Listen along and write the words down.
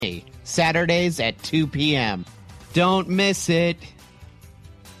Saturdays at 2 p.m. Don't miss it.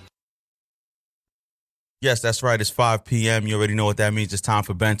 Yes, that's right. It's 5 p.m. You already know what that means. It's time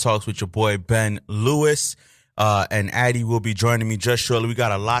for Ben Talks with your boy, Ben Lewis. And Addie will be joining me just shortly. We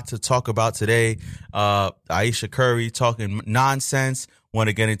got a lot to talk about today. Ayesha Curry talking nonsense. Want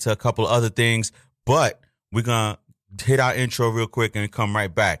to get into a couple of other things. But we're going to hit our intro real quick and come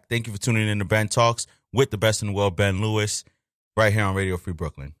right back. Thank you for tuning in to Ben Talks with the best in the world, Ben Lewis, right here on Radio Free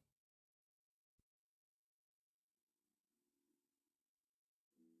Brooklyn.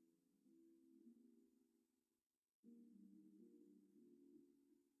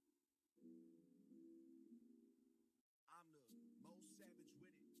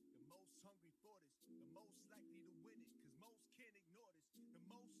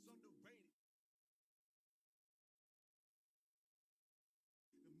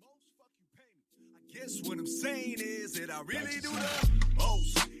 Guess what I'm saying is that I really do the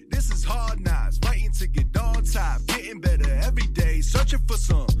most. This is hard knocks, fighting to get on top, getting better every day, searching for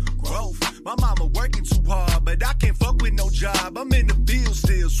some growth. My mama working too hard, but I can't fuck with no job. I'm in the field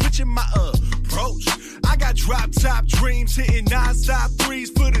still, switching my approach. I got drop top dreams, hitting non-stop threes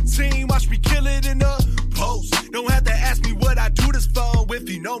for the team. Watch me kill it in the post. Don't have to ask me what I do this for. If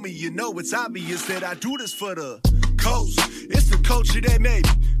you know me, you know it's obvious that I do this for the coast. It's the culture that made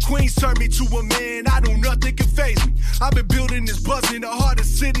me. Queens turned me to a man, I know nothing can faze me. I've been building this buzz in the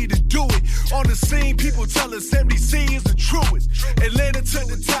hardest city to do it. On the scene, people tell us MDC is the truest. Atlanta to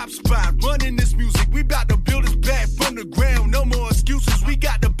the top spot, running this music. We bout to build us back from the ground, no more excuses. We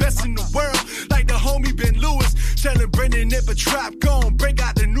got the best in the world, like the homie Ben Lewis. Telling Brendan if a trap gone, break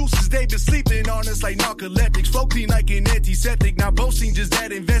out the nooses. They been sleeping on us like narcoleptics. Flow clean like an antiseptic. Now both seen just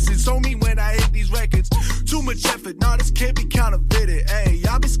that invested. So me when I hit these records. Too much effort, nah, this can't be counterfeited. Hey,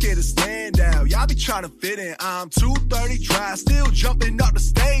 y'all be scared to stand out. Y'all be trying to fit in. I'm 230 dry, still jumping up the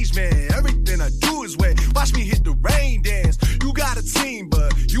stage, man. Everything I do is wet. Watch me hit the rain dance. You got a team,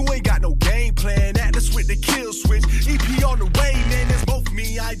 but you ain't got no game plan. Atlas with the kill switch. EP on the way, man. That's both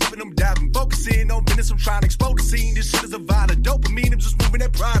me. I ain't dipping them dabbing. Focusing on business, I'm trying to explode the scene. This shit is a vial of dopamine. I'm just moving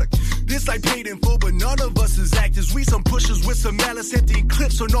that product. This like paid in full, but none of us is actors. We some pushers with some malice, emptying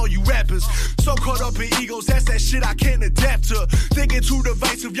clips on all you rappers. So caught up in egos, that's that shit I can't adapt to. Thinking too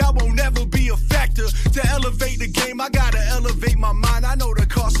divisive, y'all won't never be a factor. To elevate the game, I gotta elevate my mind. I know the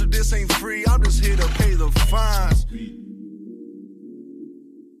cost of this ain't free, I'm just here to pay the fines.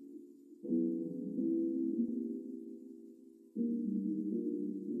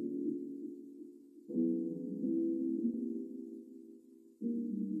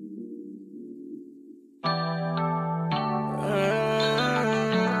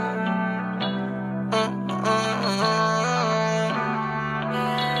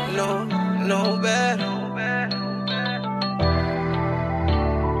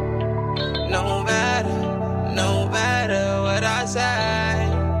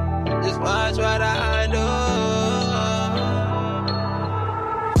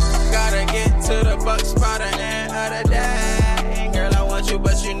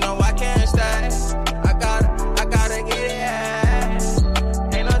 But you know I can't stay. I gotta get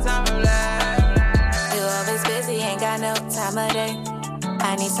it. Ain't no time for left. You always busy, ain't got no time of day.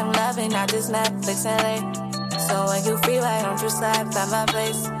 I need some loving, not just Netflix and late. So when you free, why don't you slide by my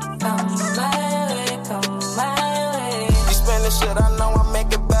place? Come my way, come my way. You spend the shit, I know I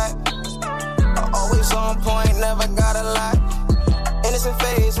make it back. Always on point, never gotta lie. Innocent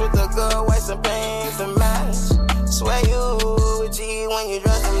face with the good ways and pains to match. Swear you with G when you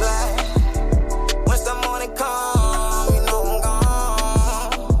dress in black. Once the morning come, you know I'm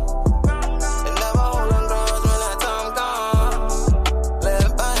gone. And never hold on doors when that time comes. Let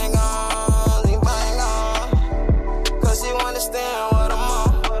bygones be bygones. Cause you understand what I'm on.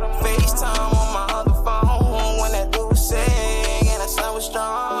 FaceTime on my other phone. When that dude sing and that sound was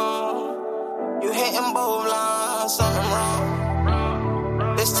strong. You hitting both lines, something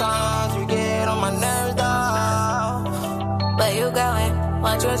wrong. This time you get on my nerves, dog. Where you going?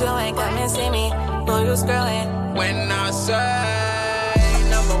 What you doing? Come and see me. Who you screwing? When I say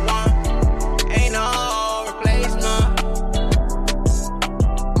number one, ain't no replacement.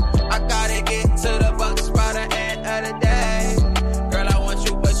 I gotta get to the Bucks by the end of the day. Girl, I want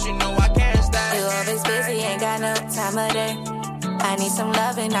you, but you know I can't stay. You always busy, ain't got no time of day. I need some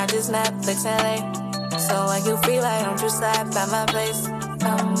loving, not just Netflix and late. So when you free, why don't you slide by my place?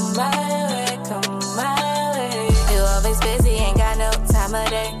 Come my way, come my way. You always busy, ain't got no time of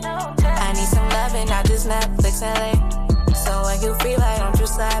day. I need some loving, not just Netflix and late. So when you free, why don't you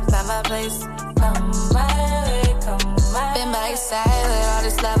slide by my place? Come my way, come my way. Been by your side with all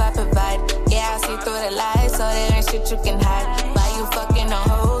this love I provide. Yeah, I see through the lies, so there ain't shit you can hide. Why you fucking on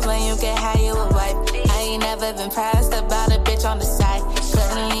hoes?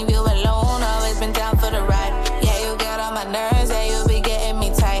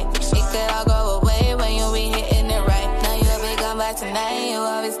 night, you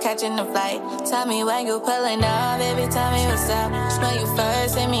always catching the flight. Tell me when you pulling up, baby, tell me what's up. When you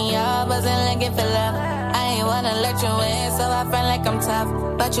first hit me up, wasn't looking for love. I ain't wanna let you in, so I feel like I'm tough.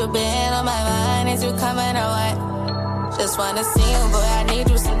 But you been on my mind, is you coming or what? Just wanna see you, boy, I need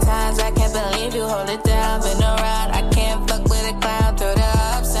you sometimes. I can't believe you hold it down, been around. I can't fuck with a clown, through the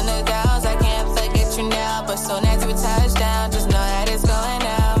ups and the downs. I can't forget you now, but soon as we touch down, just know that it's going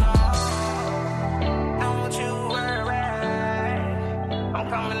down. Don't you worry, I'm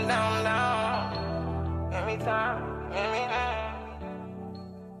coming down, down. Every time, every night.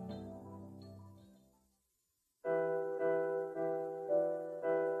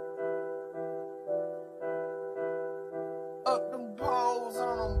 Up them balls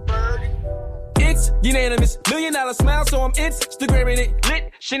on them, birdie. It's unanimous, $1 million smile, so I'm Instagramming it.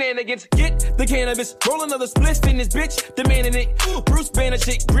 Lit shenanigans, get the cannabis. Roll another spliff in this bitch, demanding it. Bruce Banner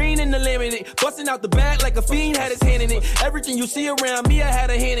shit, green in the laminate. Busting out the bag like a fiend had his hand in it. Everything you see around me, I had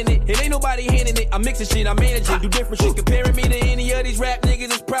a hand in it. It ain't nobody handing it. I'm mixing shit, I'm managing, do different shit. Comparing me to any of these rap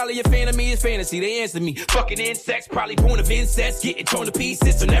niggas is probably a fan of me, it's fantasy. They answer me. Fucking insects, probably born of incest. Getting torn to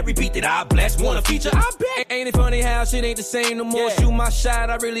pieces on every beat that I blast. Want a feature, I bet. Ain't it funny how shit ain't the same no more? Shoot my shot,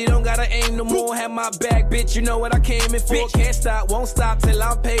 I really don't gotta aim no more. Have my back, bitch, you know what I came in for. Bitch. Can't stop, won't stop till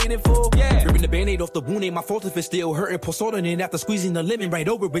I'm paid in full. Yeah. Ripping the band-aid off the wound, ain't my fault if it's still hurting. Pour salt in it after squeezing the lemon right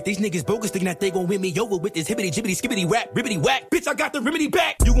over with. These niggas bogus thinking that they gon' win me over with this hibbity jibbity skibbity rap, ribbity whack. Bitch, I got the remedy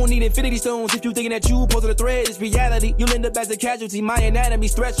back. You gon' need infinity stones if you thinking that you posted a thread. It's reality. You'll end up as a casualty. My anatomy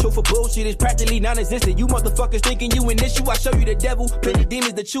threshold for bullshit is practically non-existent. You motherfuckers thinking you an issue. I show you the devil. Plenty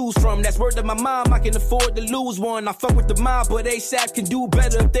demons to choose from. That's word to my mom. I can afford to lose one. I fuck with the mob, but ASAP can do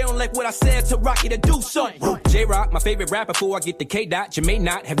better. If they don't like what I said to Rocky to do something. J-Rock, my favorite rapper before I get the K-Dot. You may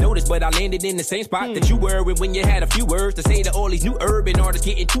not have noticed, but I landed in the same spot that you were when you had a few words to say to all these new urban artists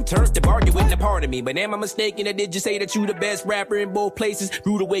getting too turned to arguing the part of me. But am I mistaken, or did you say that you the best rapper in both places?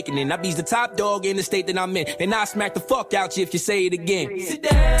 Rude awakening, I be's the top dog in the state that I'm in, and I smack the fuck out you if you say it again. Sit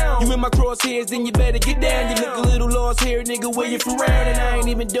down. You in my crosshairs, then you better get down. You look a little lost here, nigga, where you from round? And I ain't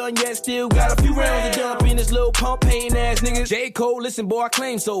even done yet, still got a few rounds to dump in this little pump paying ass nigga. J. Cole, listen, boy, I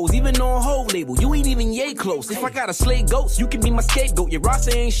claim souls, even on whole label. You ain't even yay close. If I gotta slay ghosts, you can be my scapegoat. Your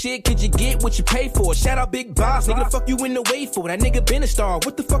roster ain't shit, could you get what you pay for? Shout out Big Boss, nigga, the fuck you in the way for? That nigga been a star,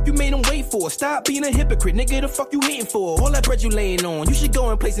 what the fuck you made him wait for? Stop being a hypocrite, nigga, the fuck you hating for? All that bread you laying on, you should go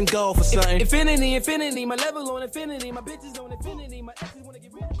and play some golf or something. Infinity, my level on infinity, my bitches on infinity, my exes wanna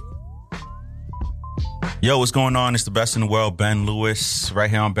get rid of me. Yo, what's going on? It's the best in the world, Ben Lewis, right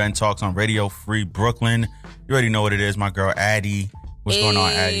here on Ben Talks on Radio Free Brooklyn. You already know what it is, my girl Addie. What's going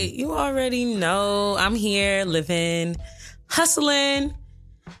on, Addie? You already know. I'm here, living, hustling.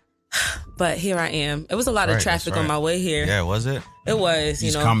 But here I am. It was a lot of traffic on my way here. Yeah, was it? It was,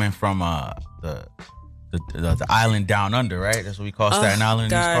 He's coming from the island down under, right? That's what we call Staten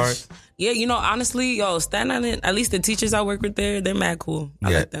Island in these parts. Yeah, honestly, Staten Island, at least the teachers I work with there, they're mad cool.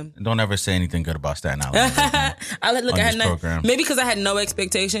 I like them. Don't ever say anything good about Staten Island. Maybe because I had no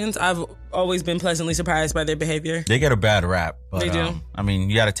expectations. I've always been pleasantly surprised by their behavior. They get a bad rap. But, they do. I mean,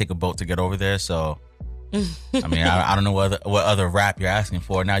 you got to take a boat to get over there, so... I mean, I don't know what other rap you're asking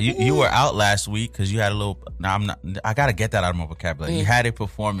for. Now, you were out last week because you had a little... Now, I got to get that out of my vocabulary. You had a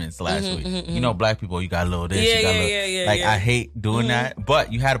performance last week. You know, black people, you got a little this, you got a little... Like, I hate doing that,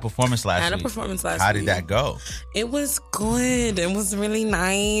 but you had a performance last week. I had a performance last week. How did that go? It was good. It was really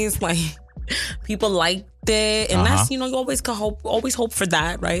nice. Like, people liked it. And that's, you always hope for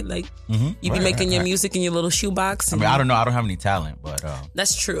that, right? Like, you be making your music in your little shoebox. I mean, I don't know. I don't have any talent, but...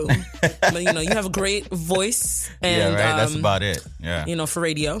 That's true. But, you have a great voice. And, that's about it. Yeah. For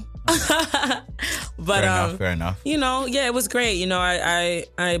radio. But fair enough. It was great.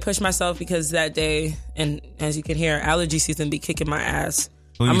 I pushed myself because that day, and as you can hear, allergy season be kicking my ass.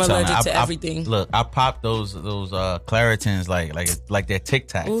 I'm allergic to everything. Look, I popped those Claritins like they're Tic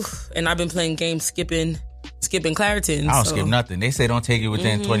Tacs. Oof, and I've been playing games skipping Claritins. I don't skip nothing. They say don't take it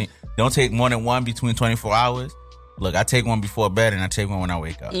within 20. Don't take more than one between 24 hours. Look, I take one before bed and I take one when I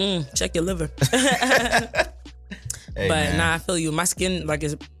wake up. Check your liver. But I feel you. My skin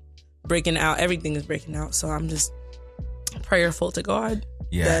is breaking out. Everything is breaking out. So I'm just prayerful to God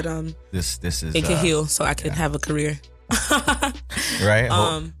that this is it can heal so I can have a career. Right?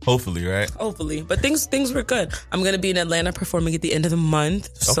 Hopefully, right? Hopefully. But things were good. I'm going to be in Atlanta performing at the end of the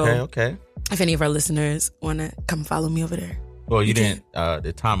month. So okay. If any of our listeners want to come follow me over there. Well, you didn't,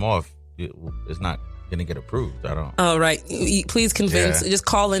 the time off is not going to get approved. I don't. Oh, right. Please convince, just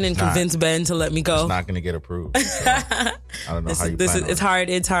call in and convince Ben to let me go. It's not going to get approved. So I don't know how you plan on it.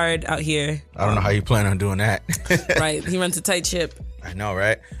 It's hard out here. I don't know how you plan on doing that. Right. He runs a tight ship. I know,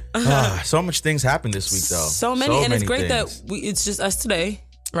 right? So much things happened this week, though. So many, and it's great things. that it's just us today,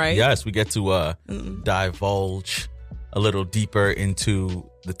 right? Yes, we get to divulge a little deeper into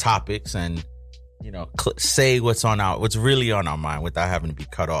the topics and, you know, say what's really on our mind without having to be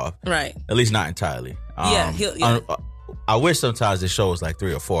cut off. Right. At least not entirely. I wish sometimes the show was like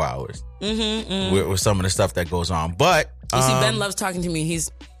 3 or 4 hours with some of the stuff that goes on. But you see, Ben loves talking to me. He's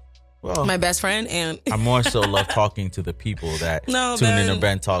my best friend, and I more so love talking to the people that tune in to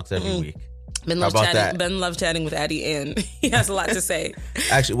Ben Talks every week. Ben loves chatting. Ben loves chatting with Addie, and he has a lot to say.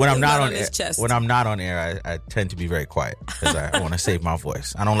 Actually, when I'm not on air, I tend to be very quiet because I want to save my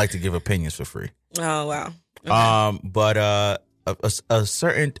voice. I don't like to give opinions for free. Oh wow. Okay. But a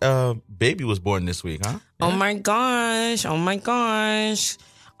certain baby was born this week, huh? Yeah. Oh my gosh.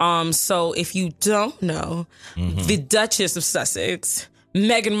 So if you don't know, the Duchess of Sussex,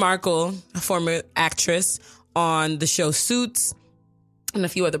 Meghan Markle, a former actress on the show Suits and a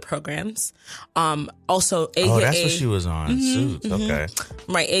few other programs. Also, AKA... Oh, that's what she was on, Suits, okay.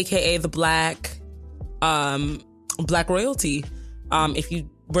 Right, AKA the Black royalty. If you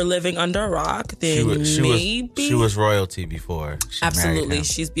were living under a rock, then she was royalty before she absolutely, married him.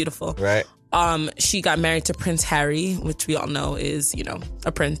 She's beautiful. Right. She got married to Prince Harry, which we all know is, you know,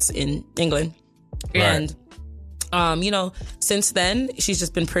 a prince in England. Right. And, you know, since then, she's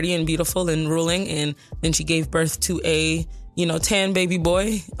just been pretty and beautiful and ruling. And then she gave birth to a, you know, tan baby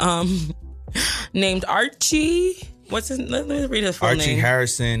boy named Archie. What's his name? Let me read his full name. Archie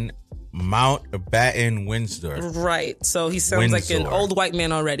Harrison Mountbatten Windsor. Right. So he sounds like an old white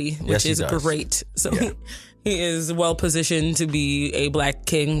man already, which is great. So he is well positioned to be a black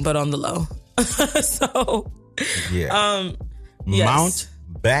king, but on the low. So, yeah. Yes.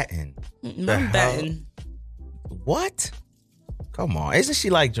 Mountbatten. What? Come on. Isn't she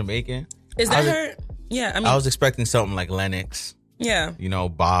like Jamaican? Is that her? Yeah. I mean, I was expecting something like Lennox. Yeah. You know,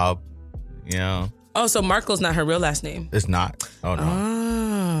 Bob. You know. Oh, so Markle's not her real last name. It's not. Oh no.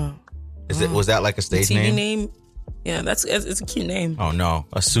 Oh. Was that like a stage name? Yeah, it's a cute name. Oh no,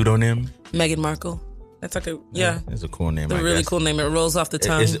 a pseudonym. Meghan Markle. That's like it's a cool name. It's a really cool name. It rolls off the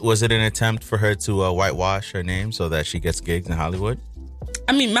tongue. Was it an attempt for her to whitewash her name so that she gets gigs in Hollywood?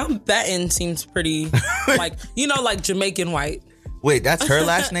 I mean, Mountbatten seems pretty like, you know, like Jamaican white. Wait, that's her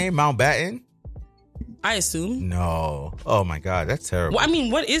last name, Mountbatten? I assume. No. Oh my God, that's terrible. Well, I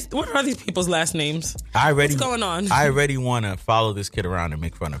mean, what are these people's last names? What's going on? I already want to follow this kid around and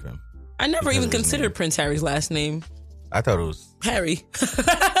make fun of him. I never even considered Prince Harry's last name. I thought it was Harry.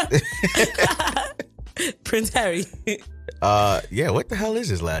 Prince Harry. Yeah, what the hell is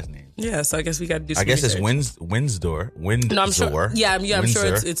his last name? Yeah, so I guess we got to do some research. It's Windsor. No, I'm sure. Yeah, I'm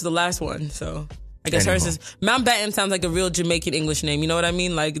sure it's the last one. So I guess hers is Mountbatten. Sounds like a real Jamaican English name. You know what I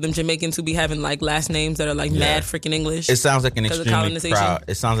mean? Like them Jamaicans who be having like last names that are like mad freaking English. It sounds like an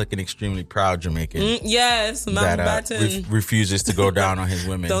extremely proud Jamaican. Yes, Mountbatten that refuses to go down on his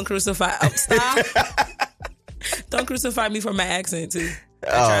women. Don't crucify. Stop. Don't crucify me for my accent too.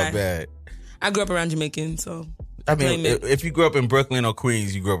 Bad. I grew up around Jamaican, so. I mean, if you grew up in Brooklyn or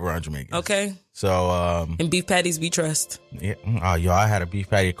Queens, you grew up around Jamaica. Okay. So, and beef patties we trust. Yeah. Oh, yo, I had a beef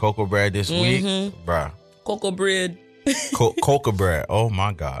patty cocoa bread this week, bruh. Cocoa bread. Cocoa bread. Oh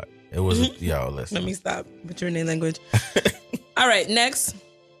my God. It was, listen. Let me stop with your name language. All right, next.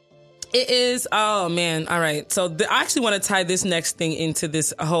 It is, oh man. All right. So I actually want to tie this next thing into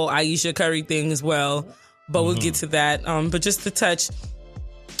this whole Ayesha Curry thing as well, but we'll get to that. But just to touch,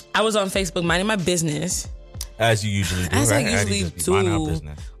 I was on Facebook minding my business. As you usually do, As right? I usually do.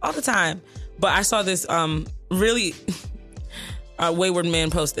 All the time. But I saw this really wayward man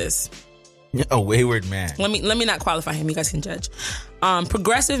post this. A wayward man. Let me not qualify him. You guys can judge.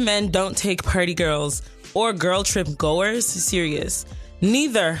 Progressive men don't take party girls or girl trip goers serious.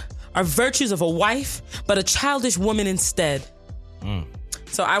 Neither are virtues of a wife, but a childish woman instead.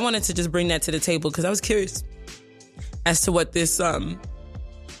 So I wanted to just bring that to the table because I was curious as to what this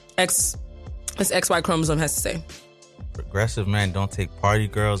XY chromosome has to say. Progressive men don't take party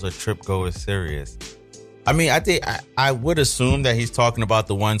girls or trip goers serious. I mean, I think I would assume that he's talking about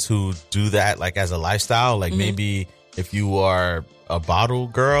the ones who do that like as a lifestyle. Like maybe if you are a bottle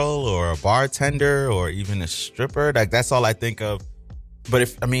girl or a bartender or even a stripper, like that's all I think of.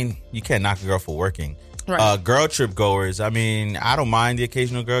 But you can't knock a girl for working. Right. Girl trip goers, I mean, I don't mind the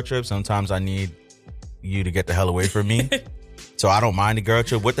occasional girl trip. Sometimes I need you to get the hell away from me. So I don't mind the girl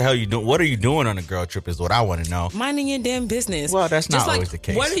trip. What the hell are you doing? What are you doing on a girl trip is what I want to know. Minding your damn business. Well, that's not always the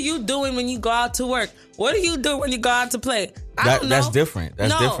case. What are you doing when you go out to work? What are you doing when you go out to play? I don't know. That's different.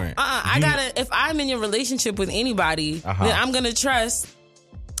 That's different. I gotta, if I'm in a relationship with anybody, then I'm gonna trust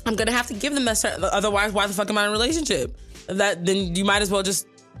I'm going to have to give them that certain, otherwise why the fuck am I in a relationship? Then you might as well just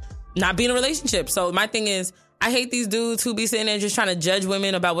not be in a relationship. So my thing is, I hate these dudes who be sitting there just trying to judge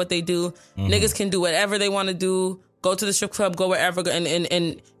women about what they do. Niggas can do whatever they want to do. Go to the strip club, go wherever,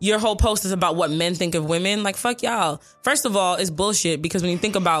 and your whole post is about what men think of women. Like, fuck y'all. First of all, it's bullshit, because when you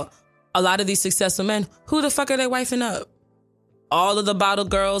think about a lot of these successful men, who the fuck are they wifing up? All of the bottle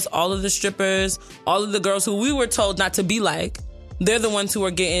girls, all of the strippers, all of the girls who we were told not to be like. They're the ones who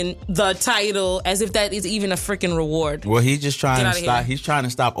are getting the title, as if that is even a freaking reward. Well, he's just trying to stop. He's trying to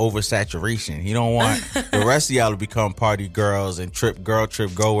stop oversaturation. He don't want the rest of y'all to become party girls and trip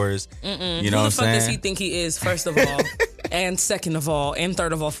goers. You know what I'm saying? Who the fuck does he think he is? First of all, and second of all, and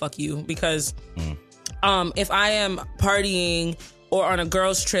third of all, fuck you. Because if I am partying or on a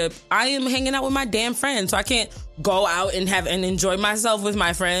girls trip, I am hanging out with my damn friends. So I can't go out and enjoy myself with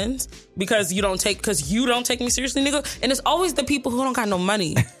my friends because you don't take me seriously, nigga. And it's always the people who don't got no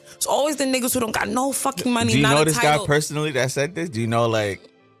money. It's always the niggas who don't got no fucking money. Do you know this guy personally that said this? Do you know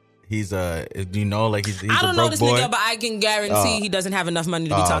he's a broke boy? I don't know this nigga, but I can guarantee he doesn't have enough money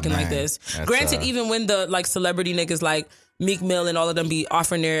to be talking like this. Granted, even when the celebrity niggas like Meek Mill and all of them be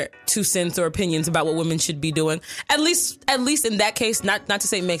offering their 2 cents or opinions about what women should be doing, at least in that case, not to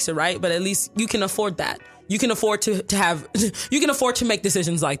say it makes it right, but at least you can afford that. You can afford to have, you can afford to make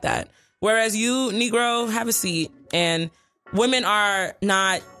decisions like that. Whereas you, Negro, have a seat, and women are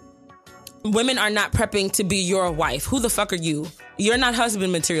not prepping to be your wife. Who the fuck are you? You're not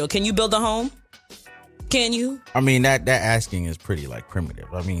husband material. Can you build a home? Can you? I mean, that asking is pretty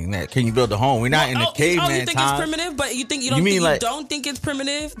primitive. I mean, can you build a home? We're not in the caveman time. You think it's primitive, but you don't think it's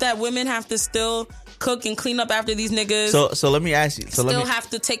primitive that women have to still cook and clean up after these niggas? So let me ask you. Have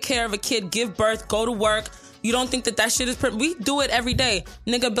to take care of a kid, give birth, go to work. You don't think that shit is we do it every day.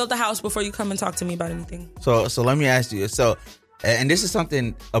 Nigga, build a house before you come and talk to me about anything. So let me ask you. So, and this is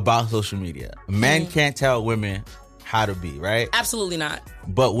something about social media. Men can't tell women how to be, right? Absolutely not.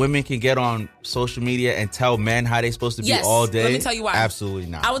 But women can get on social media and tell men how they're supposed to be all day. Let me tell you why. Absolutely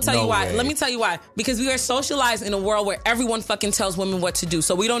not. I will tell you why. Way. Let me tell you why. Because we are socialized in a world where everyone fucking tells women what to do.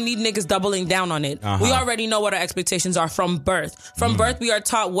 So we don't need niggas doubling down on it. We already know what our expectations are from birth. From birth, we are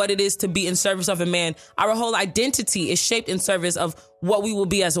taught what it is to be in service of a man. Our whole identity is shaped in service of what we will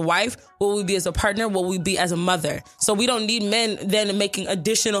be as a wife, what we will be as a partner, what we will be as a mother. So we don't need men then making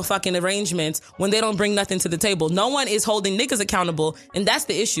additional fucking arrangements when they don't bring nothing to the table. No one is holding niggas accountable, and that's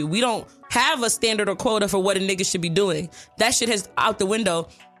the issue. We don't have a standard or quota for what a nigga should be doing. That shit has out the window.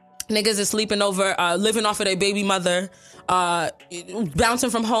 Niggas is sleeping over, living off of their baby mother, bouncing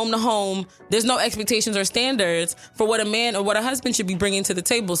from home to home. There's no expectations or standards for what a man or what a husband should be bringing to the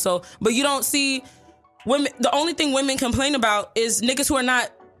table. So, but you don't see women. The only thing women complain about is niggas who are not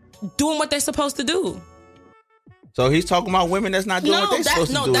doing what they're supposed to do. So he's talking about women that's not doing what they're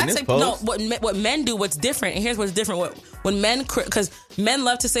supposed to do in this post. What men do, what's different, and here's what's different. When men, because men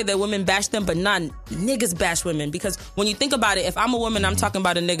love to say that women bash them, but niggas bash women. Because when you think about it, if I'm a woman, I'm talking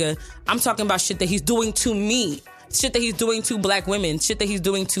about a nigga, I'm talking about shit that he's doing to me. Shit that he's doing to black women. Shit that he's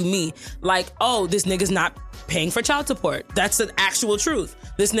doing to me. Like, oh, this nigga's not paying for child support. That's an actual truth.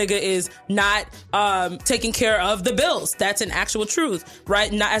 This nigga is not taking care of the bills. That's an actual truth,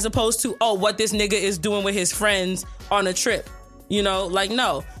 right? Not as opposed to, oh, what this nigga is doing with his friends on a trip. You know, like,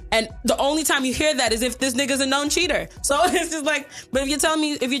 no. And the only time you hear that is if this nigga's a known cheater. So it's just like, but if you're telling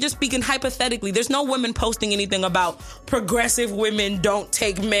me, if you're just speaking hypothetically, there's no women posting anything about progressive women don't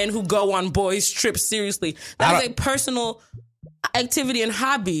take men who go on boys' trips seriously. That is a personal activity and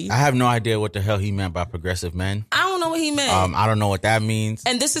hobby. I have no idea what the hell he meant by progressive men. I don't know what he meant. I don't know what that means.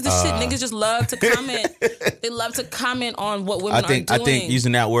 And this is the shit. Niggas just love to comment. They love to comment on what women are doing. I think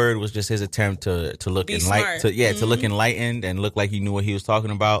using that word was just his attempt to look enlightened. To look enlightened and look like he knew what he was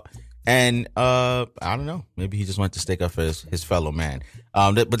talking about. And I don't know. Maybe he just went to stick up for his fellow man.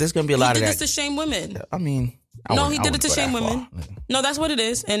 But there's gonna be a lot of that. He did this to shame women. I mean. He did it to shame women. No, that's what it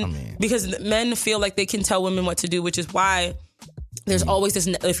is. And because men feel like they can tell women what to do, which is why there's always this.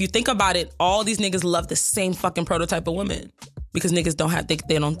 If you think about it, all these niggas love the same fucking prototype of women because niggas don't have. They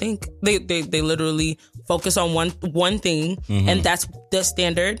don't think. They literally focus on one thing, and that's the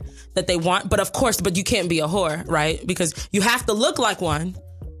standard that they want. But of course, you can't be a whore, right? Because you have to look like one.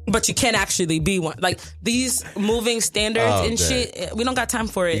 But you can't actually be one. Like, these moving standards and shit, we don't got time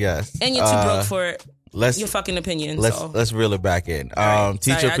for it. Yes. And you're too broke for it. Your fucking opinion. Let's reel it back in.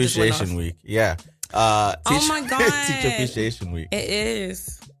 Teacher Appreciation Week. Yeah. Oh my God. Teacher Appreciation Week. It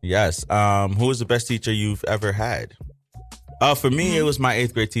is. Yes. Who was the best teacher you've ever had? For me, it was my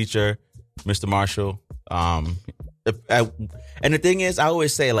 8th grade teacher, Mr. Marshall. And the thing is, I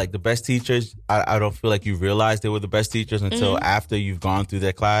always say, like, the best teachers, I don't feel like you realize they were the best teachers until after you've gone through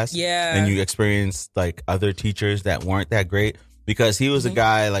their class. Yeah. And you experience, like, other teachers that weren't that great. Because he was a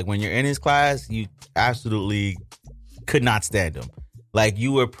guy, like, when you're in his class, you absolutely could not stand him. Like,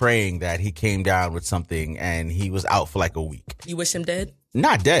 you were praying that he came down with something and he was out for, like, a week. You wish him dead?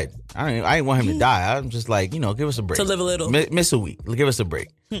 Not dead. I didn't want him to die. I'm just like, give us a break. To live a little. Miss a week. Give us a break.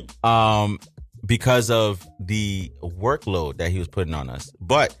 Because of the workload that he was putting on us.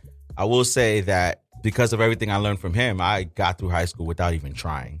 But I will say that because of everything I learned from him, I got through high school without even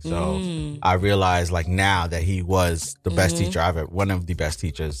trying. So I realized, like, now that he was the best teacher one of the best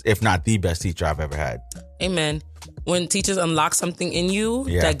teachers, if not the best teacher I've ever had. Amen. When teachers unlock something in you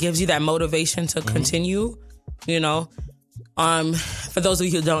that gives you that motivation to continue, for those of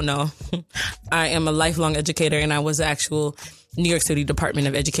you who don't know, I am a lifelong educator and I was an actual New York City Department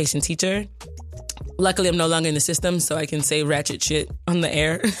of Education teacher. Luckily, I'm no longer in the system, so I can say ratchet shit on the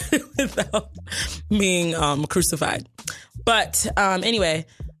air without being crucified. But anyway,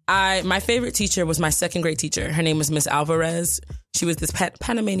 my favorite teacher was my second grade teacher. Her name was Miss Alvarez. She was this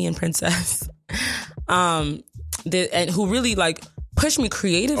Panamanian princess, and who really like pushed me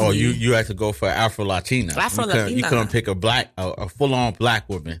creatively. Oh, you had to go for Afro-Latina. Afro-Latina. You couldn't pick a full-on black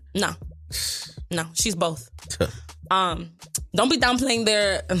woman. No, she's both. Don't be downplaying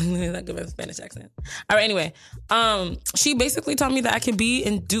their not give a Spanish accent. All right, anyway, she basically taught me that I could be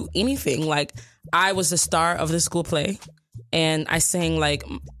and do anything. Like, I was the star of the school play, and I sang I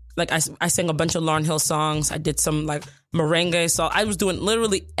sang a bunch of Lauryn Hill songs. I did some like merengue, so I was doing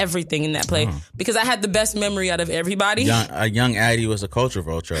literally everything in that play because I had the best memory out of everybody. Young Addie was a culture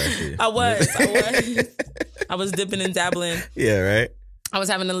vulture. Actually, I was. I was dipping and dabbling. Yeah, right. I was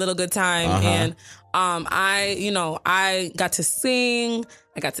having a little good time, and I got to sing,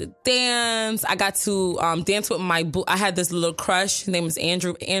 I got to dance, I got to dance with I had this little crush. His name was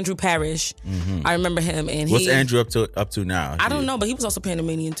Andrew Parrish. I remember him, and what's Andrew up to now? I don't know, but he was also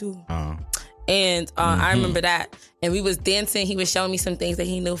Panamanian too. And I remember that, and we was dancing. He was showing me some things that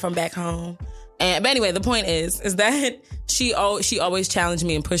he knew from back home. But anyway, the point is that she always challenged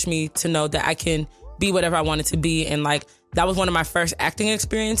me and pushed me to know that I can be whatever I wanted to be, and like. That was one of my first acting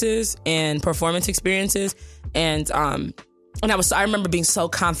experiences and performance experiences. And I remember being so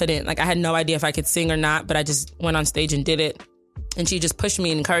confident. Like, I had no idea if I could sing or not, but I just went on stage and did it. And she just pushed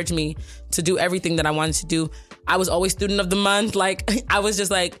me and encouraged me to do everything that I wanted to do. I was always student of the month. Like, I was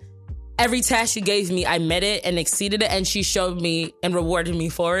just like, every task she gave me, I met it and exceeded it. And she showed me and rewarded me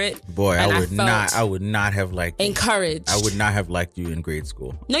for it. Boy, I would not have liked you. Encouraged. I would not have liked you in grade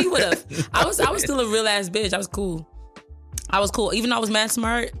school. No, you would have. I was still a real ass bitch. I was cool. Even though I was mad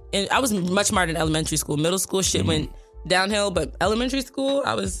smart, and I was much smarter in elementary school. Middle school shit went downhill, but elementary school,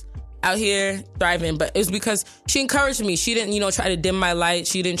 I was out here thriving. But it was because she encouraged me. She didn't, try to dim my light.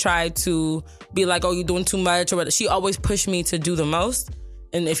 She didn't try to be like, oh, you're doing too much or whatever. She always pushed me to do the most.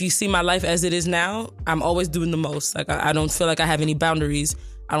 And if you see my life as it is now, I'm always doing the most. Like, I don't feel like I have any boundaries.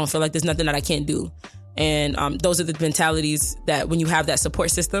 I don't feel like there's nothing that I can't do. And those are the mentalities that when you have that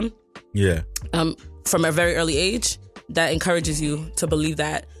support system, from a very early age, that encourages you to believe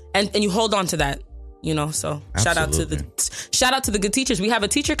that, and you hold on to that, So shout out to the good teachers. We have a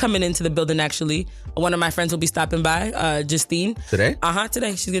teacher coming into the building. Actually, one of my friends will be stopping by, Justine. Today?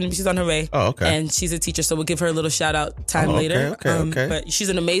 Today she's on her way. Oh, okay. And she's a teacher, so we'll give her a little shout out later. Okay. But she's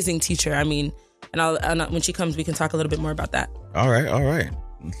an amazing teacher. I mean, and when she comes, we can talk a little bit more about that. All right.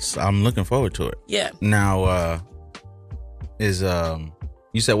 I'm looking forward to it. Yeah. Now, you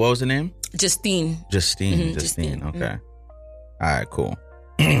said what was the name? Justine. Justine. Okay. All right, cool.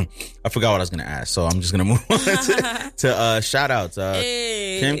 I forgot what I was going to ask, so I'm just going to move on to shout outs.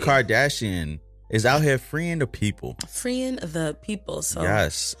 Kim Kardashian is out here freeing the people. Freeing the people. So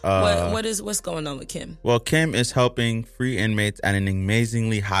yes. What's going on with Kim? Well, Kim is helping free inmates at an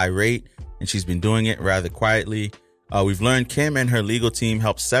amazingly high rate, and she's been doing it rather quietly. We've learned Kim and her legal team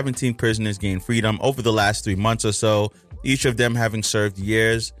helped 17 prisoners gain freedom over the last 3 months or so, each of them having served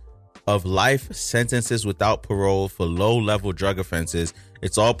years of life sentences without parole for low-level drug offenses.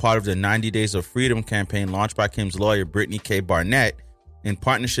 It's all part of the 90 Days of Freedom campaign launched by Kim's lawyer, Brittany K. Barnett, in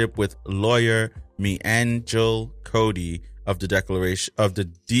partnership with lawyer Meangel Cody of the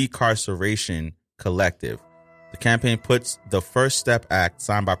Decarceration Collective. The campaign puts the First Step Act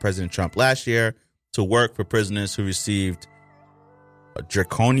signed by President Trump last year to work for prisoners who received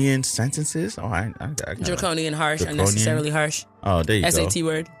draconian sentences. Draconian, harsh, unnecessarily harsh. Oh, there you go. SAT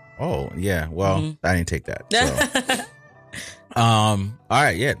word. Oh, yeah. Well, I didn't take that. So. All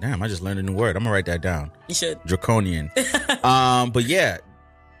right. Yeah. Damn. I just learned a new word. I'm gonna write that down. You should. Draconian. But yeah,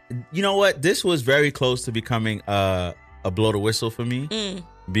 you know what? This was very close to becoming a blow the whistle for me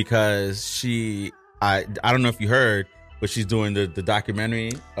because I don't know if you heard, but she's doing the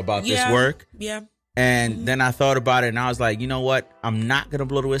documentary about this work. Yeah. And then I thought about it and I was like, you know what? I'm not going to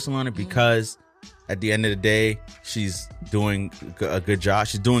blow the whistle on it because at the end of the day, she's doing a good job.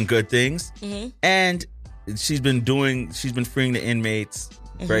 She's doing good things. And she's been freeing the inmates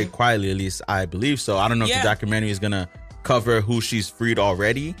very quietly, at least I believe so. I don't know if the documentary is going to cover who she's freed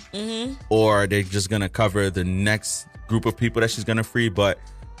already or they're just going to cover the next group of people that she's going to free. But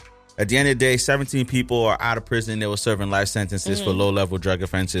at the end of the day, 17 people are out of prison. They were serving life sentences for low-level drug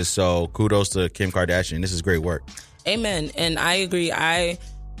offenses. So kudos to Kim Kardashian. This is great work. Amen. And I agree. I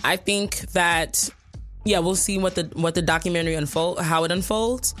think that, we'll see what the documentary how it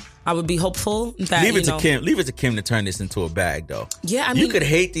unfolds. I would be hopeful that leave it to Kim to turn this into a bag, though. Yeah, I mean, you could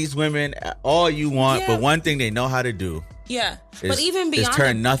hate these women all you want, but one thing they know how to do. Yeah, but even beyond is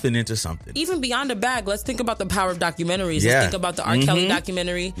turn nothing into something. Even beyond the bag, let's think about the power of documentaries. Let's think about the R. Kelly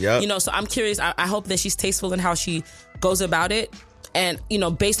documentary. Yep. You know, so I'm curious. I hope that she's tasteful in how she goes about it. And, you know,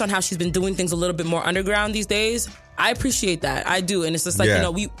 based on how she's been doing things a little bit more underground these days, I appreciate that. I do. And it's just like, you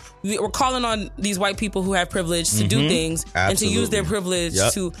know, we're calling on these white people who have privilege to do things and to use their privilege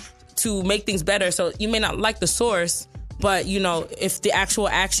to make things better. So you may not like the source, but, you know, if the actual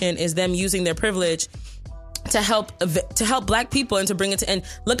action is them using their privilege to help black people and to bring it to, and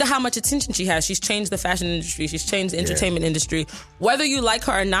look at how much attention she has. She's changed the fashion industry. She's changed the entertainment industry. Whether you like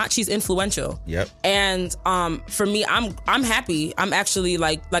her or not, she's influential. Yep. And for me, I'm happy. I'm actually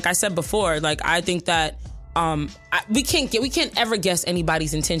like I said before, like I think that we can't ever guess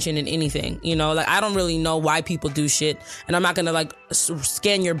anybody's intention in anything. You know, like I don't really know why people do shit, and I'm not gonna like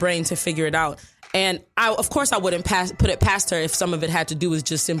scan your brain to figure it out. And of course I wouldn't put it past her if some of it had to do with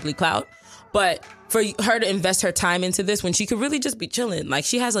just simply clout. But for her to invest her time into this when she could really just be chilling, like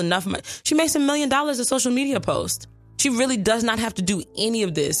she has enough money. She makes $1 million a social media post. She really does not have to do any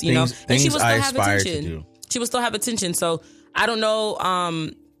of this, you know. And she will still have attention. She will still have attention. So I don't know.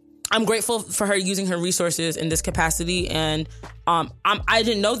 I'm grateful for her using her resources in this capacity, and I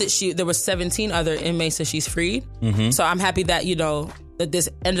didn't know that there were 17 other inmates that she's freed. So I'm happy that that this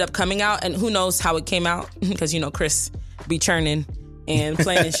ended up coming out, and who knows how it came out because Chris be churning and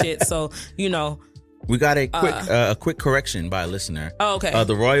playing shit. So we got a quick correction by a listener. Oh, okay.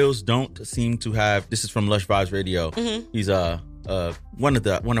 The Royals don't seem to have. This is from Lush Vibes Radio. He's one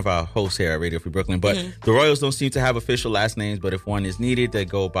of our hosts here at Radio Free Brooklyn. But the Royals don't seem to have official last names. But if one is needed, they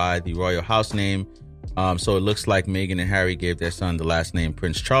go by the royal house name. So it looks like Meghan and Harry gave their son the last name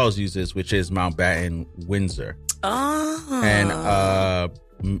Prince Charles uses, which is Mountbatten Windsor. Oh.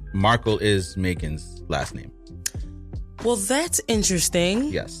 And Markle is Meghan's last name. Well, that's interesting.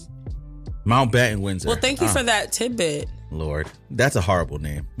 Yes. Mountbatten Windsor. Well, thank you for that tidbit. Lord, that's a horrible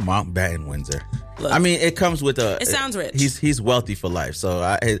name. Mountbatten Windsor. Look, I mean, it comes with it sounds rich. He's wealthy for life.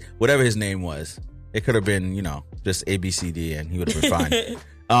 So whatever his name was, it could have been, just ABCD and he would have been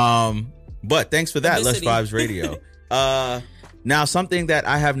fine. But thanks for that, Lush Vibes Radio. Now, something that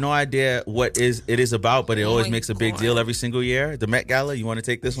I have no idea what it is about, but it always makes a big deal every single year. The Met Gala. You want to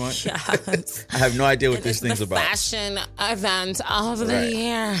take this one? Yes. I have no idea what this thing's about. Fashion event of the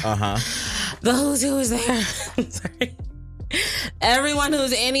year. Uh-huh. The who's who is there. Sorry. Everyone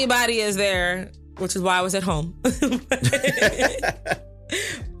who's anybody is there, which is why I was at home. But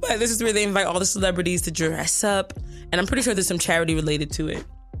this is where they invite all the celebrities to dress up. And I'm pretty sure there's some charity related to it.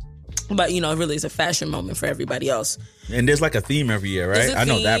 But, it really is a fashion moment for everybody else. And there's like a theme every year, right? I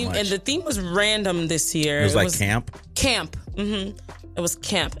know that much. And the theme was random this year. It was camp? Camp. Mm-hmm. It was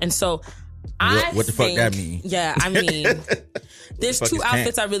camp. And so what the fuck that mean? Yeah, I mean, there's two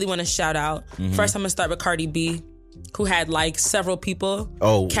outfits I really want to shout out. First, I'm going to start with Cardi B, who had like several people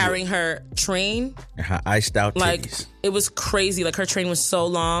carrying her train. Her iced out titties. Like, it was crazy. Like, her train was so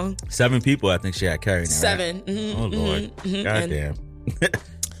long. 7 people, I think she had carrying it. 7. Right? Oh, Lord. Goddamn.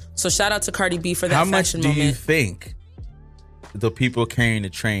 So shout out to Cardi B for that fashion moment. How much do you think the people carrying the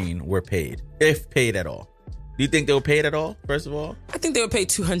train were paid? If paid at all. Do you think they were paid at all, first of all? I think they were paid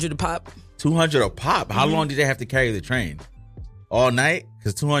 $200 a pop. $200 a pop? How long did they have to carry the train? All night?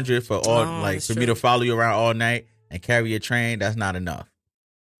 Because $200 for me to follow you around all night and carry a train, that's not enough.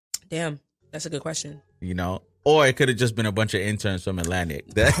 Damn, that's a good question. Or it could have just been a bunch of interns from Atlantic.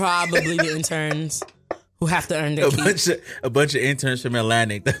 Probably the interns. Who have to earn their keep. A bunch of interns from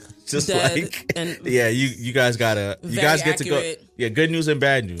Atlantic. Just you guys gotta, you guys get accurate. To go. Yeah, good news and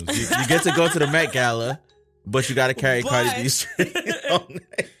bad news. You get to go to the Met Gala, but you gotta carry Cardi B's train all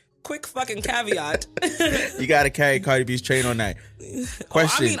night. quick fucking caveat. You got to carry Cardi B's train on that.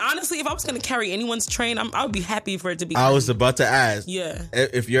 Question. I mean, honestly, if I was going to carry anyone's train, I would be happy for it to be. I was about to ask. Yeah.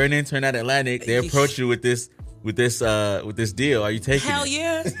 If you're an intern at Atlantic, they approach you with this deal. Are you taking it? Hell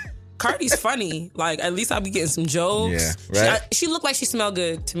yeah. Cardi's funny. Like, at least I'll be getting some jokes. Yeah, right. She looked like she smelled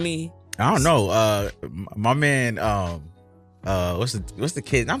good to me. I don't know. My man, what's the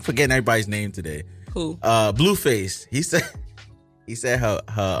kid? I'm forgetting everybody's name today. Who? Blueface. He said her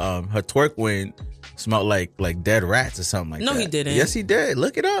twerk wind smelled like dead rats or something like that. No, he didn't. Yes, he did.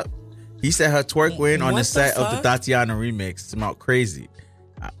 Look it up. He said her twerk wind on the set of the Tatiana remix smelled crazy.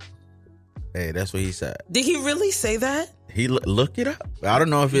 Hey, that's what he said. Did he really say that? He look it up. I don't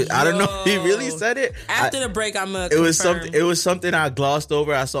know if he really said it. After the break, I'm gonna. It was something I glossed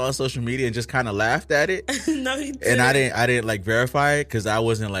over. I saw on social media and just kind of laughed at it. No, he didn't. And I didn't like verify it because I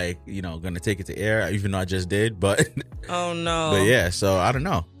wasn't like gonna take it to air, even though I just did. But oh no. But yeah, so I don't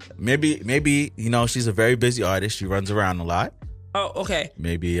know. Maybe she's a very busy artist. She runs around a lot. Oh, okay.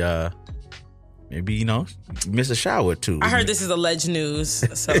 Maybe miss a shower too. I heard this is alleged news.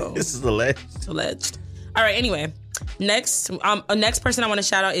 So this is alleged. It's alleged. All right. Anyway, next person I want to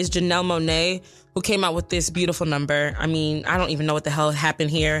shout out is Janelle Monáe, who came out with this beautiful number. I mean, I don't even know what the hell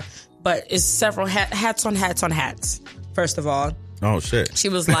happened here, but it's several hats on hats. First of all. Oh shit. She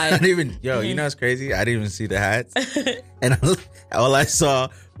was like, I didn't even, you know what's crazy? I didn't even see the hats, and all I saw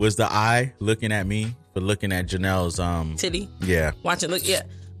was the eye looking at me for looking at Janelle's titty. Yeah. Watch it. Look. Yeah.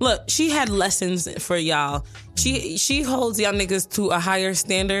 Look, she had lessons for y'all. She holds y'all niggas to a higher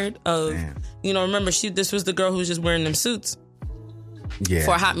standard of, remember, this was the girl who was just wearing them suits. Yeah.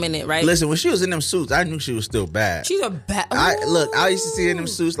 For a hot minute, right? Listen, when she was in them suits, I knew she was still bad. She's a bad... I used to see her in them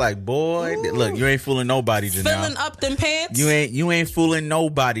suits like, boy, look, you ain't fooling nobody, Janelle. Filling up them pants? You ain't fooling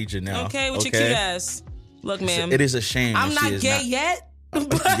nobody, Janelle. Okay, with your cute ass. Look, ma'am. It is a shame. I'm not gay yet.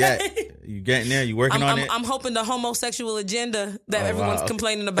 You getting there? You working on it? I'm hoping the homosexual agenda that everyone's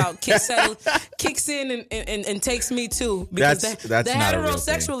complaining about kicks in and takes me too, because the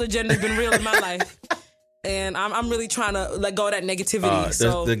heterosexual agenda has been real in my life, and I'm really trying to let go of that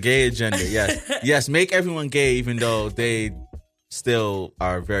negativity. The gay agenda, yes, make everyone gay, even though they still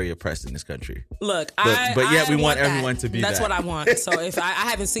are very oppressed in this country. But we want everyone to be. That's that. what I want. So if I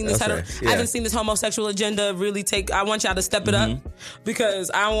haven't seen this, I haven't seen this homosexual agenda really take. I want y'all to step it up,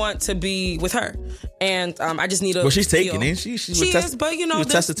 because I want to be with her, and I just need to. Well, she's taking it. She is, but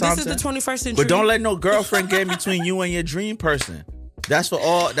this is the 21st century. But don't let no girlfriend get between you and your dream person. That's for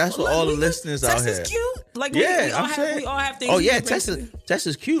all. That's for all the listeners out here. Tess is cute. Like we all have things. Oh yeah, Tess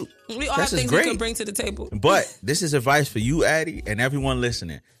is cute. We all have things we can bring to the table. But this is advice for you, Addie, and everyone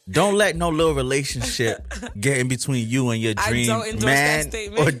listening. Don't let no little relationship get in between you and your dream man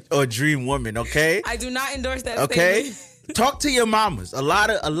or dream woman. Okay. I do not endorse that. Okay. Statement. Talk to your mamas. A lot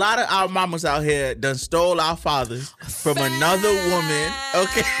of our mamas out here done stole our fathers from another woman.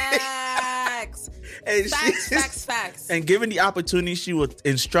 Okay. And facts. And given the opportunity, she will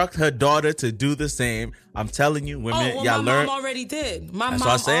instruct her daughter to do the same. I'm telling you, women, y'all learn. My mom already did. That's what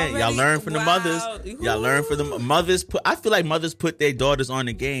I'm saying. Y'all learn from the mothers. Y'all learn from the mothers. I feel like mothers put their daughters on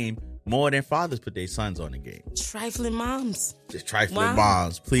the game more than fathers put their sons on the game. Trifling moms. Just trifling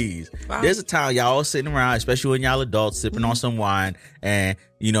moms, please. Wow. There's a time y'all all sitting around, especially when y'all adults, sipping on some wine, and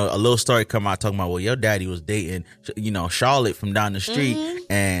a little story come out talking about, well, your daddy was dating, Charlotte from down the street,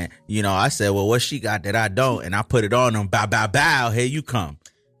 and I said, well, what she got that I don't, and I put it on them. Bow, bow, bow. Here you come.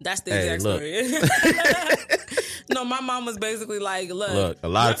 That's the exact story. No, my mom was basically like, look, a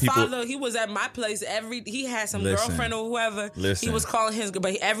lot of people. Father, he was at my place he had some girlfriend or whoever. He was calling his,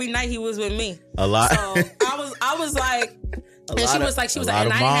 but every night he was with me. A lot. So I was like, and she was like, and I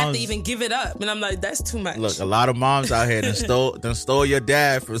didn't have to even give it up. And I'm like, that's too much. Look, a lot of moms out here done stole your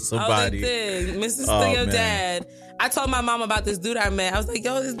dad from somebody. Oh, they did. Mrs. Stole your dad. I told my mom about this dude I met. I was like,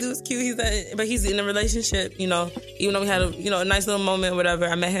 yo, this dude's cute. But he's in a relationship, even though we had a nice little moment or whatever.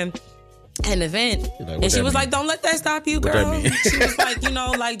 I met him at an event. And she was like, don't let that stop you, girl. She was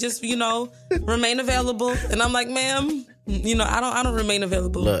like, just, remain available. And I'm like, ma'am, I don't remain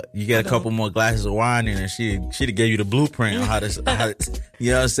available. Look, you get a couple more glasses of wine in, and she'd give you the blueprint on how to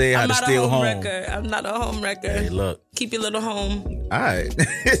you know what I'm saying, how to steal home. I'm not a home wrecker. Hey, look. Keep your little home. All right.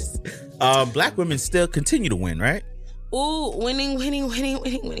 Black women still continue to win, right? Ooh, winning. Let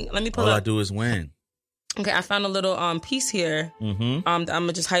me pull up. All I up. do is win. Okay, I found a little piece here. Mm-hmm. I'm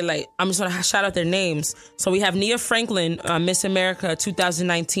gonna just highlight. I'm just gonna shout out their names. So we have Nia Franklin, Miss America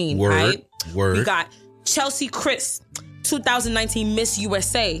 2019. Word. We got Chelsea Chris, 2019 Miss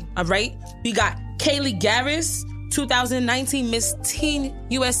USA. All right. We got Kaylee Garris, 2019 Miss Teen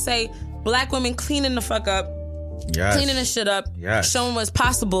USA. Black women cleaning the fuck up. Yes. Cleaning this shit up, Yes. showing what's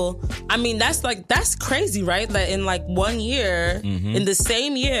possible. I mean, that's crazy, right? That in like 1 year, in the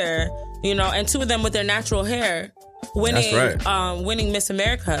same year, you know, and 2 of them with their natural hair, winning, That's right. Winning Miss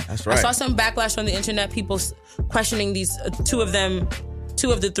America. That's right. I saw some backlash on the internet, people questioning these 2 of them.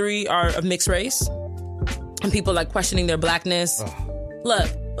 2 of the 3 are of mixed race, and people like questioning their blackness. Look.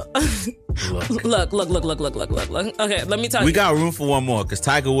 Look. Okay, let me tell you. We got room for one more because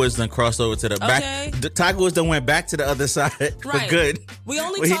Tiger Woods done crossed over to the back. Tiger Woods done went back to the other side for good. We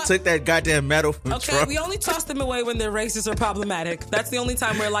only he took that goddamn medal from Trump. We only toss them away when they're racist or problematic. That's the only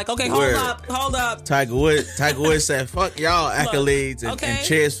time we're like, okay, Word. hold up. Tiger Woods said, "Fuck y'all accolades and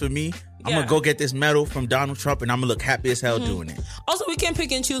cheers for me. I'm gonna go get this medal from Donald Trump, and I'm gonna look happy as hell doing it." Also, we can't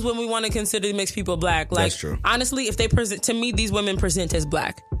pick and choose when we want to consider mixed people black. Like, that's true. Honestly, if they present to me, these women present as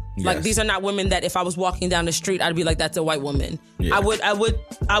black. Like, these are not women that if I was walking down the street, I'd be like, that's a white woman. Yeah.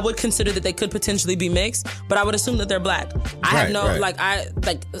 I would consider that they could potentially be mixed, but I would assume that they're black. I have no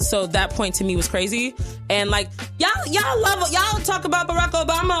so that point to me was crazy. And like y'all talk about Barack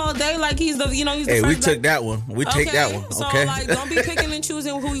Obama all day like he's the he's the first we took that one. We take that one. Okay. So like don't be picking and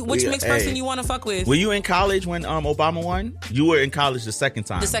choosing which mixed person you want to fuck with. Were you in college when Obama won? You were in college the second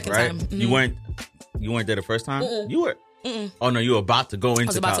time. The second right? time. Mm-hmm. You weren't there the first time? Mm-mm. You were. Mm-mm. Oh no, you were about to go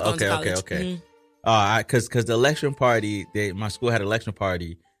into college. Okay. Mm-hmm. Because the election party, my school had an election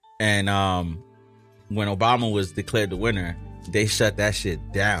party, and when Obama was declared the winner, they shut that shit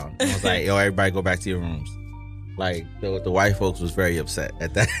down. I was like, yo, everybody go back to your rooms. Like the white folks was very upset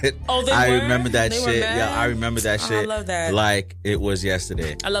at that. Oh, they I were? remember that They shit. were mad? Yeah, I remember that shit. I love that. Like it was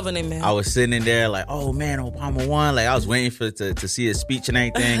yesterday. I love when they mad. I was sitting in there like, oh man, Obama won. Like I was waiting to see his speech and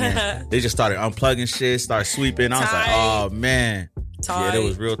everything. And they just started unplugging shit, started sweeping. I was like, oh man. Tight. Yeah, it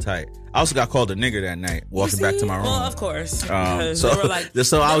was real tight. I also got called a nigger that night walking back to my room. Well, of course. So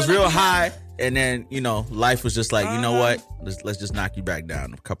I was real high, and then life was just like, you know what? Let's just knock you back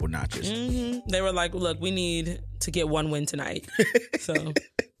down a couple notches. Mm-hmm. They were like, look, we need to get 1 win tonight. So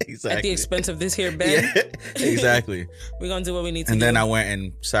exactly. At the expense of this here bed. Yeah, exactly. We're gonna do what we need to do. And then I went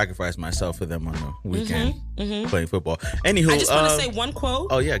and sacrificed myself for them on the weekend playing football. Anywho, I just want to say one quote.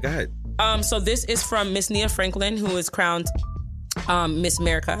 Oh yeah, go ahead. So this is from Miss Nia Franklin, who is crowned Miss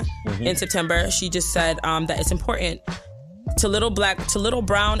America in September. She just said that it's important to little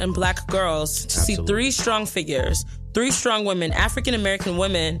brown and black girls to see 3 strong figures, 3 strong women, African American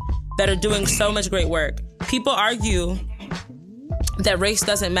women that are doing so much great work. People argue that race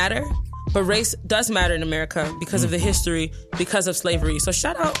doesn't matter, but race does matter in America because of the history, because of slavery. So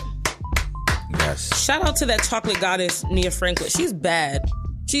shout out to that chocolate goddess Nia Franklin. She's bad.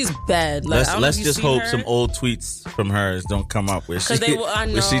 She's bad. Like, let's just hope some old tweets from hers don't come up with she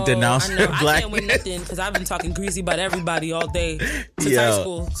denounced her blackness. I can't win nothing because I've been talking greasy about everybody all day since high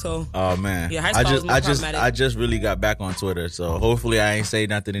school. So oh man, yeah, high school was more problematic. I just really got back on Twitter, so hopefully I ain't say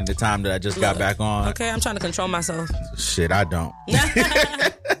nothing in the time that I just got back on. Okay, I'm trying to control myself. Shit, I don't.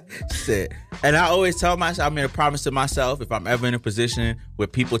 Shit. And I always tell myself, I made a promise to myself, if I'm ever in a position where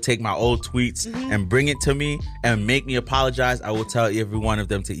people take my old tweets and bring it to me and make me apologize, I will tell every one of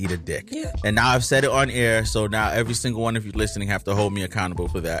them to eat a dick. Yeah. And now I've said it on air, so now every single one of you listening have to hold me accountable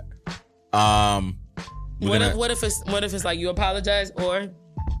for that. What if it's like you apologize or you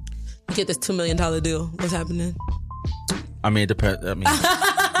get this $2 million deal? What's happening? I mean, it depends. I mean,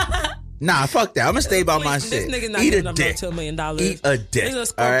 nah, fuck that. I'm gonna stay by my shit. This nigga not Eat getting a up dick. no $2 million. Eat a dick. This is a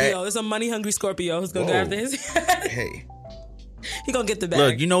Scorpio. Right? It's a money hungry Scorpio who's gonna go after his. Hey. He gonna get the bag.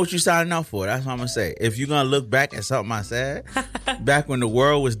 Look, you know what you're signing up for. That's what I'm gonna say. If you're gonna look back at something I said, back when the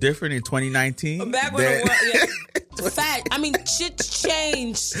world was different in 2019. Back when the world, yeah. Fact. I mean, shit's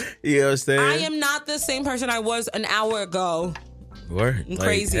changed. You know what I'm saying? I am not the same person I was an hour ago. Word. I'm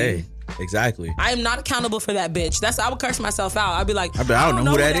crazy. Hey, exactly. I am not accountable for that bitch. I would curse myself out. I'd be like, I don't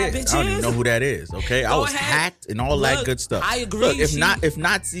know who that is. I don't even know who that is. Okay, I was hacked and all that good stuff. I agree. Look, if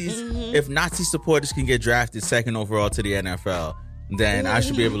Nazi supporters can get drafted second overall to the NFL, then I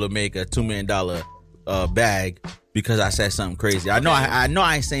should be able to make a $2 million bag because I said something crazy. I know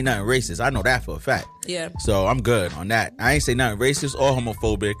I ain't saying nothing racist. I know that for a fact. Yeah. So I'm good on that. I ain't say nothing racist or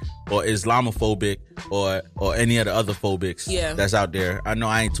homophobic or Islamophobic or any of the other phobics that's out there. I know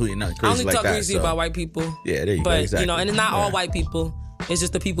I ain't tweeting nothing crazy like that. I only talk crazy about white people. Yeah, there you go. But exactly. and it's not all white people. It's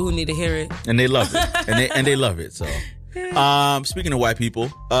just the people who need to hear it. And they love it. and they love it. So speaking of white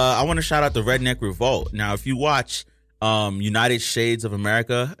people, I want to shout out the Redneck Revolt. Now, if you watch United Shades of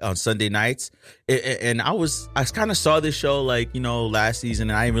America on Sunday nights, and I kind of saw this show last season,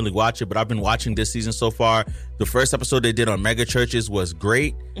 and I didn't really watch it, but I've been watching this season so far. The first episode they did on mega churches was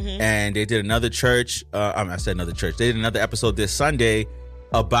great, and they did another church. I said another church. They did another episode this Sunday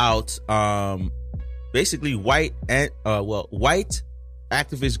about basically white activist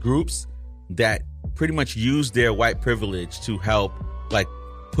groups that pretty much use their white privilege to help like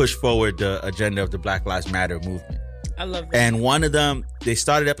push forward the agenda of the Black Lives Matter movement. I love that. And one of them, they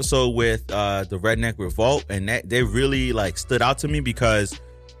started the episode with the Redneck Revolt, and they really like stood out to me because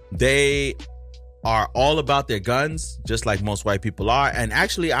they are all about their guns, just like most white people are. And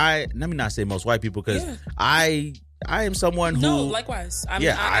actually, let me not say most white people, because I am someone who... No, likewise. I'm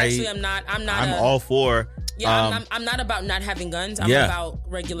all for... Yeah, I'm not about not having guns. I'm about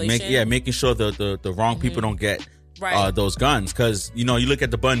regulation. Making sure the wrong people don't get those guns. Because, you look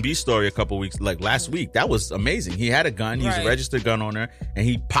at the Bun B story a couple weeks, like last week, that was amazing. He had a gun. He's a registered gun owner, and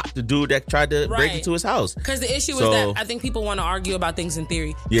he popped the dude that tried to break into his house. Because the issue is that I think people want to argue about things in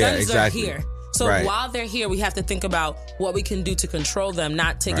theory. Yeah, guns exactly. are here. So while they're here, we have to think about what we can do to control them,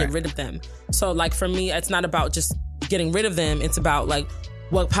 not to get rid of them. So like for me, it's not about just getting rid of them. It's about like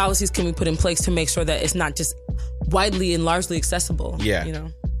what policies can we put in place to make sure that it's not just widely and largely accessible. Yeah.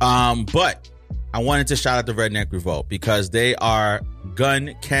 But I wanted to shout out the Redneck Revolt because they are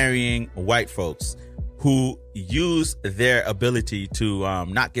gun carrying white folks who use their ability to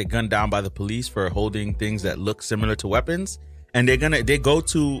not get gunned down by the police for holding things that look similar to weapons. And they go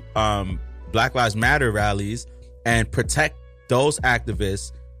to Black Lives Matter rallies and protect those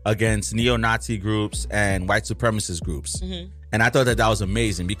activists against neo-Nazi groups and white supremacist groups. Mm-hmm. And I thought that was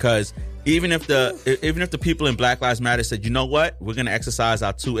amazing because even if the people in Black Lives Matter said, you know what, we're going to exercise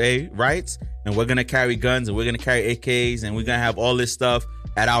our 2A rights and we're going to carry guns and we're going to carry AKs and we're going to have all this stuff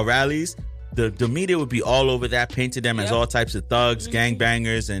at our rallies, the media would be all over that, painted them as all types of thugs,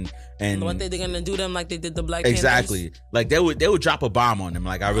 gangbangers, and what they're gonna do them like they did the Black exactly Panthers. Like they would drop a bomb on them.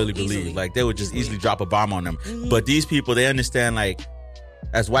 Like I really believe like they would just easily drop a bomb on them. Mm-hmm. But these people, they understand like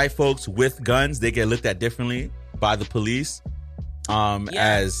as white folks with guns, they get looked at differently by the police. So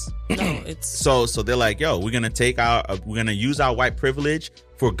they're like, yo, we're gonna use our white privilege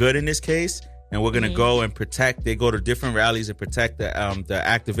for good in this case. And we're going to go and protect. They go to different rallies and protect the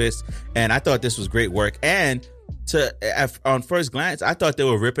activists. And I thought this was great work. And on first glance, I thought they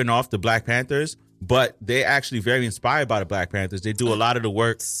were ripping off the Black Panthers, but they're actually very inspired by the Black Panthers. They do a lot of the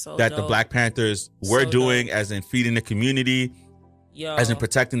work that the Black Panthers were doing, as in feeding the community, as in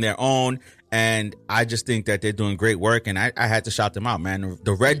protecting their own. And I just think that they're doing great work. And I had to shout them out, man.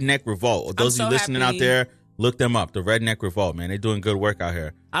 The Redneck Revolt. Those of you listening out there, look them up. The Redneck Revolt, man. They're doing good work out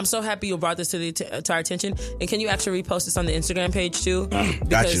here. I'm so happy you brought this to our attention. And can you actually repost this on the Instagram page too?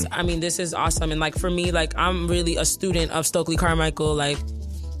 Because, I mean, this is awesome. And like for me, like I'm really a student of Stokely Carmichael. Like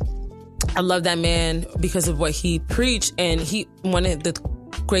I love that man because of what he preached. And one of the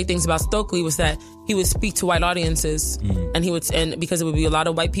great things about Stokely was that he would speak to white audiences. And because it would be a lot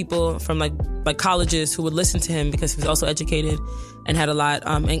of white people from like colleges who would listen to him because he was also educated and had a lot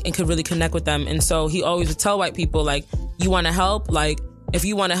and could really connect with them. And so he always would tell white people, like, you want to help? Like, if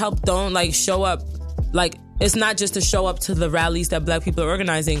you want to help, don't like show up. Like, it's not just to show up to the rallies that Black people are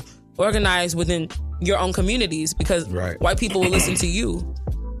organizing. Organize within your own communities because white people will listen to you.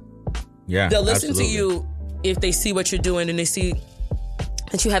 Yeah, they'll listen to you if they see what you're doing and they see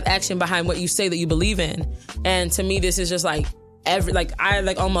that you have action behind what you say that you believe in. And to me, this is just like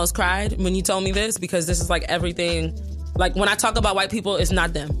I almost cried when you told me this because this is like everything. Like when I talk about white people, it's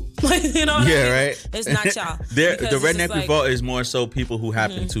not them. You know what I mean? Right. It's not y'all. The Redneck Revolt is more so people who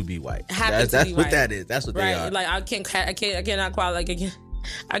happen to be white. That's what that is. That's what they are. Like I cannot qualify.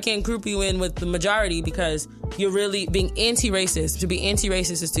 I can't group you in with the majority because you're really being anti-racist. To be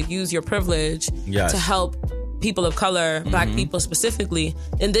anti-racist is to use your privilege to help people of color, Black people specifically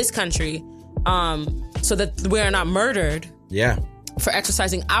in this country, so that we are not murdered. Yeah. For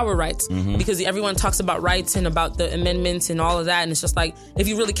exercising our rights, because everyone talks about rights and about the amendments and all of that, and it's just like if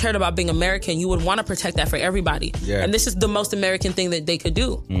you really cared about being American, you would want to protect that for everybody. Yeah. And this is the most American thing that they could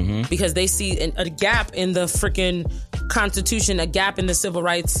do because they see a gap in the freaking Constitution, a gap in the civil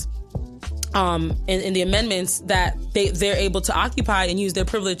rights, in the amendments that they're able to occupy and use their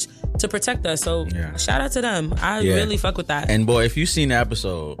privilege to protect us. So shout out to them. I really fuck with that. And boy, if you seen the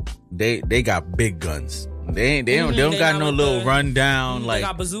episode, they got big guns. They don't got no little rundown like they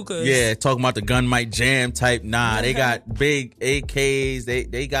got bazookas. Yeah, talking about the gun might jam type. Nah, they got big AKs.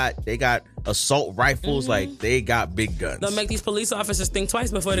 They got assault rifles. Like they got big guns. They'll make these police officers think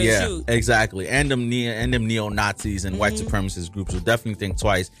twice before they shoot. Exactly. And them neo-Nazis and white supremacist groups will definitely think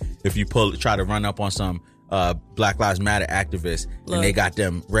twice if you try to run up on some Black Lives Matter activists and they got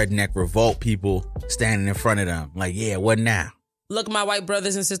them Redneck Revolt people standing in front of them. Like, yeah, what now? Look, my white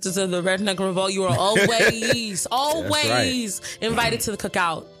brothers and sisters of the Redneck Revolt, you are always invited to the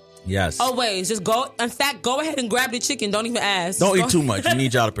cookout. Yes. Always. Just go. In fact, go ahead and grab the chicken. Don't even ask. Don't Just eat too much. We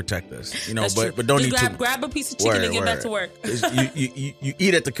need y'all to protect us. You know, That's but true. don't Just eat too much. grab a piece of chicken and get back to work. You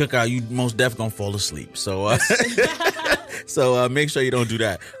eat at the cookout, you most definitely gonna fall asleep. So so make sure you don't do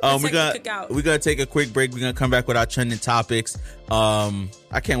that. We're gonna take a quick break. We're gonna come back with our trending topics.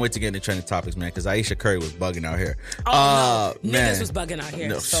 I can't wait to get into trending topics, man, because Aisha Curry was bugging out here. No, man. niggas was bugging out here.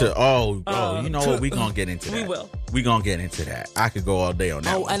 No, so. you know what? We're gonna get into that. We will. We're gonna get into that. I could go all day on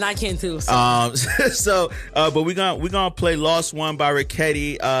that. Oh, one. and I can too. So. But we're gonna play Lost One by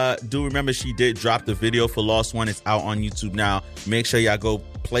Ricketti. Do remember she did drop the video for Lost One. It's out on YouTube now. Make sure y'all go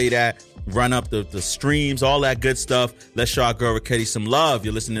play that. Run up the streams, all that good stuff. Let's show our girl Ricketti some love.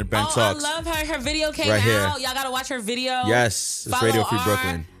 You're listening to Ben Talks. I love her. Her video came right out. Here. Y'all gotta watch her video. Yes, it's Follow Radio Free our...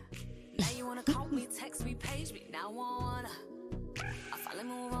 Brooklyn. Now you wanna call me, text me, page me. Now I wanna. I finally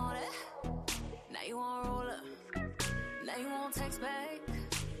move on it. Now you wanna roll up. Now you won't text back.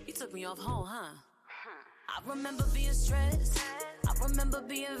 You took me off home, huh? I remember being stressed. I remember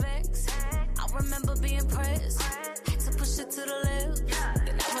being vexed. I remember being pressed. Had to push it to the left.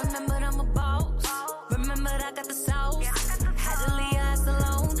 Then I remembered I'm a boss. Remembered I got the sauce. Had to leave your ass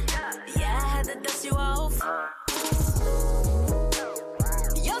alone. Yeah, I had to dust you off.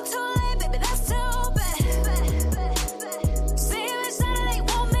 You're too late, baby, that's too bad. See you Saturday,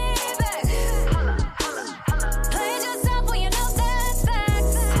 want me back. Play yourself when you know that's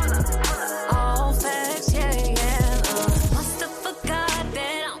facts. All facts, yeah. Must have forgot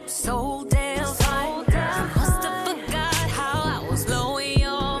that I'm so damn fine. Must have forgot how I was blowing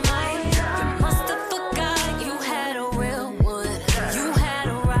your mind. You must have forgot you had a real one. You had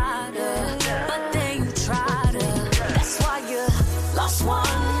a rider, but then you tried her. That's why you lost one,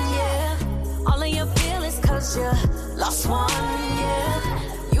 yeah. All of your feelings 'cause you lost one, yeah.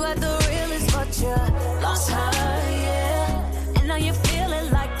 You had the realest, but you lost her, yeah. And now you're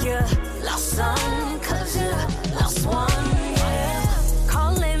feeling like you lost some 'cause you lost one, yeah.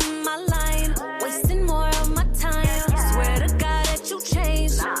 Calling my line, wasting more of my time. Swear to God that you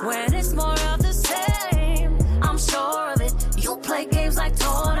changed when it's more of the same. I'm sure of it. You play games like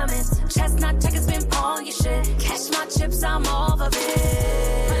tournaments. Chestnut checkers been pawn your shit. Catch my chips, I'm off of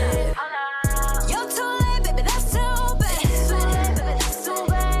it. You're too late, baby, that's too bad.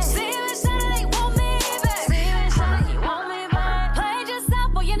 See you Saturday, want me back. Played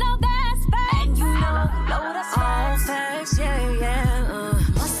yourself, well, you know that's bad. And you know that's all facts, yeah.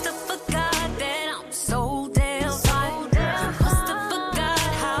 Must have forgot that I'm so damn fine. You must have forgot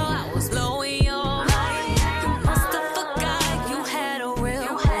how I was blowing your mind. You must have forgot you had a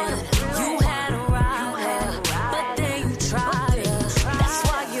real one. You had a rider, but then you tried it. That's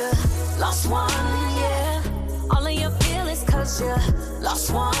why you lost one, yeah. All of your feelings 'cause you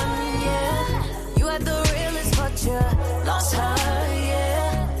lost one, yeah. You had the realest, but you lost her,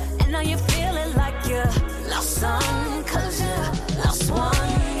 yeah. And now you're feeling like you lost some 'cause you lost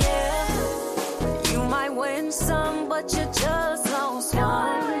one, yeah. You might win some, but you just lost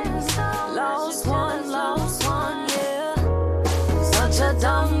one. Lost one, yeah. Such a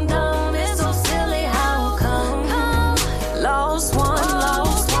dumb, it's so silly how come. Lost one, yeah.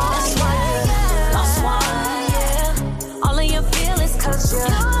 Lost one, yeah. All of your feelings 'cause you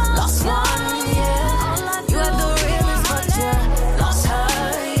lost one, yeah. You had the realest, but you lost her,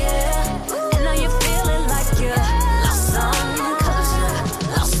 yeah. And now you're feeling like you lost some 'cause you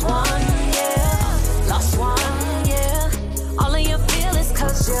lost one, yeah. Lost one, yeah. All of your feelings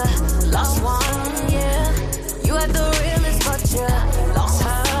 'cause you lost one, yeah. You had the realest, but you lost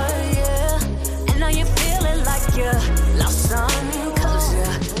her, yeah. And now you're feeling like you lost some 'cause you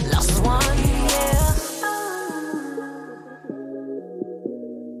lost one, yeah.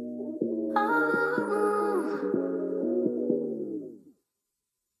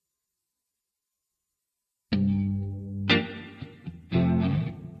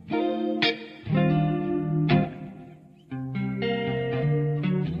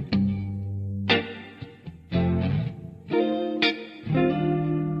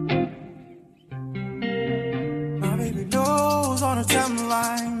 My baby knows on her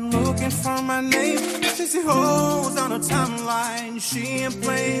timeline, looking for my name. She see hoes on her timeline, she ain't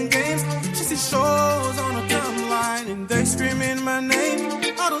playing games. She see shows on her timeline, and they screaming my name.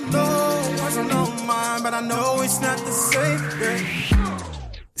 I don't know what's on mine, but I know it's not the same. Yeah.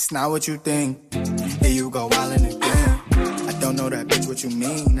 It's not what you think. Here you go wildin' again. I don't know that bitch what you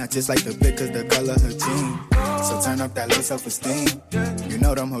mean. I just like the bitch 'cause the color her jean. So turn up that low self-esteem. You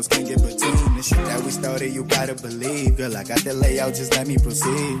know them hoes can't get between. The shit that we started, you gotta believe. Girl, I got the layout, just let me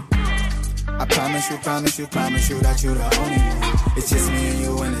proceed. I promise you that you the only one. It's just me and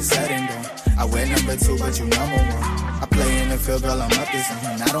you when it's said and done. I wear number 2, but you number 1. I play in the field, girl, I'm up to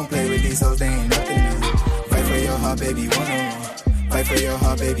something. I don't play with these hoes, they ain't nothing new. Fight for your heart, baby, one-on-one. Fight for your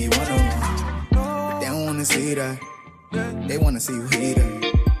heart, baby, one-on-one. But they don't wanna see that. They wanna see you heat up.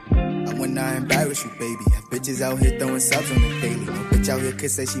 I would not embarrass you, baby. Have bitches out here throwing subs on the daily. No bitch out here could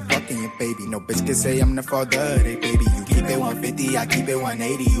say she fucking your baby. No bitch could say I'm the father of they baby. You keep it 150, I keep it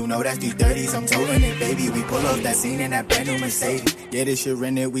 180. You know that's 330s, I'm toting it, baby. We pull up that scene in that brand new Mercedes. Yeah, this shit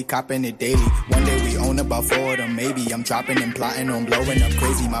rented, we copping it daily. One day we own about 4 of them, maybe. I'm dropping and plotting on blowing up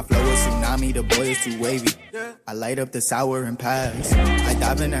crazy. My flow is tsunami, the boy is too wavy. I light up the sour and pass. I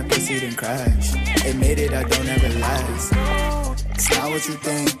dive in that pussy then crash. Admit it, I don't ever last. It's not what you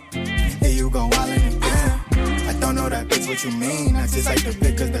think. Here you go wildin' again. I don't know that bitch what you mean. I just like the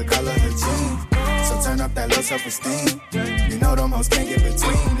bitch cause the color her jeans. So turn up that low self-esteem. You know them hoes can't get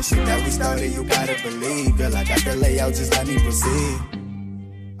between. The shit that we started, you gotta believe. Girl, I got the layout, just let me proceed.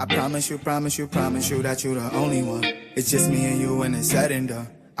 I promise you that you the only one. It's just me and you when it's said and done.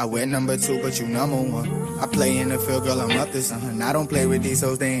 I wear number 2, but you number 1. I play in the field, girl, I'm up to something. I don't play with these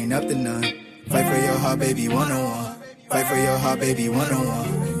hoes, they ain't up to none. Fight for your heart, baby, one-on-one. Fight for your heart, baby,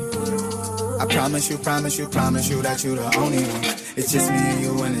 one-on-one. I promise you that you the only one. It's just me and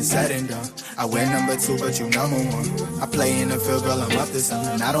you when it's said and done. I wear number 2, but you number 1. I play in the field, girl, I'm up to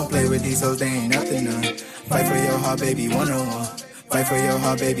something. I don't play with these hoes, they ain't up to none. Fight for your heart, baby, one-on-one. Fight for your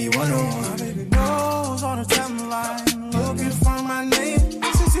heart, baby, one-on-one. Baby knows on the timeline, looking for my name.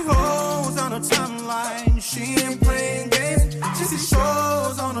 She see hoes on the timeline, she ain't playing games. She see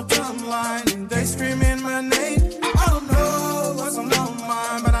shows on the timeline, and they screaming my name. I don't know what's on my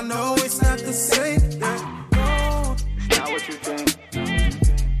mind, but I know it's not the same. It's not what you think.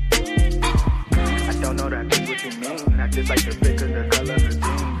 I don't know that bitch what you mean. I just like the bitch cause the color of the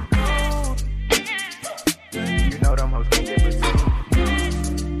jeans. You know them hoes can't get between.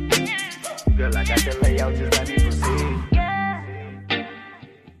 Girl, I got the layout, just let me proceed.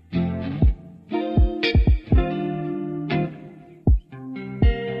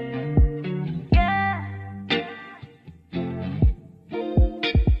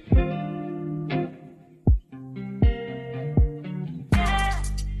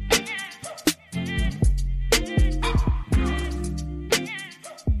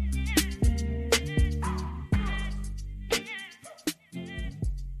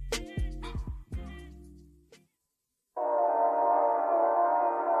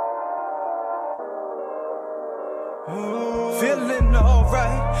 Feeling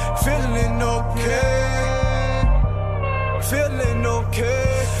alright, feeling okay. Feeling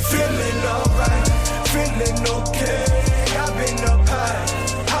okay, feeling alright, feeling okay. I've been up high,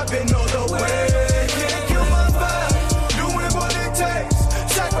 I've been all the way. Can't kill my vibe, doing what it takes.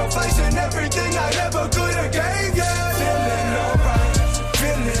 Sacrificing everything I ever could have gave, yeah. Feeling alright,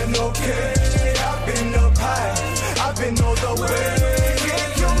 feeling okay. I've been up high, I've been all the way.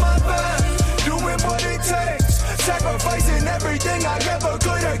 Can't kill my vibe, doing what it takes. Sacrificing everything I ever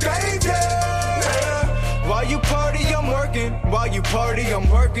could have gave, yeah. While you party, I'm working. While you party, I'm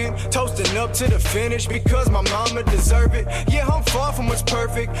working. Toasting up to the finish because my mama deserve it. Yeah, I'm far from what's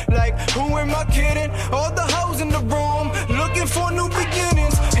perfect. Like, who am I kidding? All the hoes in the room looking for new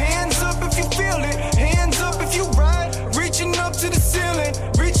beginnings. Hands up if you feel it. Hands up if you ride. Reaching up to the ceiling.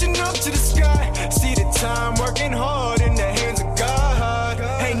 Reaching up to the sky. See the time working hard in the hands of God.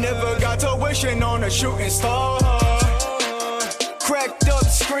 Ain't never got to wishing on a shooting star. Cracked up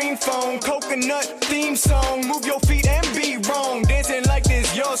screen phone, coconut theme song. Move your feet and be wrong. Dancing like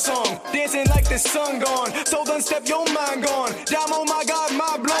this your song. Dancing like the sun gone. So done step your mind gone. Damn, oh my God,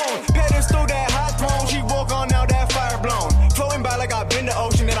 my blown. Pedestal that hot throne. She walk on now that fire blown. Flowing by like I've been the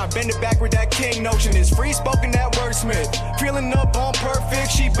ocean. And I bend it back with that king notion. It's free spoken that wordsmith. Feeling up on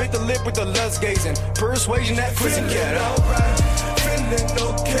perfect. She bit the lip with the lust gazing. Persuasion that pussy get alright. Feeling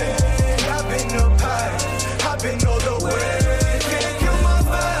okay. I've been up high. I've been all the way.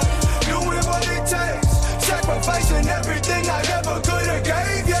 Sacrificing everything I ever could have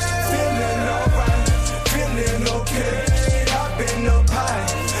gave, yeah. Feeling alright, feeling okay. I've been up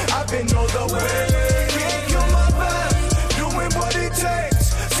high, I've been all the way. Can't kill my vibe, doing what it takes.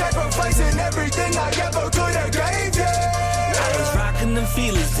 Sacrificing everything I ever could have gave, yeah. I was rocking them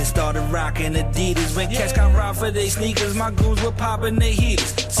feelers, then started rocking Adidas. When cats got robbed for their sneakers, my goons were popping their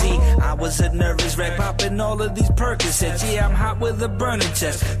heaters. See, I was a nervous wreck, popping all of these Percocets. Yeah, I'm hot with a burning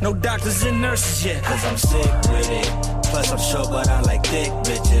chest. No doctors and nurses yet, cause I'm sick with it. Plus I'm short, but I like thick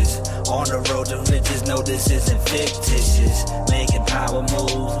bitches. On the road to riches, no, this isn't fictitious. Making power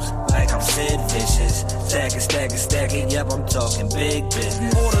moves like I'm Sid Vicious. Stacking, yep, I'm talking big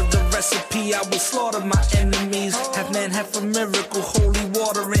business. Order the recipe, I will slaughter my enemies. Half man, half a miracle, holy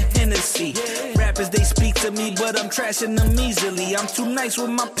water and Hennessy. Rappers, they speak to me, but I'm trashing them easily. I'm too nice with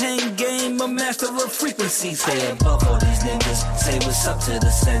my pain game, a master of frequency. Say above all these niggas, say what's up to the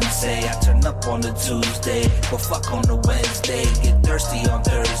sensei. I turn up on the Tuesday, but fuck on the Wednesday. Get thirsty on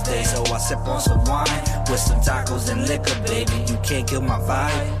Thursday, so I sip on some wine with some tacos and liquor, baby. You can't kill my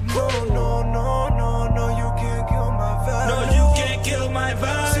vibe. No, no, no, no, no, you can't kill my vibe. No, you can't kill my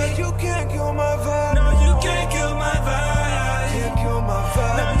vibe. Say you can't kill my vibe. No, you can't kill my vibe. Can't kill my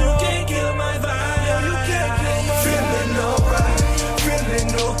vibe. No, you can't kill my vibe. No, you can't kill my vibe. Feeling alright,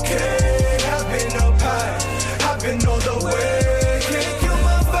 feeling okay. I've been up high, I've been all the way. Can't kill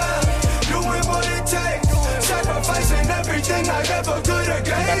my vibe, doing what it takes. Sacrificing everything I ever could have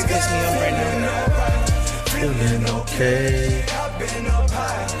gave. That's pissing me off right now. Feeling okay. I've been up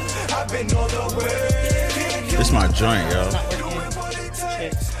high, I've been all the way. This my joint, yo. It's not working.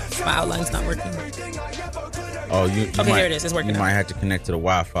 Shit. My outline's not working. Oh, you Okay, might, here it is. It's working You now. might have to connect to the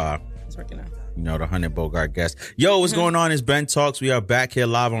Wi-Fi. It's working now. You know, the 100 Bogart guest. Yo, what's going on? It's Ben Talks. We are back here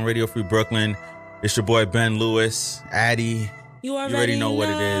live on Radio Free Brooklyn. It's your boy Ben Lewis, Addy. You already know what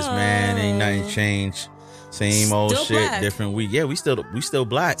it is, man. Ain't nothing changed. Same old Still shit, black. different week. Yeah, we still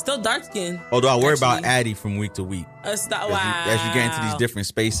black. Still dark skin. Although I worry about actually. Addy from week to week. Wow. As you get into these different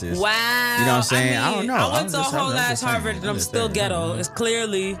spaces. Wow. You know what I'm saying? I don't know. I went to I'm just whole ass saying. Harvard and I'm just still saying. ghetto. It's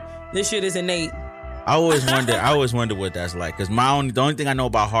clearly, this shit is innate. I always wonder what that's like. Because the only thing I know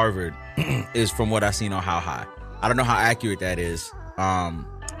about Harvard is from what I've seen on How High. I don't know how accurate that is.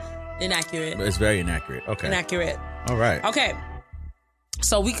 Inaccurate. But it's very inaccurate. Okay. Inaccurate. All right. Okay.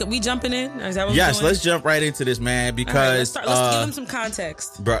 So we jumping in? Is that what Yes, we're doing? let's jump right into this, man, All right, let's because give them some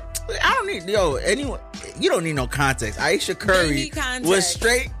context. bro, I don't need anyone. You don't need no context. Aisha Curry need context. was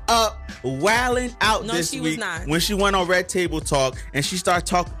straight up wilding out No, this she was week not. when she went on Red Table Talk and she started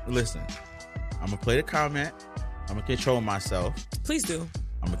talking. Listen, I'm gonna play the comment. I'm gonna control myself. Please do.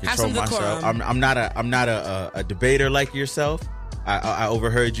 I'm gonna Have control some myself. decorum. I'm not a debater like yourself. I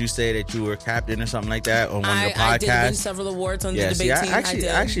overheard you say that you were captain or something like that on one of the podcasts. I did win several awards on the debate team. I did.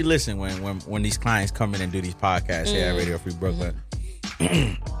 actually listen when these clients come in and do these podcasts here at Radio Free Brooklyn.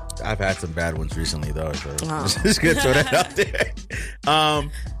 I've had some bad ones recently though, so it's good to throw that out there. I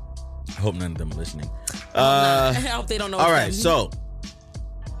hope none of them are listening. I hope they don't know. All right, so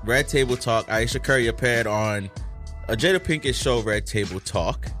Red Table Talk. Aisha Curry appeared on a Jada Pinkett show, Red Table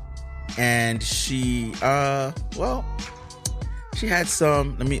Talk, and she she had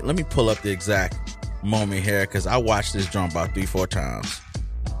some. Let me pull up the exact moment here because I watched this drum about 3-4 times,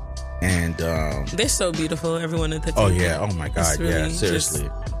 and They're so beautiful. Everyone at the oh table. yeah, oh my god, really yeah, seriously.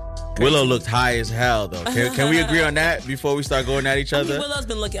 Willow looked high as hell though. Can we agree on that before we start going at each I other? mean, Willow's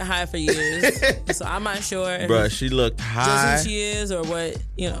been looking high for years, so I'm not sure. Bruh, she looked high. Just who she is or what,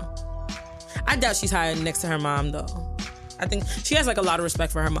 I doubt she's high next to her mom, though. I think she has, like, a lot of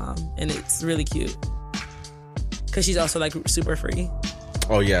respect for her mom, and it's really cute. Because she's also, like, super free.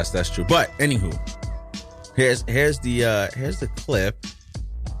 Oh, yes, that's true. But, anywho, here's the clip.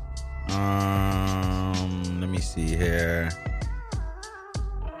 Let me see here.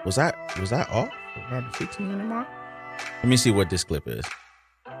 Was that off around the 15-minute mark? Let me see what this clip is.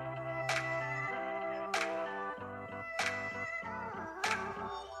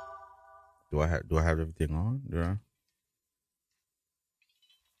 Do I have everything on? Yeah.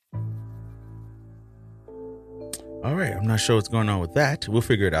 All right, I'm not sure what's going on with that. We'll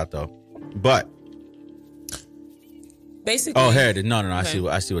figure it out though. But basically, oh, here it is. No. Okay.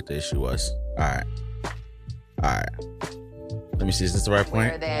 I see what the issue was. All right. Let me see. Is this the right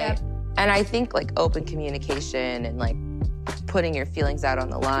point? And I think like open communication and like putting your feelings out on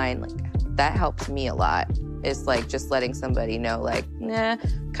the line, like that helps me a lot. It's like just letting somebody know, like, nah,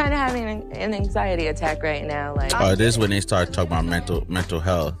 kind of having an anxiety attack right now. Like, Oh, this is when they start talking about mental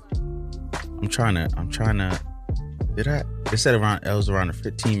health. I'm trying to. Did I? It said it was around a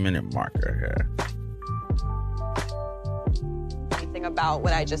 15-minute marker here. Anything about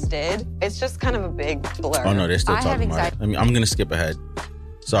what I just did? It's just kind of a big blur. Oh no, they're still I have talking about it. anxiety. I'm gonna skip ahead.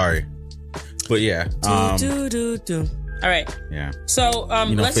 Sorry, but yeah. Do. All right. Yeah. So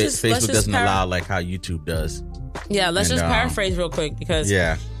let's just Facebook doesn't allow like how YouTube does. Yeah, let's just paraphrase real quick because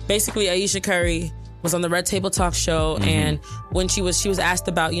basically Aisha Curry was on the Red Table Talk show, and when she was asked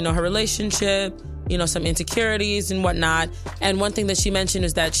about her relationship, some insecurities and whatnot, and one thing that she mentioned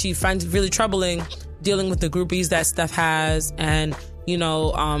is that she finds it really troubling dealing with the groupies that Steph has, and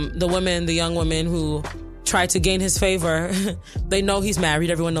the young women who try to gain his favor. They know he's married,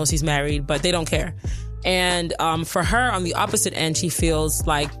 everyone knows he's married, but they don't care. And for her, on the opposite end, she feels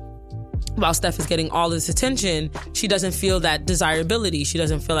like while Steph is getting all this attention, she doesn't feel that desirability. She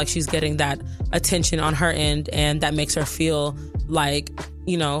doesn't feel like she's getting that attention on her end, and that makes her feel like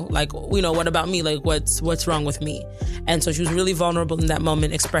what about me? Like, what's wrong with me? And so she was really vulnerable in that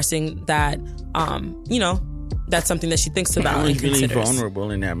moment, expressing that, that's something that she thinks about and really considers.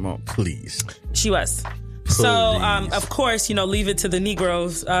 Vulnerable in that moment, please. She was. So, of course, leave it to the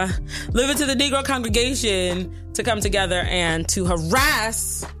Negroes, leave it to the Negro congregation to come together and to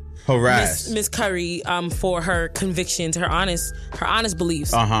harass Miss Curry for her convictions, her honest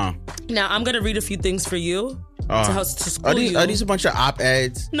beliefs. Uh-huh. Now, I'm going to read a few things for you to school you. Are these a bunch of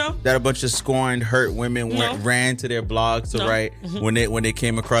op-eds? No. That a bunch of scorned, hurt women ran to their blogs to write when they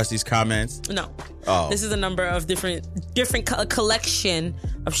came across these comments? No. Oh. This is a number of different collection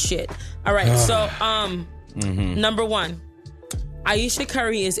of shit. All right. So, number one, Ayesha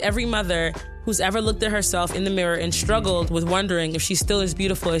Curry is every mother who's ever looked at herself in the mirror and struggled with wondering if she's still as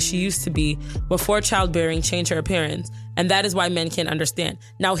beautiful as she used to be before childbearing changed her appearance. And that is why men can't understand.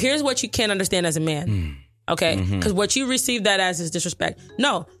 Now, here's what you can't understand as a man. Okay? Because what you receive that as is disrespect.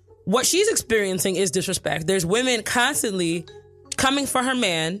 No. What she's experiencing is disrespect. There's women constantly coming for her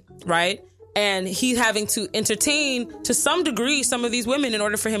man, right? And he's having to entertain, to some degree, some of these women in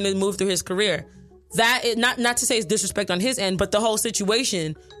order for him to move through his career. That is not to say it's disrespect on his end, but the whole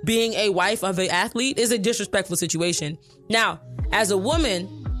situation, being a wife of an athlete, is a disrespectful situation. Now, as a woman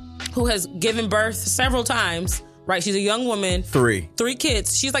who has given birth several times, right? She's a young woman. 3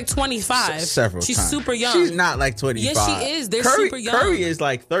 kids. She's like 25. Several She's times. super young. She's not like 25. Yes, she is. They're Curry, super young. Curry is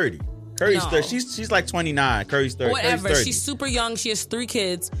like 30. Curry's No. 30. She's like 29. Curry's 30. Whatever. Curry's 30. She's super young. She has 3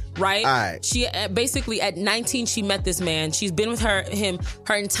 kids, right? All right. She basically at 19 she met this man. She's been with him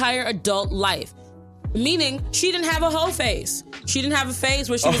her entire adult life. Meaning she didn't have a whole phase. She didn't have a phase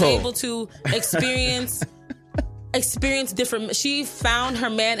where she was able to experience different. She found her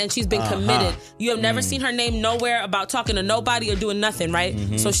man and she's been committed. You have never seen her name nowhere about talking to nobody or doing nothing, right?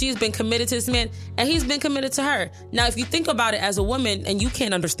 So she's been committed to this man and he's been committed to her. Now, if you think about it as a woman, and you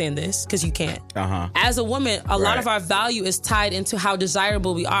can't understand this because you can't. As a woman, a lot of our value is tied into how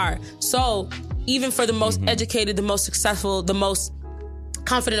desirable we are. So even for the most educated, the most successful, the most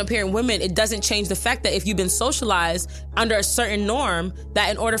confident appearing women, it doesn't change the fact that if you've been socialized under a certain norm,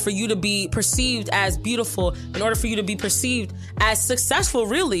 that in order for you to be perceived as beautiful, in order for you to be perceived as successful,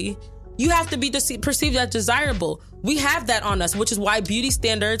 really, you have to be perceived as desirable. We have that on us, which is why beauty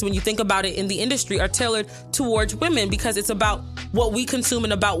standards, when you think about it in the industry, are tailored towards women, because it's about what we consume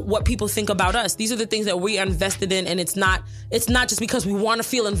and about what people think about us. These are the things that we are invested in, and it's not just because we want to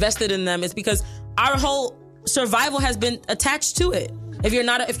feel invested in them. It's because our whole survival has been attached to it. If you're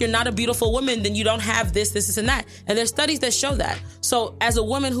not a beautiful woman, then you don't have this, and that. And there's studies that show that. So as a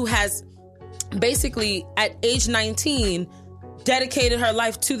woman who has basically at age 19 dedicated her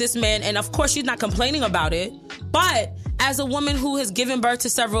life to this man, and of course she's not complaining about it, but as a woman who has given birth to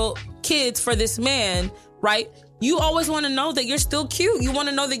several kids for this man, right? You always want to know that you're still cute. You want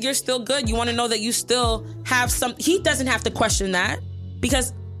to know that you're still good. You want to know that you still have some. He doesn't have to question that,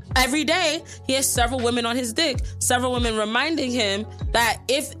 because every day he has several women on his dick, several women reminding him that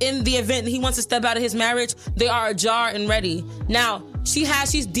if in the event he wants to step out of his marriage, they are ajar and ready. Now,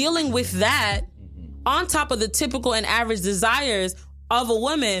 she's dealing with that on top of the typical and average desires of a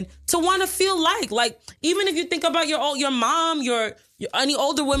woman to want to feel like even if you think about your mom, your any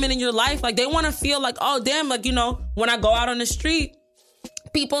older women in your life, like they want to feel like, oh damn, like, when I go out on the street,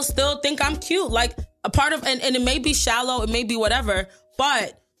 people still think I'm cute. Like a part of, and it may be shallow, it may be whatever,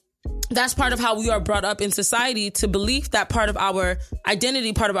 but that's part of how we are brought up in society, to believe that part of our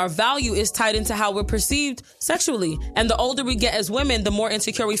identity, part of our value is tied into how we're perceived sexually. And the older we get as women, the more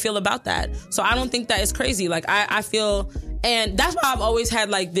insecure we feel about that. So I don't think that is crazy. Like I feel, and that's why I've always had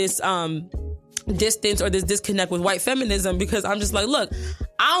like this distance or this disconnect with white feminism, because I'm just like, look,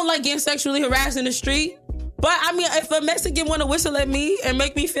 I don't like getting sexually harassed in the street, but I mean, if a Mexican want to whistle at me and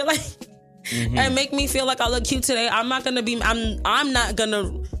make me feel like and make me feel like I look cute today, I'm not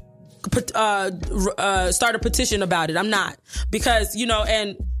gonna start a petition about it. I'm not, because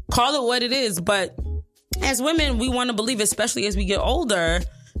and call it what it is. But as women, we want to believe, especially as we get older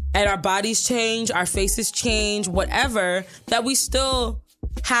and our bodies change, our faces change, whatever, that we still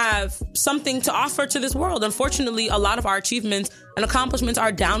have something to offer to this world. Unfortunately, a lot of our achievements and accomplishments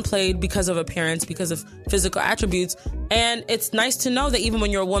are downplayed because of appearance, because of physical attributes. And it's nice to know that even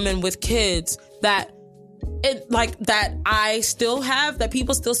when you're a woman with kids, that I still have, that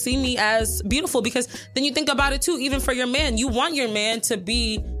people still see me as beautiful. Because then you think about it too, even for your man, you want your man to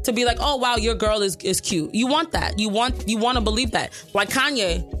be like, oh wow, your girl is cute. You want that. You want to believe that. Like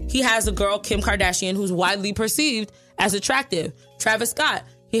Kanye, he has a girl, Kim Kardashian, who's widely perceived as attractive. Travis Scott,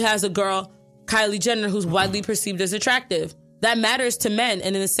 he has a girl, Kylie Jenner, who's widely perceived as attractive. That matters to men.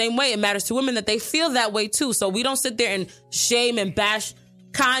 And in the same way, it matters to women that they feel that way too. So we don't sit there and shame and bash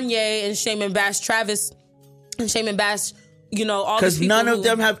Kanye and Shaman Bash, Travis and Shaman Bash, you know, all these Because people none of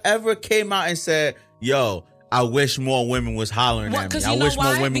them have ever came out and said, yo, I wish more women was hollering at me. I wish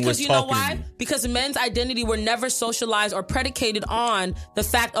more women was talking to me. Because men's identity were never socialized or predicated on the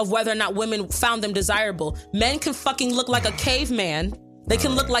fact of whether or not women found them desirable. Men can fucking look like a caveman. They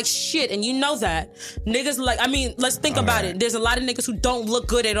can look like shit, and you know that. Niggas let's think about it. There's a lot of niggas who don't look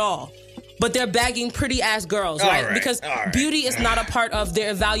good at all, but they're bagging pretty ass girls, right? Because beauty is not a part of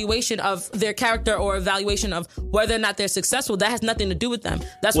their evaluation of their character or evaluation of whether or not they're successful. That has nothing to do with them.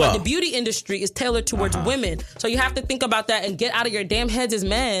 That's why the beauty industry is tailored towards women. So you have to think about that and get out of your damn heads as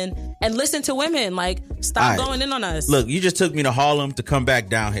men and listen to women. Like, stop going in on us. Look, you just took me to Harlem to come back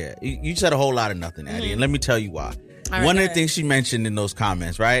down here. You said a whole lot of nothing, Addie, and let me tell you why. One of the things she mentioned in those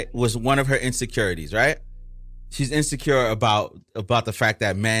comments, right, was one of her insecurities, right? She's insecure about the fact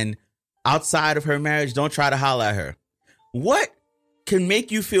that men outside of her marriage don't try to holler at her. What can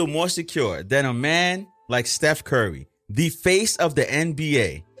make you feel more secure than a man like Steph Curry, the face of the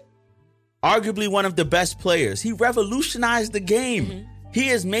NBA, arguably one of the best players? He revolutionized the game. Mm-hmm. He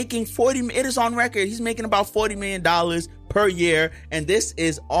is making it is on record, he's making about $40 million per year, and this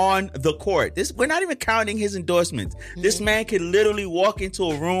is on the court. We're not even counting his endorsements. Mm-hmm. This man can literally walk into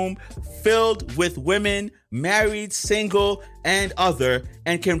a room filled with women, married, single, and other,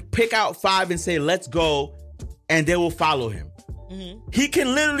 and can pick out 5 and say, let's go, and they will follow him. Mm-hmm. He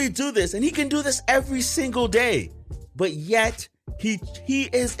can literally do this, and he can do this every single day. But yet, he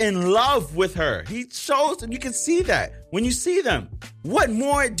is in love with her. He shows them. You can see that when you see them. What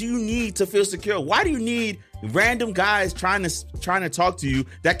more do you need to feel secure? Why do you need random guys trying to talk to you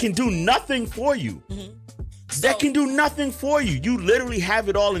that can do nothing for you? Mm-hmm. That can do nothing for you. You literally have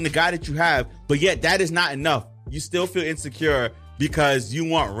it all in the guy that you have, but yet that is not enough. You still feel insecure because you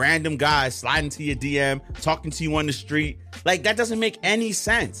want random guys sliding to your DM, talking to you on the street. Like, that doesn't make any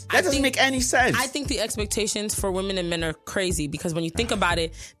sense. That doesn't make any sense. I think the expectations for women and men are crazy because when you think about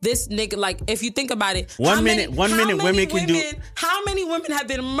it, this nigga, like, if you think about it, one minute women can do. How many women have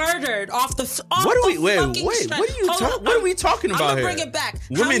been murdered off the strength? What are we talking about here? I'm gonna bring it back.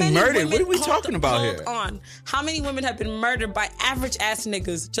 Women murdered. What are we talking about here? Hold on. How many women have been murdered by average ass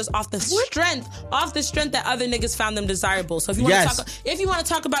niggas just off the strength that other niggas found them desirable? So if you want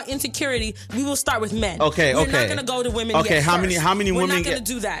to talk about insecurity, we will start with men. Okay. We're not gonna go to women. Okay, how many women? We're not gonna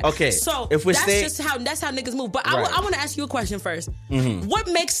do that. Okay, so that's how niggas move. But I want to ask you a question first. Mm-hmm. What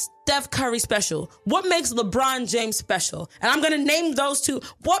makes Steph Curry special? What makes LeBron James special? And I'm gonna name those two.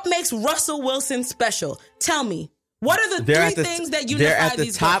 What makes Russell Wilson special? Tell me. What are the three things that unify these guys? They're at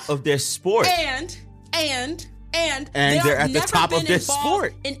the top of their sport. And they're at the top of their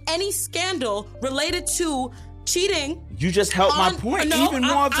sport. In any scandal related to cheating. You just helped my point. Even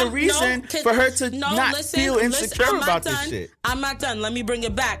more of the reason for her to not feel insecure about this shit. I'm not done. Let me bring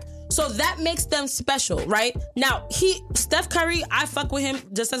it back. So that makes them special, right? Now, Steph Curry, I fuck with him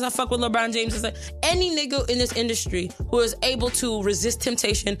just as I fuck with LeBron James. It's like any nigga in this industry who is able to resist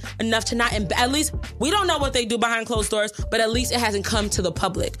temptation enough to not, at least, we don't know what they do behind closed doors, but at least it hasn't come to the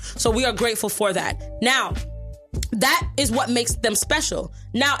public. So we are grateful for that. Now, that is what makes them special.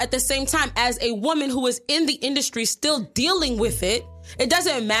 Now, at the same time, as a woman who is in the industry still dealing with it, it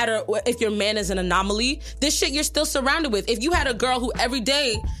doesn't matter if your man is an anomaly. This shit you're still surrounded with. If you had a girl who every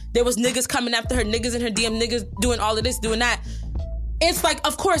day there was niggas coming after her, niggas in her DM, niggas doing all of this, doing that, it's like,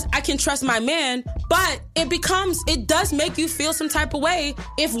 of course, I can trust my man, but it does make you feel some type of way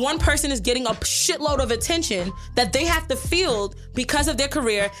if one person is getting a shitload of attention that they have to field because of their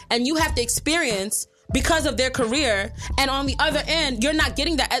career and you have to experience because of their career, and on the other end, you're not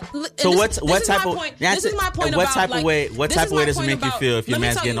getting that. So what type of way does it make you feel if your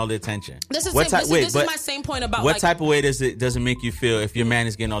man's getting all the attention? This is my same point about what type of way does it make you feel if your man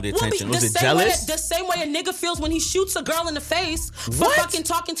is getting all the attention? Was it jealous? The same way a nigga feels when he shoots a girl in the face for fucking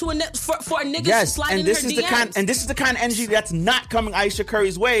talking to for a nigga sliding in her DMs. And this is the kind of energy that's not coming Ayesha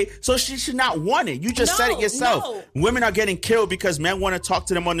Curry's way, so she should not want it. You just said it yourself. No. Women are getting killed because men want to talk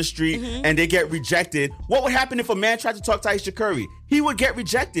to them on the street and they get rejected. What would happen if a man tried to talk to Ayesha Curry? He would get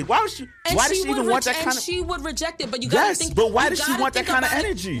rejected. Why does she even want that kind of... She would reject it, but you gotta think... but why does she want that kind of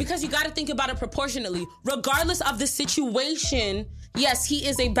energy? Because you gotta think about it proportionately. Regardless of the situation, yes, he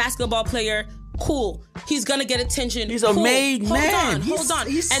is a basketball player. Cool. He's gonna get attention. He's a made man. Hold on.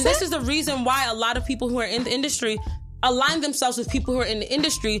 And this is the reason why a lot of people who are in the industry align themselves with people who are in the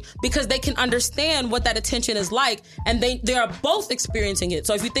industry, because they can understand what that attention is like, and they are both experiencing it.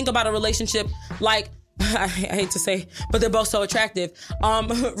 So if you think about a relationship like, I hate to say, but they're both so attractive.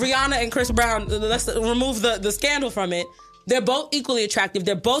 Rihanna and Chris Brown, let's remove the scandal from it. They're both equally attractive.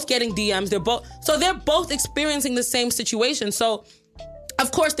 They're both getting DMs. They're both experiencing the same situation. So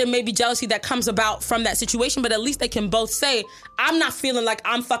Of course, there may be jealousy that comes about from that situation, but at least they can both say, I'm not feeling like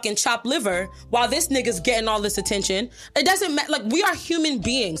I'm fucking chopped liver while this nigga's getting all this attention. It doesn't matter. Like, we are human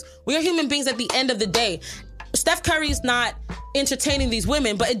beings. We are human beings at the end of the day. Steph Curry is not entertaining these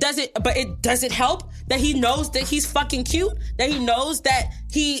women, but it doesn't help that he knows that he's fucking cute, that he knows that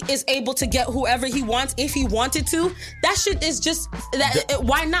he is able to get whoever he wants if he wanted to. That shit is just,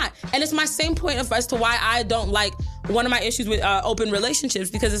 why not? And it's my same point as to why I don't like one of my issues with open relationships,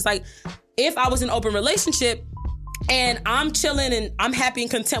 because it's like, if I was in an open relationship and I'm chilling and I'm happy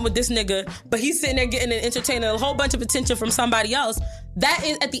and content with this nigga, but he's sitting there getting and entertaining a whole bunch of attention from somebody else, that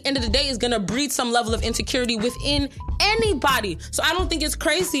is, at the end of the day, is gonna breed some level of insecurity within anybody. So I don't think it's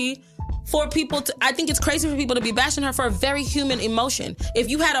crazy for people to, I think it's crazy for people to be bashing her for a very human emotion. If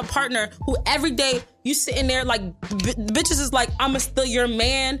you had a partner who every day you sitting there like, bitches is like, I'm still your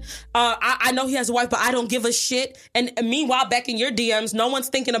man. I know he has a wife, but I don't give a shit. And meanwhile, back in your DMs, no one's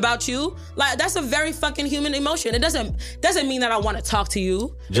thinking about you. Like, that's a very fucking human emotion. It doesn't mean that I want to talk to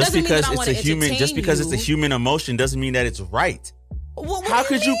you. Just because it's a human emotion doesn't mean that it's right. How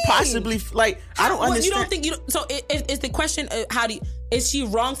could you possibly, like, I don't understand. So is the question, is she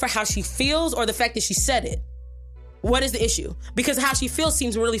wrong for how she feels or the fact that she said it? What is the issue? Because how she feels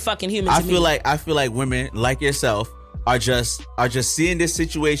seems really fucking human to me. I feel like women like yourself are just seeing this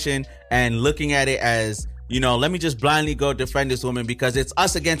situation and looking at it as, you know, let me just blindly go defend this woman because it's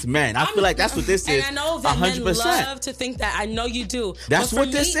us against men. I feel like that's what this is. And I know that 100%. men love to think that. I know you do. That's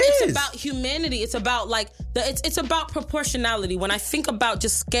what this is. It's about humanity. It's about like it's about proportionality. When I think about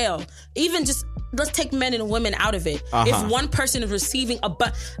just scale, even just let's take men and women out of it. If one person is receiving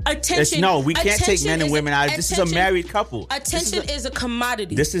attention, we can't take men and women out. This is a married couple. Attention is a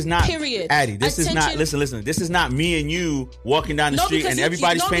commodity. This is not, period. Addie, this is not, listen. This is not me and you walking down the street and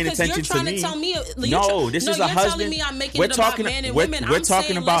everybody's paying attention to me. This is a husband. We're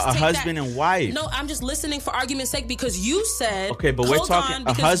talking about a husband and wife. No, I'm just listening for argument's sake because you said. Okay, but we're talking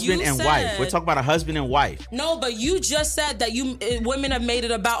a husband and wife. We're talking about a husband and wife. No, but you just said that women have made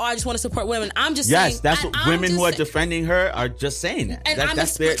it about, I just want to support women. I'm just saying. Yes, that's what women who are defending her are just saying that. And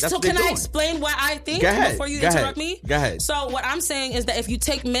that's can I explain what I think before you interrupt me? Go ahead. So what I'm saying is that if you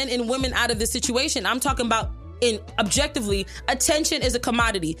take men and women out of this situation, I'm talking about objectively, attention is a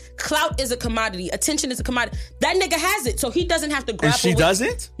commodity. Clout is a commodity. Attention is a commodity. That nigga has it, so he doesn't have to grapple. And she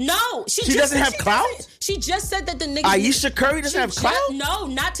doesn't? No, she doesn't have clout. She just said that the nigga. Ayesha Curry doesn't have clout. No,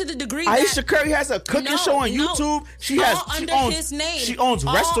 not to the degree. Ayesha Curry has a cooking show on YouTube. She owns his name. She owns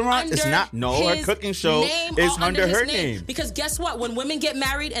restaurants. It's not her cooking show is under her name. Because guess what? When women get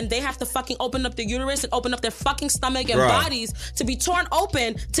married and they have to fucking open up their uterus and open up their fucking stomach and bodies to be torn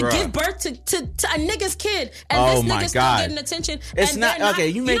open to give birth to a nigga's kid, and this nigga's still getting attention. It's not okay.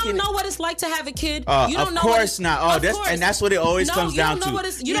 You don't know what it's like to have a kid. You don't know. Of course not. And that's what it always comes down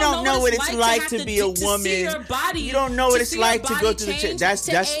to. You don't know what it's like to be a woman. You don't know what it's like to go to the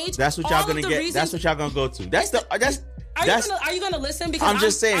that's what y'all gonna get. That's what y'all gonna go to. Are you gonna listen? Because I'm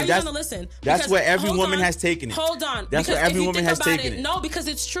just saying. Are you gonna listen? That's where every woman has taken it. Hold on. That's where every woman has taken it. No, because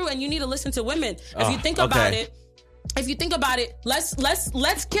it's true, and you need to listen to women. If you think about it,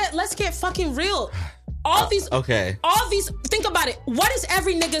 let's get fucking real. All these. Think about it. What is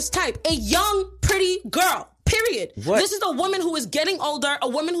every nigga's type? A young, pretty girl. Period. What? This is a woman who is getting older, a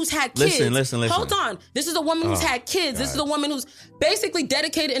woman who's had kids. Listen. Hold on. This is a woman who's had kids. This is a woman who's basically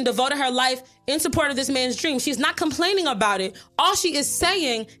dedicated and devoted her life in support of this man's dream. She's not complaining about it. All she is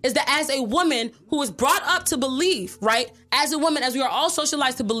saying is that as a woman who was brought up to believe, right? As a woman, as we are all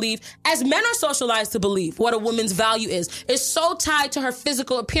socialized to believe, as men are socialized to believe what a woman's value is so tied to her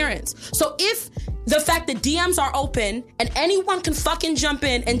physical appearance. So if the fact that DMs are open and anyone can fucking jump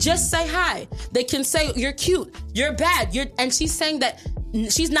in and just say hi, they can say, you're cute, you're bad, and she's saying that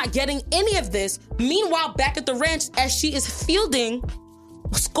she's not getting any of this. Meanwhile, back at the ranch, as she is fielding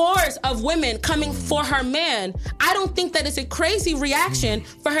scores of women coming for her man, I don't think that it's a crazy reaction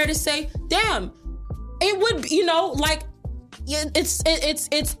for her to say, damn, it would, like, it's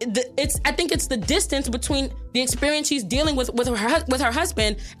I think it's the distance between the experience she's dealing with her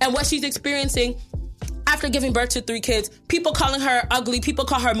husband and what she's experiencing after giving birth to 3 kids. People calling her ugly, people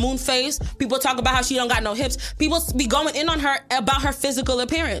call her moon face, people talk about how she don't got no hips, people be going in on her about her physical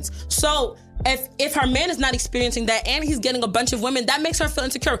appearance. So if her man is not experiencing that and he's getting a bunch of women, that makes her feel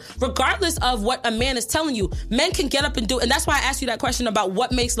insecure. Regardless of what a man is telling you, men can get up and do it. And that's why I asked you that question about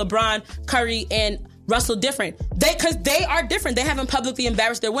what makes LeBron, Curry, and Russell different. Because they are different. They haven't publicly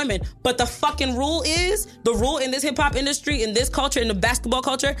embarrassed their women. But the fucking rule in this hip hop industry, in this culture, in the basketball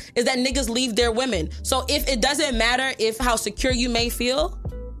culture, is that niggas leave their women. So if it doesn't matter how secure you may feel,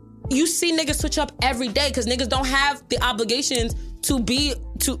 you see niggas switch up every day because niggas don't have the obligations to be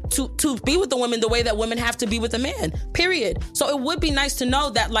with the women the way that women have to be with a man, period. So it would be nice to know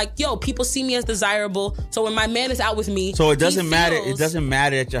that, like, yo, people see me as desirable. So when my man is out with me, so it doesn't matter. It doesn't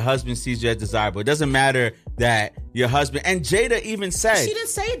matter that your husband sees you as desirable. It doesn't matter that your husband, and Jada even said, she didn't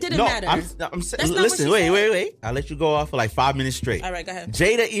say it didn't matter. I'm saying, listen, wait. I'll let you go off for like 5 minutes straight. All right, go ahead.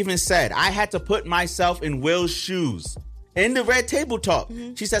 Jada even said, I had to put myself in Will's shoes in the Red Table Talk.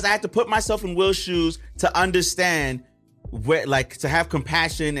 Mm-hmm. She says, I had to put myself in Will's shoes to understand where, like, to have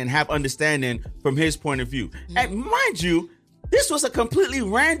compassion and have understanding from his point of view. Mm-hmm. And mind you, this was a completely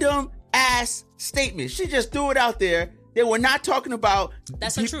random ass statement. She just threw it out there. They were not talking about.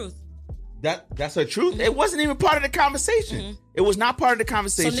 That's the truth. That's her truth. Mm-hmm. It wasn't even part of the conversation. Mm-hmm. It was not part of the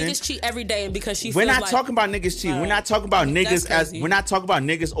conversation. So niggas cheat every day, and because we're not talking about niggas cheating. We're not talking about niggas as we're not talking about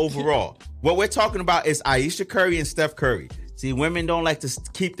niggas overall. What we're talking about is Ayesha Curry and Steph Curry. See, women don't like to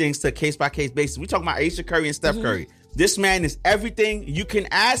keep things to a case by case basis. We're talking about Ayesha Curry and Steph Curry. This man is everything you can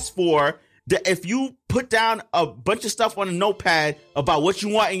ask for. If you put down a bunch of stuff on a notepad about what you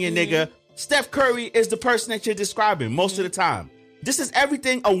want in your nigga, Steph Curry is the person that you're describing most of the time. This is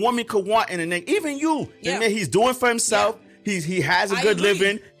everything a woman could want in a nigga. Even you. Yeah. And he's doing for himself. Yeah. He has a good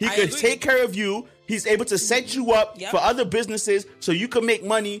living. He could take care of you. He's able to set you up for other businesses so you can make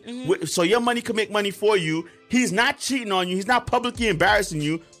money. So your money can make money for you. He's not cheating on you. He's not publicly embarrassing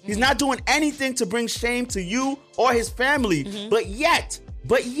you. He's not doing anything to bring shame to you or his family. But yet,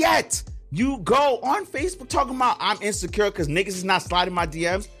 you go on Facebook talking about I'm insecure because niggas is not sliding my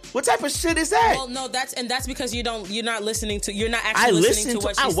DMs. What type of shit is that? Well, no, that's because you're not listening to, you're not actually listening to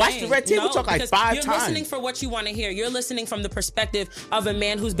what she's saying. I watched the Red Table Talk like 5 times. You're listening for what you want to hear. You're listening from the perspective of a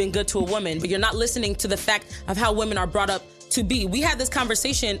man who's been good to a woman, but you're not listening to the fact of how women are brought up to be. We had this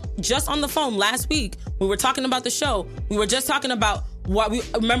conversation just on the phone last week. We were talking about the show. We were just talking about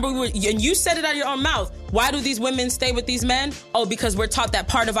and you said it out of your own mouth. Why do these women stay with these men? Oh, because we're taught that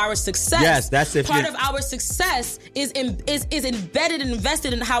part of our success. Yes, that's it. Part of our success is embedded and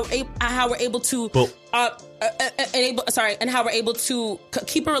invested in how we're able to and how we're able to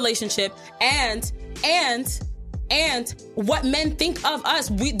keep a relationship and what men think of us.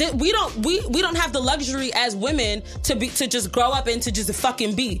 We don't have the luxury as women to just grow up and to just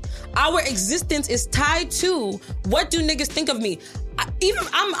fucking be. Our existence is tied to what do niggas think of me.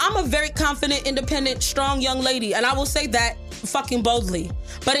 I'm a very confident, independent, strong young lady, and I will say that fucking boldly.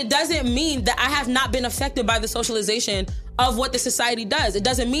 But it doesn't mean that I have not been affected by the socialization of what the society does. It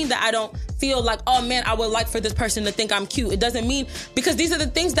doesn't mean that I don't feel like, oh man, I would like for this person to think I'm cute. It doesn't mean, because these are the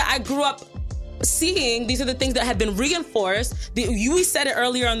things that I grew up seeing. These are the things that have been reinforced. We said it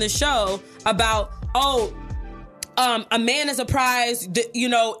earlier on the show about, a man is a prize.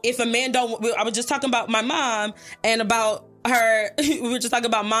 If a man don't, I was just talking about my mom and about her. We were just talking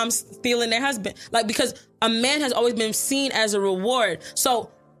about moms stealing their husband. Like, because a man has always been seen as a reward.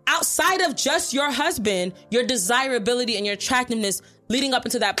 So outside of just your husband, your desirability and your attractiveness leading up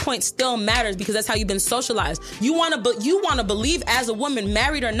into that point still matters, because that's how you've been socialized. You want to believe as a woman,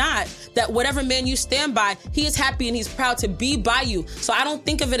 married or not, that whatever man you stand by, he is happy and he's proud to be by you. So I don't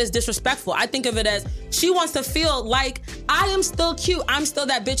think of it as disrespectful. I think of it as she wants to feel like I am still cute. I'm still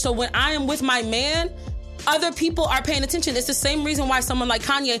that bitch. So when I am with my man, other people are paying attention. It's the same reason why someone like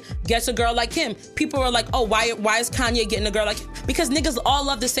Kanye gets a girl like him. People are like, oh, why is Kanye getting a girl like him? Because niggas all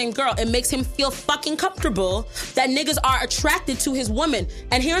love the same girl. It makes him feel fucking comfortable that niggas are attracted to his woman.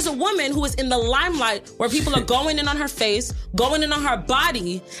 And here's a woman who is in the limelight where people are going in on her face, going in on her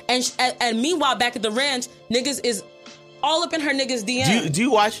body, and meanwhile back at the ranch, niggas is all up in her niggas' DM. Do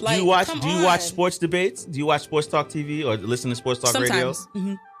you watch sports debates? Do you watch Sports Talk TV or listen to Sports Talk Radio?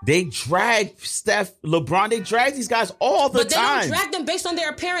 Mm-hmm. They drag Steph, LeBron. They drag these guys all the time. But they don't drag them based on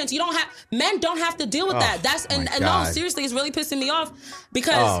their appearance. Men don't have to deal with that. No, seriously, it's really pissing me off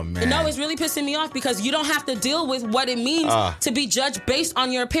because it's really pissing me off because you don't have to deal with what it means to be judged based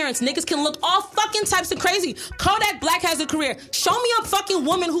on your appearance. Niggas can look all fucking types of crazy. Kodak Black has a career. Show me a fucking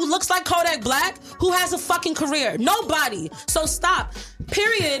woman who looks like Kodak Black who has a fucking career. Nobody. So stop.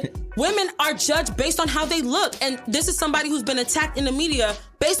 Period. Women are judged based on how they look. And this is somebody who's been attacked in the media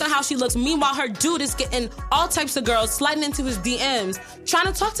based on how she looks. Meanwhile, her dude is getting all types of girls sliding into his DMs, trying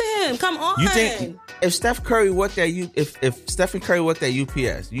to talk to him. Come on. You think if Steph Curry worked at if Stephen Curry worked at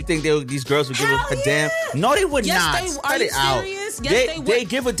UPS, you think these girls would give a damn? No, they would not. Are you serious? Yes, they would. They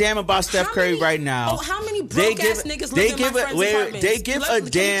give a damn about Steph Curry right now. Oh, how many broke ass niggas live in my friends' apartments? They give a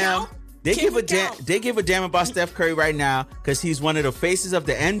damn. They give a damn about Steph Curry right now because he's one of the faces of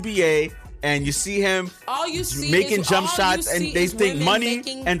the NBA, and you see him making jump shots, and they think money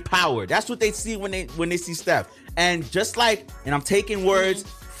and power. That's what they see when they see Steph. And I'm taking words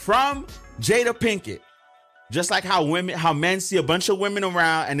from Jada Pinkett. Just like how men see a bunch of women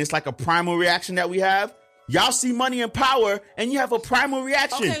around and it's like a primal reaction that we have. Y'all see money and power and you have a primal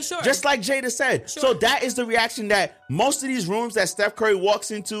reaction. Okay, sure. Just like Jada said. Sure. So that is the reaction that most of these rooms that Steph Curry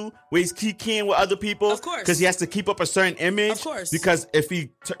walks into where he's keying with other people. Of course. Because he has to keep up a certain image. Of course. Because if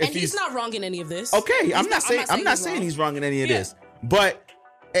he's not wrong in any of this. Okay, I'm not saying he's wrong in any of this. But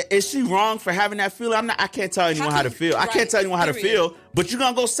is she wrong for having that feeling? I can't tell anyone how to feel. I can't tell anyone how to feel. But you're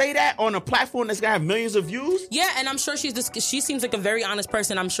gonna go say that on a platform that's gonna have millions of views? Yeah, and I'm sure she seems like a very honest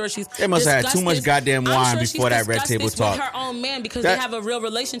person. I'm sure she's. They must have had too much goddamn wine before that red table talk. With her own man because they have a real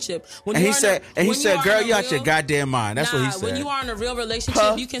relationship. He said, "Girl, you out your goddamn mind." That's what he said. When you are in a real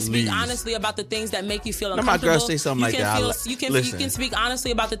relationship, you can speak honestly about the things that make you feel uncomfortable. My girl say something like that. You can speak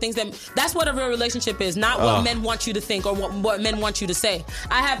honestly about the things that's what a real relationship is, not what men want you to think or what men want you to say.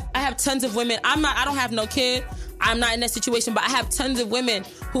 I have tons of women. I don't have no kid. I'm not in that situation, but I have tons of women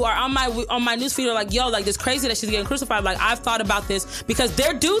who are on my newsfeed are like, yo, like this crazy that she's getting crucified. Like I've thought about this because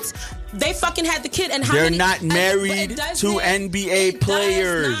their dudes, they fucking had the kid and they're not married to NBA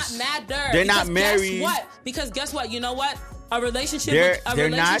players. Does not matter. They're not married. Guess what? Because guess what? You know what? A relationship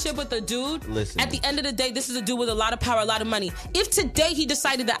with a dude. Listen. At the end of the day, this is a dude with a lot of power, a lot of money. If today he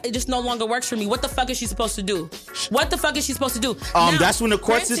decided that it just no longer works for me, what the fuck is she supposed to do? What the fuck is she supposed to do? Now, that's when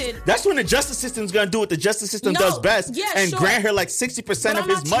that's when the justice system's gonna do what the justice system does best and grant her like 60% of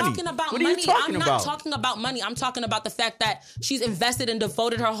his money. What are you talking about? I'm not talking about money. I'm talking about the fact that she's invested and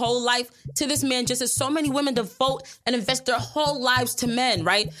devoted her whole life to this man, just as so many women devote and invest their whole lives to men,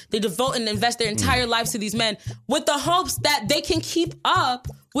 right? They devote and invest their entire lives to these men with the hopes that they can keep up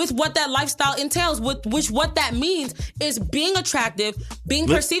with what that lifestyle entails, what that means is being attractive, being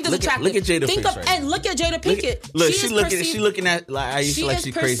perceived as attractive. Look at Jada Pinkett. And look at Jada Pinkett. She's looking at like Aisha like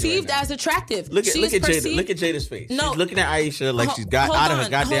she's crazy. She is perceived as attractive. Look at Jada. Look at Jada's face. No, she's looking at Aisha like she's got out of her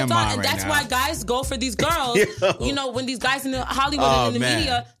goddamn mind right now. And that's why guys go for these girls. You know, when these guys in Hollywood and in the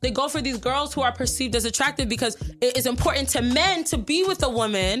media, they go for these girls who are perceived as attractive because it is important to men to be with a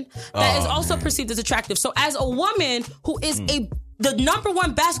woman that is also perceived as attractive. So as a woman who is the number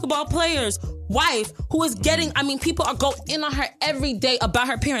one basketball player's wife, who is getting, people are going in on her every day about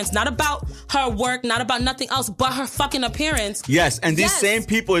her appearance, not about her work, not about nothing else, but her fucking appearance. Yes, and these same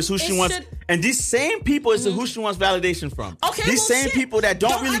people is who she wants. And these same people is who she wants validation from. Okay, these same people that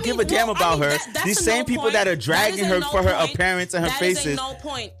don't really give a damn about her. These same people that are dragging her for her appearance and her faces. That is a no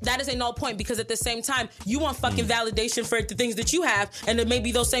point. That is a no point because at the same time, you want fucking validation for the things that you have, and there may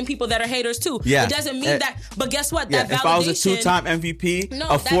be those same people that are haters too. Yeah. It doesn't mean that. But guess what? That validation. If I was a 2-time MVP,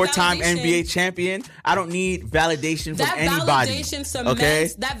 a 4-time NBA champion, I don't need validation from anybody.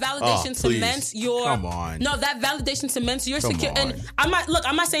 That validation cements your. Come on. No, that validation cements your secure. And I'm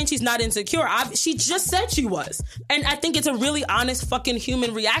not saying she's not insecure. She just said she was. And I think it's a really honest fucking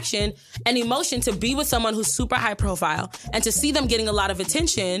human reaction and emotion to be with someone who's super high profile and to see them getting a lot of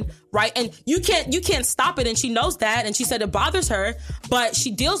attention, right? And you can't stop it, and she knows that, and she said it bothers her, but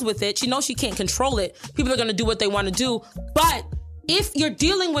she deals with it. She knows she can't control it. People are going to do what they want to do. But if you're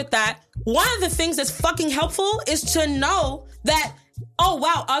dealing with that, one of the things that's fucking helpful is to know that, oh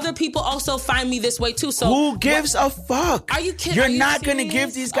wow, other people also find me this way too. So who gives a fuck? Are you kidding? You're not going to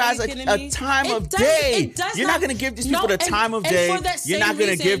give these guys a time of day. You're not going to give these people the time of day. You're not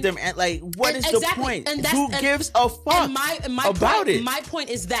going to give them what is the point? Who gives a fuck about it? My point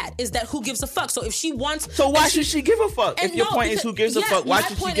is that who gives a fuck? So if she wants, so why should she give a fuck? If your point is who gives a fuck, why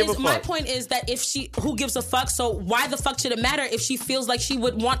should she give a fuck? My point is that who gives a fuck? So why the fuck should it matter if she feels like she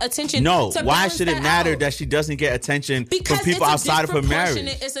would want attention? No, why should it matter that she doesn't get attention from people outside of her marriage?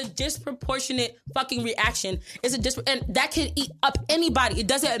 It's a disproportionate fucking reaction. And that can eat up anybody. It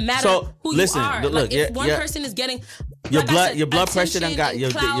doesn't matter who you are. Look, if one person is getting your blood pressure done got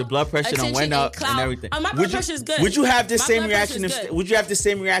your blood pressure done went up and everything. My blood pressure is good. Would you have the same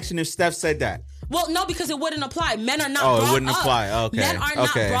reaction if Steph said that? Well, no, because it wouldn't apply. Men are not brought up. Oh, it wouldn't apply. Okay. Men are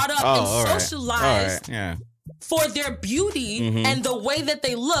not brought up and socialized. All right. Yeah. For their beauty and the way that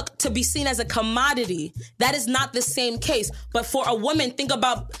they look to be seen as a commodity. That is not the same case. But for a woman, think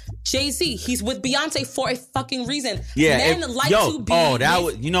about Jay-Z. He's with Beyonce for a fucking reason. Yeah. Men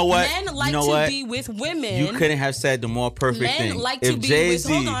you know what? Men like to be with women. You couldn't have said the more perfect thing. Men like to be with,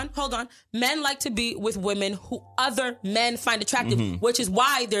 hold on. Men like to be with women who other men find attractive, which is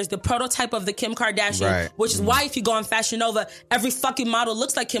why there's the prototype of the Kim Kardashian, which is why if you go on Fashion Nova, every fucking model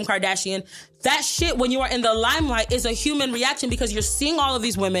looks like Kim Kardashian. That shit, when you are in the limelight, is a human reaction because you're seeing all of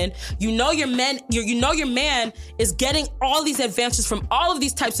these women. You know your man is getting all these advances from all of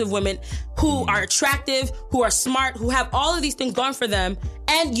these types of women who are attractive, who are smart, who have all of these things going for them,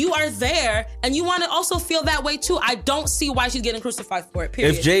 and you are there, and you want to also feel that way too. I don't see why she's getting crucified for it,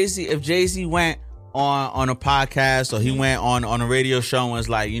 period. If Jay-Z went on a podcast, or he went on a radio show and was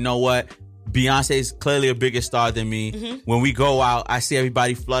like, you know what? Beyonce's clearly a bigger star than me. Mm-hmm. When we go out, I see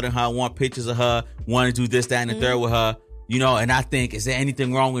everybody flooding her, want pictures of her, want to do this, that, and the third with her. You know, and I think, is there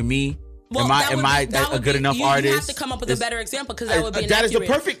anything wrong with me? Well, am I a good enough artist? You have to come up with a better example, because that would be that inaccurate. is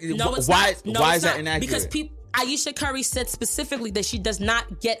the perfect. No, it's why not. No, why it's is that not. inaccurate? Because Ayesha Curry said specifically that she does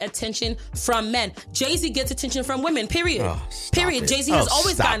not get attention from men. Jay-Z gets attention from women, period. Period. Jay-Z has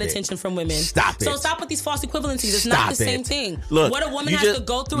always gotten attention from women. Stop it. So stop with these false equivalencies. It's not the same thing. Look, what a woman has to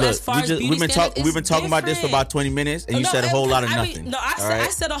go through as far as beauty standards is we've been talking about this for about 20 minutes, and you said a whole lot of nothing. I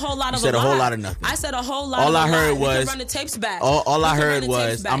said a whole lot of You said a whole lot of nothing. I said a whole lot all of I heard we can was run the tapes back. All I heard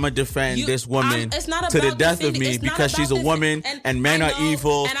was, I'm going to defend this woman to the death of me because she's a woman and men are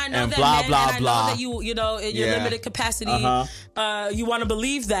evil and blah, blah, blah. You know, in your limited capacity, you want to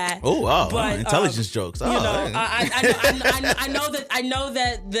believe that. But intelligence jokes. You know, I know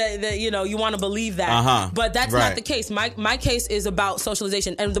that you know, you want to believe that. But that's not the case. My case is about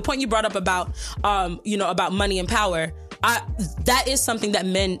socialization, and the point you brought up about about money and power. That is something that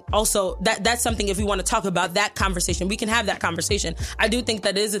men also, that's something, if we want to talk about that conversation, we can have that conversation. I do think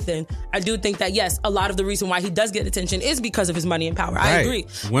that is a thing. I do think that, yes, a lot of the reason why he does get attention is because of his money and power. I agree.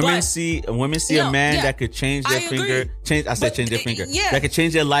 Women see a man that could change their finger. Change their finger. That could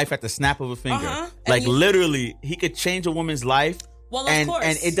change their life at the snap of a finger. Like literally, he could change a woman's life. Well, of course.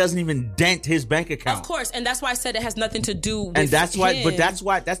 And it doesn't even dent his bank account. Of course. And that's why I said it has nothing to do with And that's him. why, but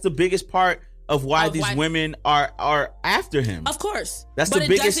that's the biggest part of why these women are after him. Of course. That's the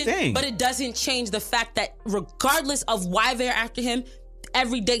biggest thing. But it doesn't change the fact that regardless of why they're after him,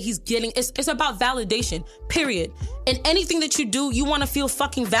 every day he's getting, it's about validation, period. And anything that you do, you want to feel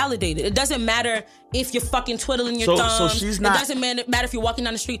fucking validated. It doesn't matter if you're fucking twiddling your thumbs. So she's not, it doesn't matter if you're walking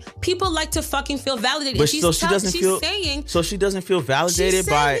down the street. People like to fucking feel validated. But she doesn't feel validated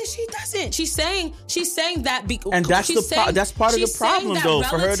by. She doesn't. She's saying that. And that's part of the problem, though,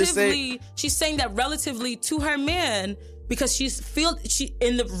 for her to say. She's saying that relatively to her man, because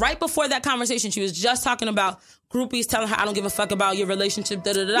right before that conversation, she was just talking about groupies telling her, I don't give a fuck about your relationship,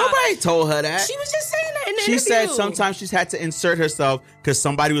 da-da-da-da. Nobody told her that. She was just saying that in the interview. She said sometimes she's had to insert herself because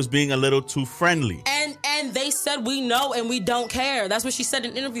somebody was being a little too friendly. And they said, we know and we don't care. That's what she said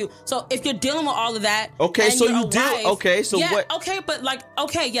in an interview. So if you're dealing with all of that, okay, and so you're you deal. Wife, okay, so yeah, what? Okay,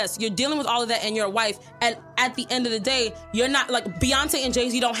 but yes, you're dealing with all of that and you're a wife. And at the end of the day, you're not like Beyonce and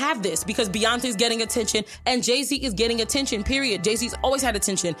Jay-Z don't have this because Beyonce's getting attention and Jay-Z is getting attention. Period. Jay-Z's always had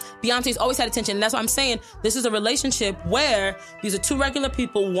attention. Beyonce's always had attention, and that's why I'm saying this is a relationship where these are two regular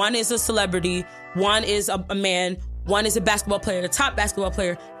people. One is a celebrity. One is a man. One is a basketball player, the top basketball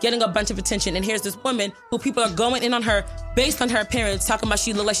player, getting a bunch of attention. And here's this woman who people are going in on her based on her appearance, talking about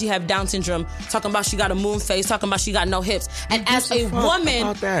she look like she have Down syndrome, talking about she got a moon face, talking about she got no hips. And as a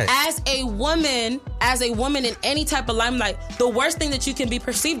woman in any type of limelight, the worst thing that you can be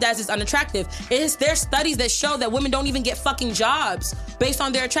perceived as is unattractive. There's studies that show that women don't even get fucking jobs based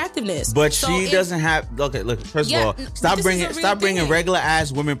on their attractiveness. But she doesn't have. Okay, look. First of all, stop bringing regular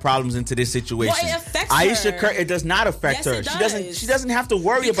ass women problems into this situation. Well, it affects Ayesha her. Curry, it does not affect her. She doesn't have to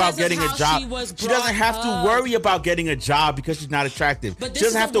worry about getting a job. She doesn't have to worry about getting a job because she's not attractive. She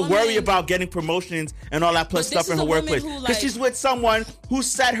doesn't have to worry about getting promotions and all that plus stuff in her workplace because she's with someone who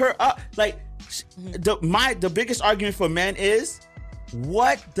set her up. Like the biggest argument for men is,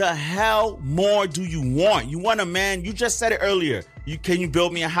 what the hell more do you want? You want a man? You just said it earlier. Can you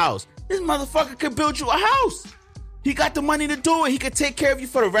build me a house? This motherfucker could build you a house. He got the money to do it. He could take care of you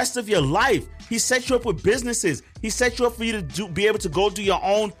for the rest of your life. He set you up with businesses. He set you up for you to be able to go do your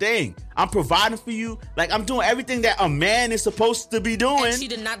own thing. I'm providing for you. Like, I'm doing everything that a man is supposed to be doing. And she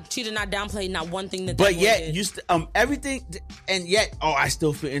did not downplay not one thing that. But yet, everything, and yet, I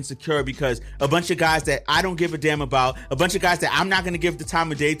still feel insecure because a bunch of guys that I don't give a damn about, a bunch of guys that I'm not going to give the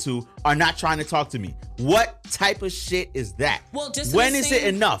time of day to, are not trying to talk to me. What type of shit is that? Well, just when is it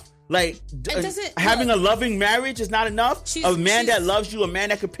enough? Like, having a loving marriage is not enough. A man that loves you, a man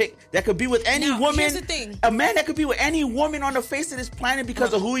that could be with any woman. Here's the thing. A man that could be with any woman on the face of this planet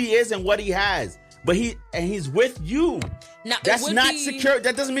because of who he is and what he has. But he's with you. Now, that's not secure.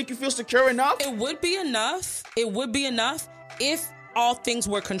 That doesn't make you feel secure enough. It would be enough. It would be enough if all things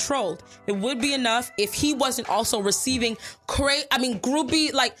were controlled. It would be enough if he wasn't also receiving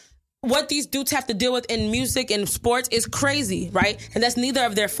groupie, like, what these dudes have to deal with in music and sports is crazy, right? And that's neither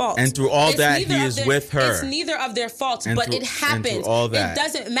of their fault. And through all that, he is with her. It's neither of their faults, And but through- it happens. and through all that. It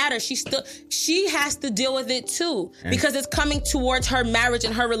doesn't matter. She has to deal with it too, because it's coming towards her marriage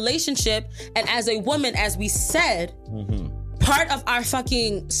and her relationship. And as a woman, as we said, part of our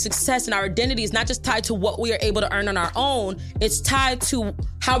fucking success and our identity is not just tied to what we are able to earn on our own. It's tied to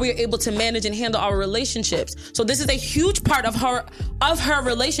how we are able to manage and handle our relationships. So this is a huge part of her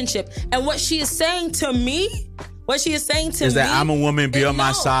relationship. And what she is saying to me, is that I'm a woman, be on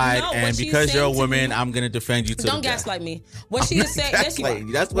my side, and because you're a woman, I'm going to defend you to don't the death. gaslight me. What she is saying, yes, you are.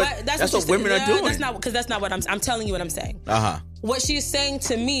 That's what women are doing. That's not what I'm telling you what I'm saying. Uh-huh. What she is saying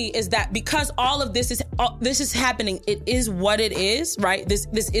to me is that because all of this is happening, it is what it is, right? This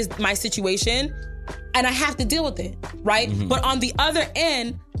is my situation, and I have to deal with it, right? Mm-hmm. But on the other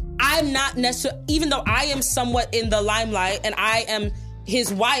end, I'm not necessarily, even though I am somewhat in the limelight and I am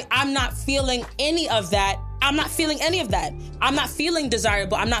his wife, I'm not feeling any of that. I'm not feeling any of that. I'm not feeling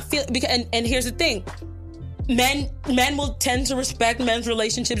desirable. I'm not feeling, and here's the thing. Men will tend to respect men's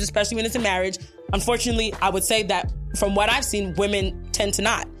relationships, especially when it's a marriage. Unfortunately, I would say that from what I've seen, women tend to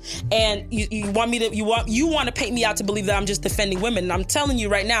not. And you want to paint me out to believe that I'm just defending women. And I'm telling you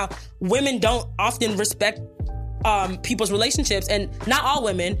right now, women don't often respect people's relationships, and not all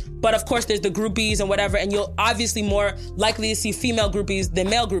women, but of course there's the groupies and whatever, and you'll obviously more likely to see female groupies than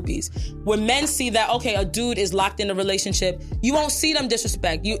male groupies. When men see that, okay, a dude is locked in a relationship, you won't see them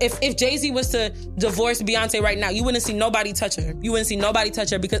disrespect. If Jay-Z was to divorce Beyonce right now, you wouldn't see nobody touch her. You wouldn't see nobody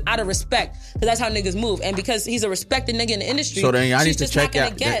touch her because out of respect, because that's how niggas move, and because he's a respected nigga in the industry. So then y'all need she's to just check not out.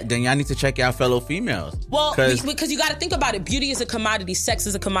 gonna get. Then y'all need to check out fellow females. Well, because you got to think about it. Beauty is a commodity. Sex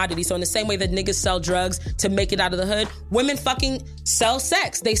is a commodity. So in the same way that niggas sell drugs to make it out of the hood, women fucking sell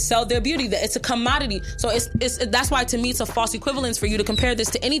sex. They sell their beauty. It's a commodity. So that's why to me it's a false equivalence for you to compare this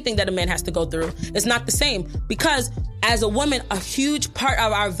to anything that a man has to go through. It's not the same, because as a woman, a huge part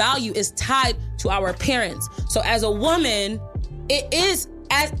of our value is tied to our appearance. So as a woman, it is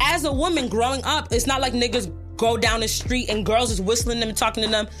as a woman growing up, it's not like niggas go down the street and girls is whistling them and talking to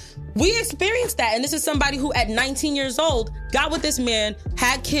them. We experienced that. And this is somebody who at 19 years old got with this man,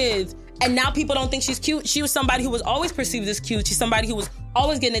 had kids, and now people don't think she's cute. She was somebody who was always perceived as cute. She's somebody who was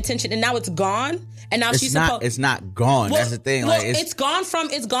always getting attention, and now it's gone. And now it's not gone. That's the thing. Well, it's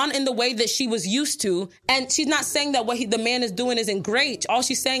gone in the way that she was used to. And she's not saying that what the man is doing isn't great. All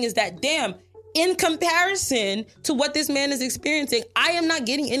she's saying is that, damn, in comparison to what this man is experiencing, I am not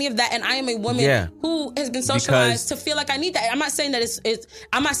getting any of that, and I am a woman who has been socialized to feel like I need that. I'm not saying that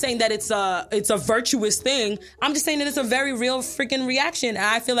it's a virtuous thing. I'm just saying that it's a very real freaking reaction. And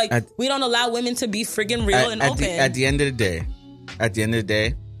I feel like we don't allow women to be freaking real and open. At the end of the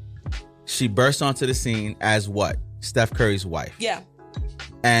day, she burst onto the scene as what? Steph Curry's wife. Yeah.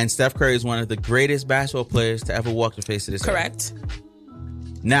 And Steph Curry is one of the greatest basketball players to ever walk the face of this earth. Correct.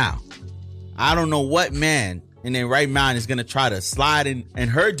 Now, I don't know what man in their right mind is going to try to slide in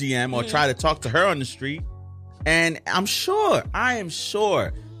her DM or try to talk to her on the street. And I am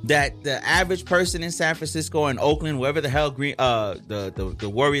sure that the average person in San Francisco and Oakland, wherever the hell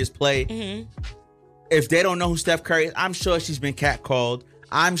the Warriors play, if they don't know who Steph Curry is, I'm sure she's been catcalled.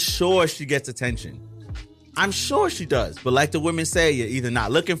 I'm sure she gets attention. I'm sure she does. But like the women say, you're either not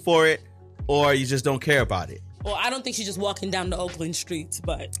looking for it or you just don't care about it. Well, I don't think she's just walking down the Oakland streets,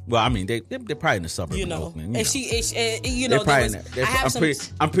 but well, I mean, they're probably in the suburbs of Oakland.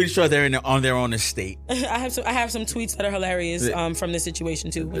 I'm pretty sure they're on their own estate. I have some tweets that are hilarious from this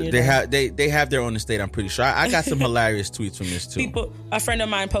situation too. They have their own estate. I'm pretty sure. I got some hilarious tweets from this too. A friend of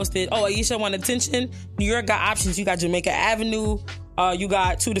mine posted, "Oh, Aisha want attention? New York got options. You got Jamaica Avenue." You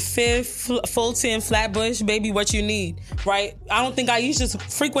got 2 to 5th, Fulton, Flatbush, baby, what you need, right? I don't think Aisha's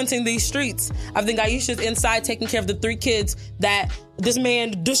frequenting these streets. I think Aisha's inside taking care of the 3 kids that this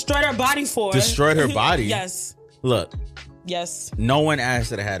man destroyed her body for. Destroyed her body? Yes. Look. Yes. No one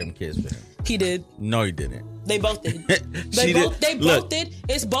asked her to have them kids with him. He did. No, he didn't. They both did. They both did.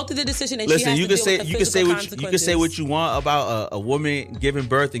 It's both of the decision, and listen, she has to deal with the physical consequences. You can say what you want about a woman giving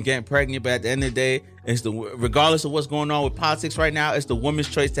birth and getting pregnant, but at the end of the day, regardless of what's going on with politics right now, it's the woman's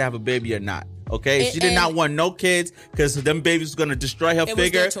choice to have a baby or not. Okay, she did not want no kids because them babies was gonna destroy her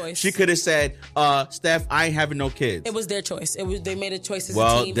figure. She could have said, "Steph, I ain't having no kids." It was their choice. They made a choice as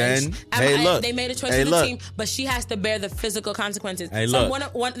a team. Then, they made a choice as a team, but she has to bear the physical consequences.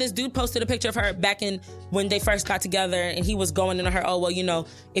 This dude posted a picture of her back in when they first got together, and he was going into her, "Oh well,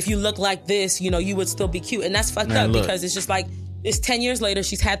 if you look like this, you would still be cute," and that's fucked up because it's just like. It's 10 years later.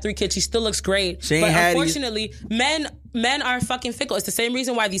 She's had 3 kids. She still looks great. But unfortunately, men men are fucking fickle. It's the same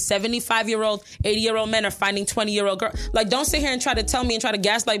reason why these 75-year-old, 80-year-old men are finding 20-year-old girls. Like, don't sit here and try to tell me and try to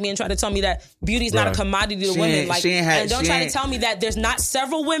gaslight me and try to tell me that beauty's not a commodity to women. Like, and don't try to tell me that there's not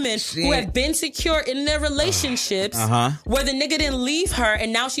several women who have been secure in their relationships where the nigga didn't leave her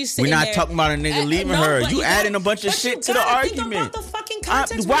and now she's sitting there. We're not talking about a nigga leaving her. You adding a bunch of shit to the argument. Think about the fucking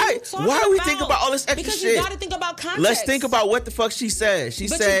context. Why are we thinking about all this extra because shit? You gotta think about context. Let's think about what the fuck she said. She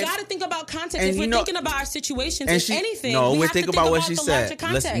said, you gotta think about context. If we're thinking about our situations, if anything, no, we're thinking about what she said.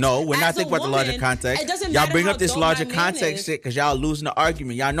 No, we're not thinking about the larger context. Y'all bring up this larger context shit because y'all losing the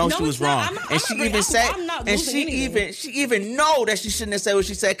argument. Y'all know she was wrong, and she even said, and she even know that she shouldn't have said what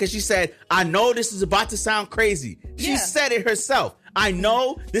she said because she said, "I know this is about to sound crazy." She said it herself. I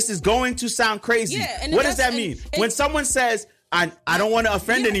know this is going to sound crazy. What does that mean? When someone says, I don't want to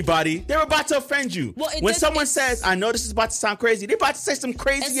offend anybody, they're about to offend you. When someone says, I know this is about to sound crazy, they're about to say some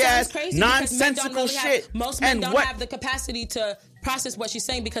crazy ass, nonsensical shit. Most men don't have the capacity to process what she's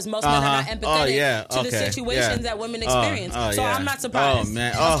saying because most men are not empathetic to the situations that women experience. So I'm not surprised. Oh,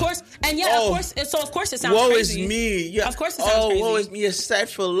 man. Of course. And of course it sounds woe crazy. Woe is me. Of course it sounds crazy. Woe is me. You're set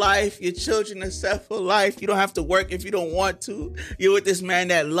for life. Your children are set for life. You don't have to work if you don't want to. You're with this man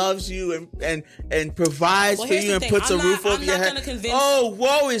that loves you and provides for you and puts a roof over your head. Oh,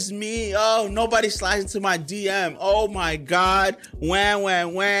 woe is me. Oh, nobody slides into my DM. Oh my God. Wham.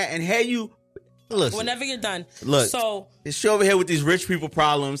 And hey, you. Listen, whenever you're done. Look, so it's over here with these rich people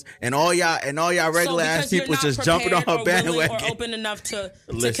problems, and all y'all regular ass people just jumping on her bandwagon. Or open enough to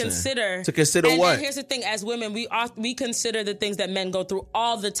consider. To consider and what? And here's the thing: as women, we consider the things that men go through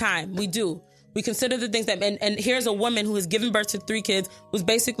all the time. We do. We consider the things that, and here's a woman who has given birth to 3 kids, who's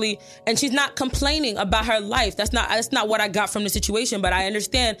basically, and she's not complaining about her life. That's not what I got from the situation, but I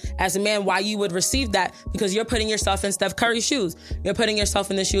understand as a man why you would receive that, because you're putting yourself in Steph Curry's shoes. You're putting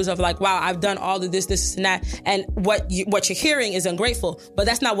yourself in the shoes of like, wow, I've done all of this, and that, and what you're hearing is ungrateful, but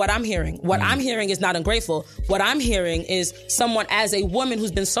that's not what I'm hearing. What I'm hearing is not ungrateful. What I'm hearing is someone as a woman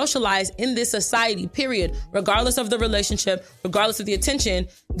who's been socialized in this society, period, regardless of the relationship, regardless of the attention,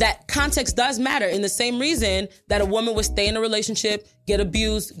 that context does matter. In the same reason that a woman would stay in a relationship, get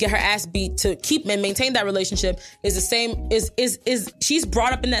abused, get her ass beat to keep and maintain that relationship is the same, is she's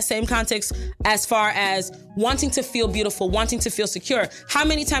brought up in that same context as far as wanting to feel beautiful, wanting to feel secure. How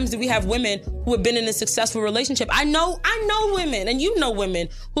many times do we have women who have been in a successful relationship? I know women, and you know women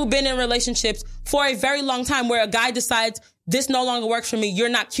who've been in relationships for a very long time where a guy decides, this no longer works for me. You're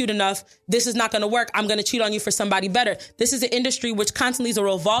not cute enough. This is not going to work. I'm going to cheat on you for somebody better. This is an industry which constantly is a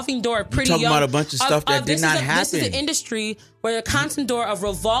revolving door. Pretty young. You're talking about a bunch of stuff that did not happen. This is an industry where a constant door of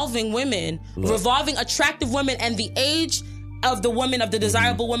revolving women, revolving attractive women, and the age of the woman, of the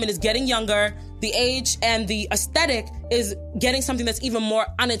desirable woman, is getting younger. The age and the aesthetic is getting something that's even more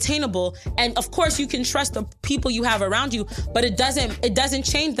unattainable. And of course, you can trust the people you have around you, but it doesn't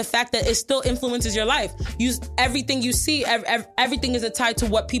change the fact that it still influences your life. Everything you see, everything is tied to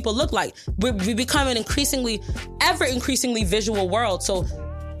what people look like. We become an ever increasingly visual world. So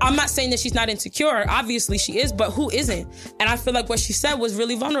I'm not saying that she's not insecure. Obviously she is, but who isn't? And I feel like what she said was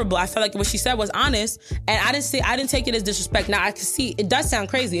really vulnerable. I feel like what she said was honest, and I didn't take it as disrespect. Now I can see it does sound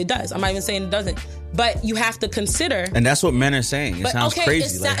crazy. It does. I'm not even saying it doesn't. But you have to consider. And that's what men are saying. It sounds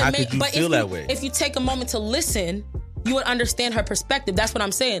crazy. Like, how could you feel that way? If you take a moment to listen, you would understand her perspective. That's what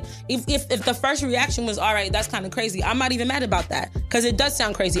I'm saying. If the first reaction was, all right, that's kind of crazy, I'm not even mad about that, because it does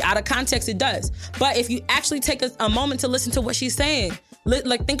sound crazy. Out of context, it does. But if you actually take a moment to listen to what she's saying,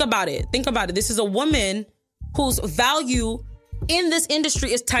 like, think about it. This is a woman whose value in this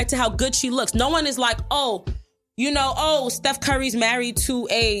industry is tied to how good she looks. No one is like, Steph Curry's married to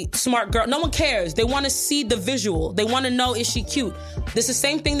a smart girl. No one cares. They want to see the visual. They want to know, is she cute? This is the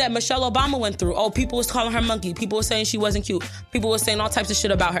same thing that Michelle Obama went through. Oh, people was calling her monkey. People were saying she wasn't cute. People were saying all types of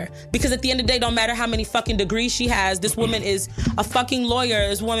shit about her. Because at the end of the day, don't matter how many fucking degrees she has, this woman is a fucking lawyer.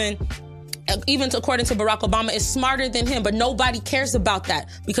 This woman, even according to Barack Obama, is smarter than him, but nobody cares about that,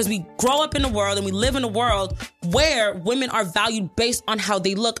 because we grow up in a world and we live in a world where women are valued based on how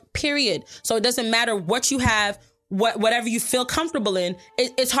they look, period. So it doesn't matter what you have, whatever you feel comfortable in.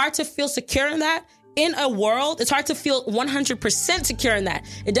 It's hard to feel secure in that. In a world, it's hard to feel 100% secure in that.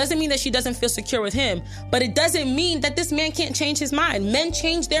 It doesn't mean that she doesn't feel secure with him, but it doesn't mean that this man can't change his mind. Men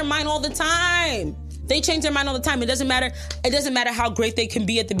change their mind all the time. They change their mind all the time. It doesn't matter how great they can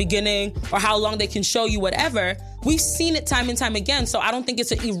be at the beginning or how long they can show you whatever. We've seen it time and time again. So I don't think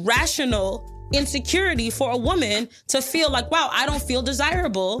it's an irrational insecurity for a woman to feel like, wow, I don't feel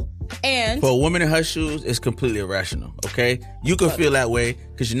desirable And for a woman in her shoes, it's completely irrational. Okay, you can feel that way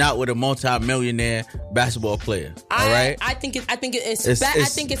because you're not with a multi-millionaire basketball player. All right, I think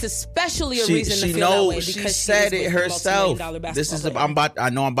it's especially a reason to feel that way because she said it herself. This is I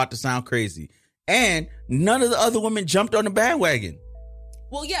know I'm about to sound crazy, and none of the other women jumped on the bandwagon.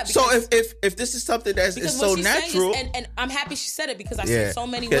 Well, yeah. So if this is something that is so natural, and I'm happy she said it because I've seen so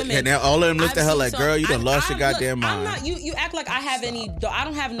many women, and all of them looked at her like, "Girl, you done lost your goddamn mind." I'm not. You act like I have any. I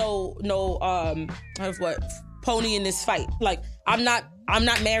don't have no pony in this fight. Like I'm not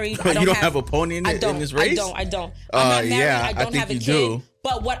married. You don't have a pony in this race. I don't. I'm not married. I don't have a kid. Do.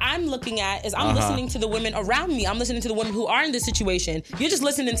 But what I'm looking at is I'm listening to the women around me. I'm listening to the women who are in this situation. You're just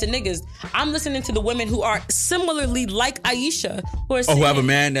listening to niggas. I'm listening to the women who are similarly like Aisha. Who have a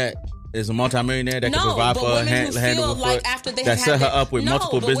man that is a multimillionaire that can provide for her hand over foot. That set her up with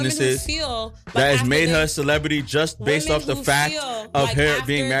multiple businesses. That has made her a celebrity just based off the fact of her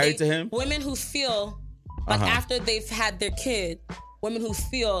being married to him. Women who feel like after they've had their kid. Women who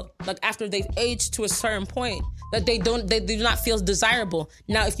feel like after they've aged to a certain point that they do not feel desirable.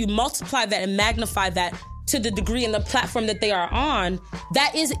 Now, if you multiply that and magnify that to the degree and the platform that they are on,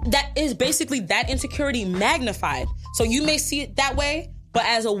 that is basically that insecurity magnified. So you may see it that way, but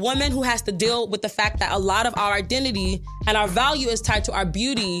as a woman who has to deal with the fact that a lot of our identity and our value is tied to our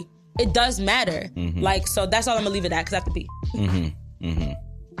beauty, it does matter. Mm-hmm. Like, so that's all I'm gonna leave it at because I have to pee.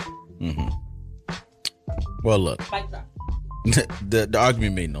 Well, look. The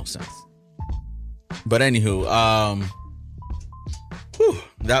argument made no sense. But anywho,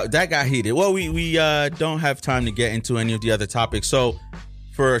 that got heated. Well, we don't have time to get into any of the other topics. So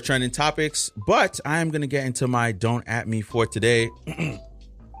for trending topics, but I am going to get into my don't at me for today.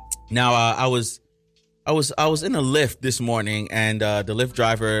 Now, I was in a Lyft this morning, and the Lyft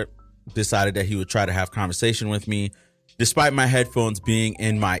driver decided that he would try to have conversation with me, despite my headphones being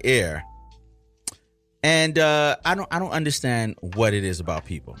in my ear. And I don't understand what it is about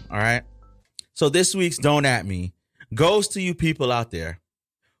people. All right. So this week's don't at me goes to you people out there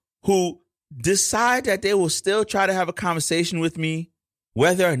who decide that they will still try to have a conversation with me,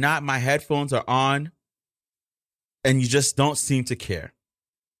 whether or not my headphones are on, and you just don't seem to care.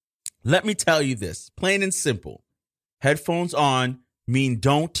 Let me tell you this, plain and simple. Headphones on mean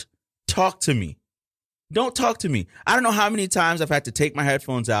don't talk to me. Don't talk to me. I don't know how many times I've had to take my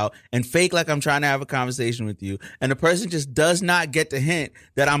headphones out and fake like I'm trying to have a conversation with you. And the person just does not get the hint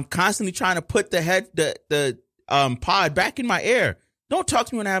that I'm constantly trying to put the pod back in my ear. Don't talk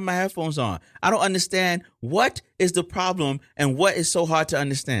to me when I have my headphones on. I don't understand what is the problem and what is so hard to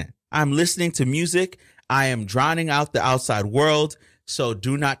understand. I'm listening to music. I am drowning out the outside world. So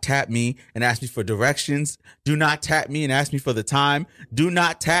do not tap me and ask me for directions. Do not tap me and ask me for the time. Do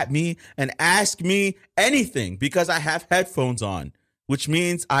not tap me and ask me anything because I have headphones on, which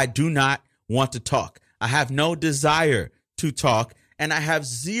means I do not want to talk. I have no desire to talk, and I have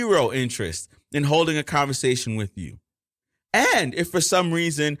zero interest in holding a conversation with you. And if for some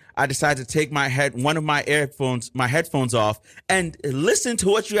reason I decide to take one of my headphones off and listen to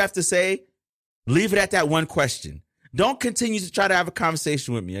what you have to say, leave it at that one question. Don't continue to try to have a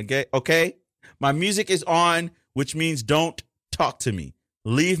conversation with me, okay? My music is on, which means don't talk to me.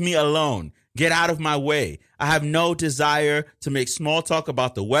 Leave me alone. Get out of my way. I have no desire to make small talk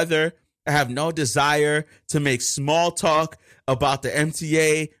about the weather. I have no desire to make small talk about the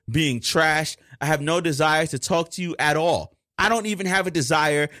MTA being trash. I have no desire to talk to you at all. I don't even have a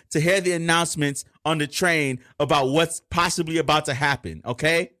desire to hear the announcements on the train about what's possibly about to happen,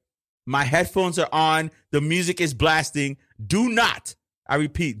 okay? My headphones are on. The music is blasting. Do not, I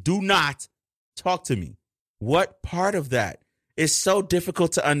repeat, do not talk to me. What part of that is so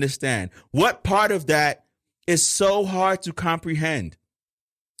difficult to understand? What part of that is so hard to comprehend?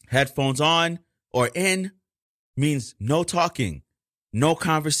 Headphones on or in means no talking, no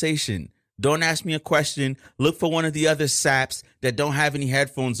conversation. Don't ask me a question. Look for one of the other saps that don't have any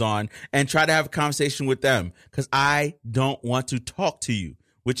headphones on and try to have a conversation with them because I don't want to talk to you.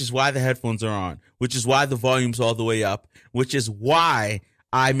 Which is why the headphones are on, which is why the volume's all the way up, which is why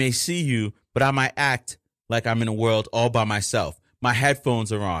I may see you, but I might act like I'm in a world all by myself. My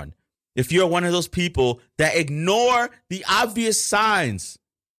headphones are on. If you're one of those people that ignore the obvious signs,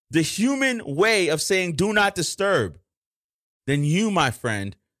 the human way of saying do not disturb, then you, my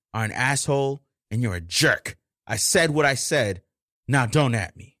friend, are an asshole and you're a jerk. I said what I said. Now don't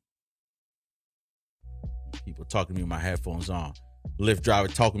at me. People talking to me with my headphones on. Lyft driver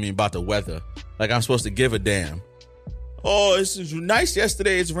talking to me about the weather like I'm supposed to give a damn. Oh, this is nice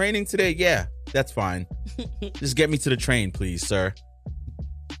yesterday. It's raining today. Yeah, that's fine. Just get me to the train, please, sir.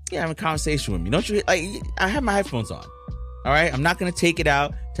 Yeah, have a conversation with me. Don't you? I have my headphones on. All right, I'm not gonna take it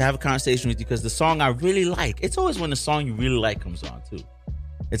out to have a conversation with you because the song I really like. It's always when the song you really like comes on too.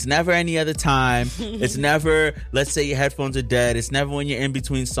 It's never any other time. It's never, let's say your headphones are dead. It's never when you're in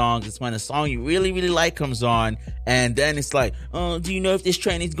between songs. It's when a song you really, really like comes on. And then it's like, oh, do you know if this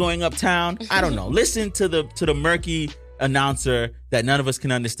train is going uptown? I don't know. Listen to the murky announcer that none of us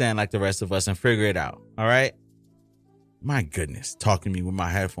can understand like the rest of us and figure it out. All right? My goodness. Talking to me with my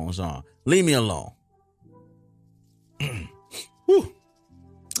headphones on. Leave me alone. Whew.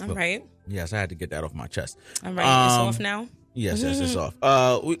 All right. Yes, I had to get that off my chest. All right. It's off now? Yes, it's off.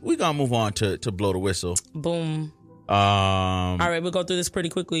 We gonna move on to blow the whistle. Boom. All right, we'll go through this pretty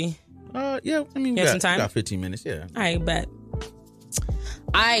quickly. Yeah. I mean, we got 15 minutes. Yeah. All right, bet.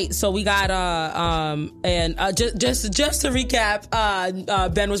 All right, so we got just to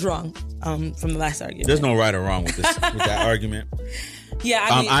recap, Ben was wrong from the last argument. There's no right or wrong with this with that argument. Yeah,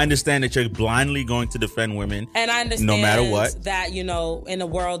 I understand that you're blindly going to defend women, and I understand no matter what that in a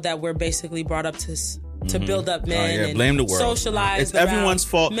world that we're basically brought up to build up men and blame the world. Socialize. It's everyone's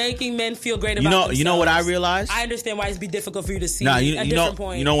fault. Making men feel great about themselves. You know what I realized? I understand why it's be difficult for you to see a different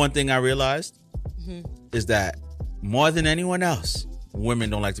point. You know one thing I realized is that more than anyone else, women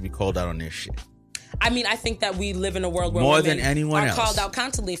don't like to be called out on their shit. I mean, I think that we live in a world where more women than anyone are else called out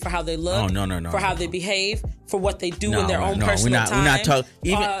constantly for how they look, for how they behave, for what they do in their own personal time. We're not talking.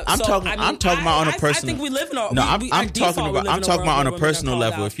 I'm talking about on a personal. I think we live in a. I'm talking about on a personal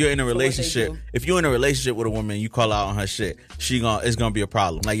level. If you're in a relationship, with a woman, you call out on her shit, it's gonna be a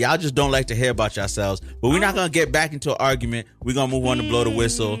problem. Like y'all just don't like to hear about yourselves, but we're not gonna get back into an argument. We're gonna move on to blow the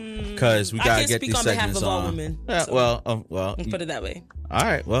whistle because we gotta get these segments on. All women, yeah, so well, put it that way. All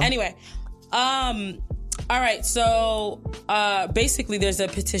right. Well, anyway. All right, so basically there's a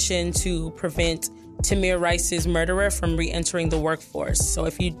petition to prevent Tamir Rice's murderer from re-entering the workforce. So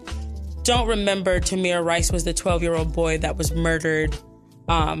if you don't remember, Tamir Rice was the 12-year-old boy that was murdered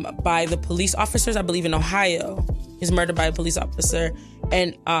by the police officers, I believe in Ohio. He was murdered by a police officer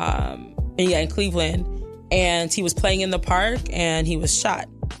in Cleveland. And he was playing in the park and he was shot.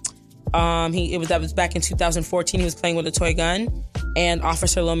 That was back in 2014. He was playing with a toy gun, and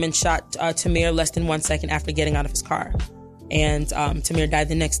Officer Lohman shot Tamir less than 1 second after getting out of his car. And Tamir died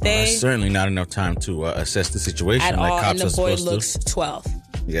the next day. Certainly not enough time to assess the situation at like all. cops And the boy looks to. 12.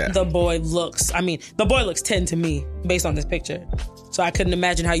 Yeah, the boy looks 10 to me based on this picture. So I couldn't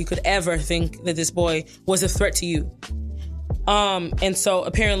imagine how you could ever think that this boy was a threat to you. And so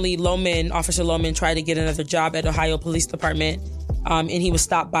apparently Officer Lohman tried to get another job at Ohio Police Department. And he was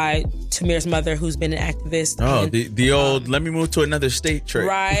stopped by Tamir's mother, who's been an activist. Oh, and, the old let me move to another state trick.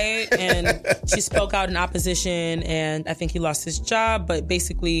 Right. And she spoke out in opposition, and I think he lost his job. But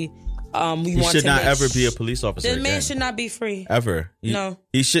basically, he should not ever be a police officer. The man should not be free. Ever. No.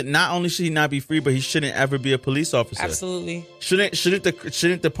 He should not only should he not be free, but he shouldn't ever be a police officer. Absolutely. Shouldn't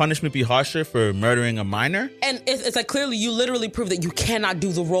the punishment be harsher for murdering a minor? And it's like clearly you literally prove that you cannot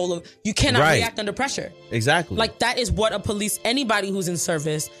do the role of you cannot react under pressure. Exactly. Like that is what anybody who's in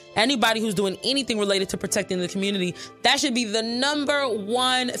service, anybody who's doing anything related to protecting the community, that should be the number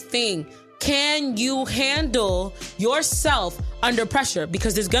one thing. Can you handle yourself under pressure?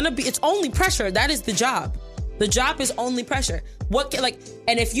 Because it's only pressure. That is the job. The job is only pressure.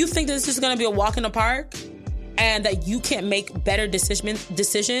 And if you think that this is gonna be a walk in the park and that you can't make better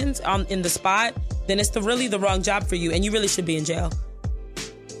decisions in the spot, then it's really the wrong job for you, and you really should be in jail.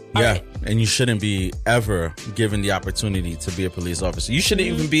 Yeah, and you shouldn't be ever given the opportunity to be a police officer. You shouldn't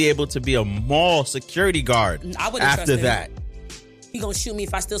even be able to be a mall security guard after that. He gonna shoot me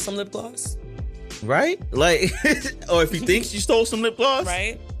if I steal some lip gloss? Right? Like, or if he thinks you stole some lip gloss?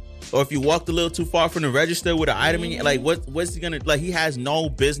 Right. Or if you walked a little too far from the register with an item in, like, what's he gonna, like, he has no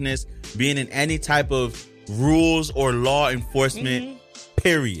business being in any type of rules or law enforcement,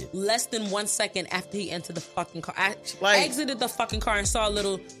 period. Less than 1 second after he entered the fucking car. I exited the fucking car and saw a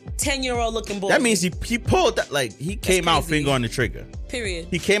little 10-year-old looking boy. That means he pulled that, like, he came out finger on the trigger. Period.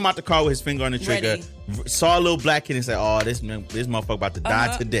 He came out the car with his finger on the trigger, saw a little black kid and said, oh, this motherfucker about to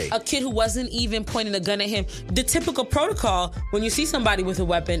die today. A kid who wasn't even pointing a gun at him. The typical protocol when you see somebody with a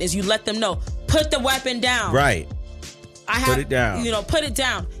weapon is you let them know, put the weapon down. Right. Put it down. Put it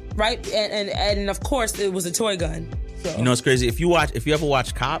down. Right? And of course, it was a toy gun. So. You know, it's crazy. If you ever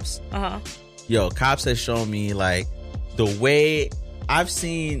watch Cops, Cops has shown me, like, the way I've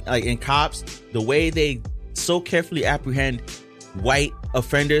seen, like, in Cops, the way they so carefully apprehend white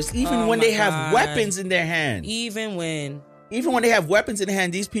offenders, even when they have weapons in their hand. Even when they have weapons in their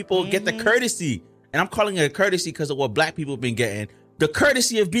hand, these people get the courtesy. And I'm calling it a courtesy because of what black people have been getting. The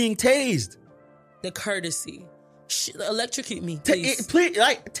courtesy of being tased. The courtesy. Electrocute me, please. Please,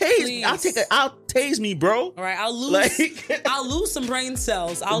 like, tase. Please. I'll tase me, bro. All right, I'll lose some brain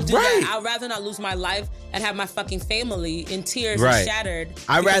cells. I'll do that. I'd rather not lose my life and have my fucking family in tears and shattered.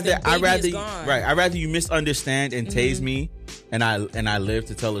 I'd rather you misunderstand and tase me, and I live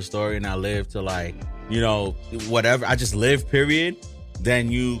to tell a story, and I live to, like, you know, whatever. I just live, period.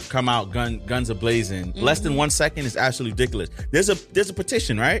 Then you come out guns a blazing. Less than 1 second is absolutely ridiculous. There's a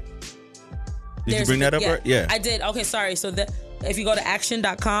petition, right? Did you bring that up? Yeah, I did. Okay, sorry. So if you go to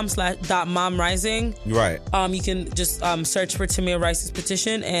action.com/.momrising, right, you can just search for Tamir Rice's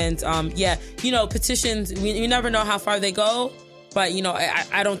petition, and you know, petitions. You never know how far they go, but you know,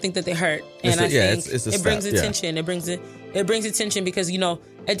 I don't think that they hurt, and I think it brings attention. It brings attention because, you know,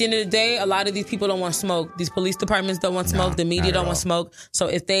 at the end of the day, a lot of these people don't want smoke. These police departments don't want smoke. The media don't want smoke. So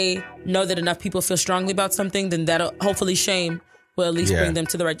if they know that enough people feel strongly about something, then that'll hopefully shame will at least bring them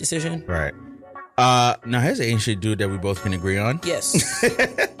to the right decision. Right. Now here's an ancient dude that we both can agree on. Yes.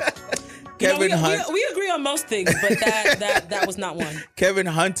 Kevin Hunter. We agree on most things, but that was not one. Kevin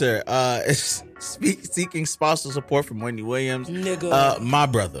Hunter is seeking spousal support from Wendy Williams. Nigga. My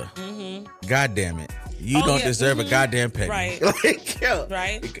brother. Mm-hmm. God damn it. You don't deserve a goddamn penny. Right.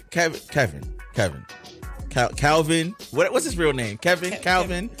 Right. Calvin. What's his real name? Calvin.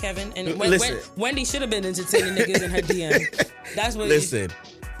 Kevin. And Wendy should have been entertaining niggas in her DM. That's what. Listen.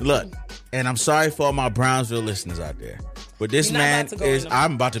 Look. And I'm sorry for all my Brownsville listeners out there. But this man is...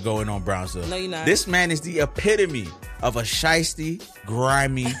 I'm about to go in on Brownsville. No, you're not. This man is the epitome of a shiesty,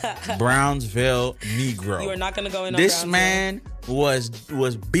 grimy Brownsville Negro. You are not going to go in on This man was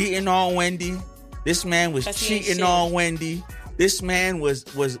beating on Wendy. This man was cheating on Wendy. This man was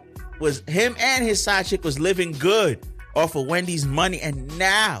him and his side chick was living good off of Wendy's money. And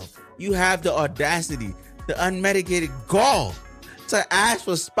now you have the audacity, the unmitigated gall to ask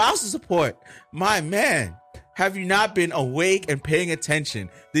for spousal support. My man, have you not been awake and paying attention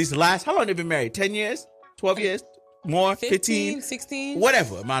these last, how long they been married? 10 years? 12 years? More? 15? 16?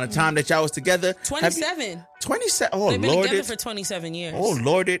 Whatever amount of time that y'all was together. 27. 27. Oh, They've been Lord. together for 27 years. Oh,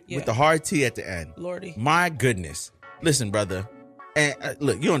 Lord it. With the hard T at the end. Lordy. My goodness. Listen, brother. And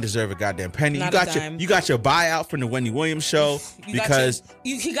look, you don't deserve a goddamn penny. Not you got your buyout from the Wendy Williams show because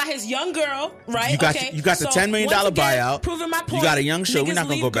he got his young girl, right? You got the $10 million buyout. Proving my point. You got a young show. We're not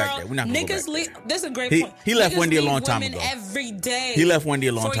gonna go back there. We're not gonna go back there. This is a great point. He left Wendy a long time ago. Every day. He left Wendy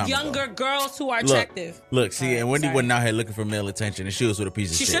a long time ago. For younger girls who are attractive. Look, see, and Wendy wasn't out here looking for male attention, and she was with a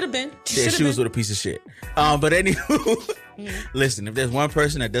piece of shit. She should have been. She was with a piece of shit. But anywho, listen, if there's one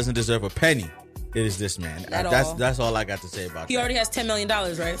person that doesn't deserve a penny, it is this man. That's all I got to say about that. He already has $10 million,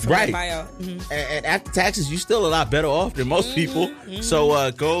 right? From the buyout. Mm-hmm. And after taxes, you're still a lot better off than most people. Mm-hmm.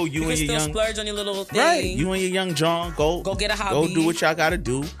 So go, you and your young... splurge on your little thing. Right. You and your young John, go get a hobby. Go do what y'all got to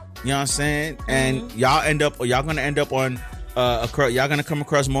do. You know what I'm saying? And y'all going to end up on... y'all going to come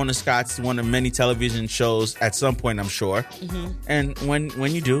across Mona Scott's one of many television shows at some point, I'm sure. Mm-hmm. And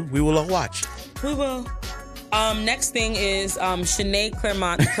when you do, we will all watch. We will. Next thing is Shanae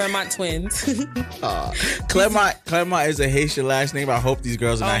Claremont twins. Claremont is a Haitian last name. I hope these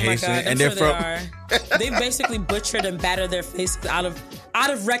girls are not Haitian. God, and they're from. They basically butchered and battered their faces out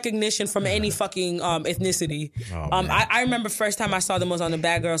of recognition from any fucking ethnicity. I remember first time I saw them was on the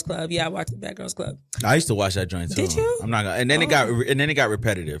Bad Girls Club. Yeah, I watched the Bad Girls Club. I used to watch that joint too. Did you? I'm not gonna. And then it got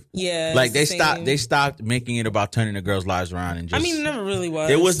repetitive. Yeah, like they stopped making it about turning the girls' lives around and just. I mean, it never really was.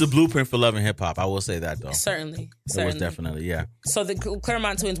 It was the blueprint for love and hip hop. I will say that though. Certainly. It was definitely, yeah. So the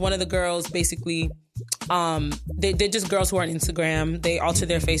Claremont twins, one of the girls basically, they're just girls who are on Instagram. They alter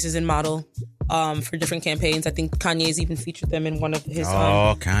their faces and model for different campaigns. I think Kanye's even featured them in one of his.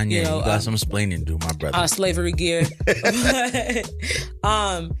 Kanye, you got some explaining to do, my brother. Slavery gear.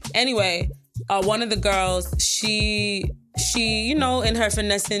 Anyway, one of the girls, she, you know, in her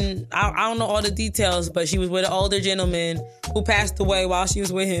finessing, I don't know all the details, but she was with an older gentleman who passed away while she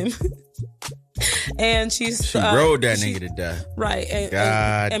was with him. And she rode that nigga to death. Right.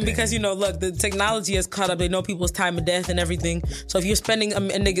 And because, you know, look, the technology has caught up. They know people's time of death and everything. So if you're spending a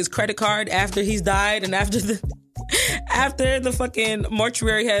nigga's credit card after he's died and after the fucking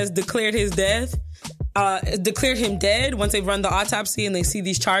mortuary has declared his death, declared him dead, once they've run the autopsy and they see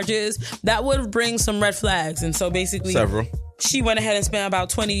these charges, that would bring some red flags. And so basically... Several. She went ahead and spent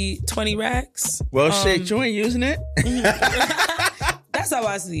about 20 racks. Well, shit, you ain't using it? That's how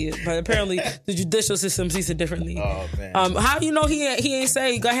I see it. But apparently the judicial system sees it differently. Oh, man. How you know he ain't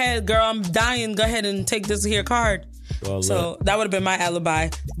say, go ahead, girl, I'm dying. Go ahead and take this here card. Well, so that would have been my alibi.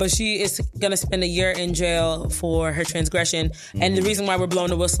 But she is going to spend a year in jail for her transgression. Mm-hmm. And the reason why we're blowing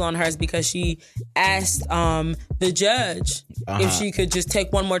the whistle on her is because she asked the judge if she could just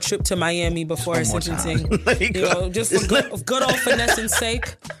take one more trip to Miami before her sentencing. You know, just for good old finessing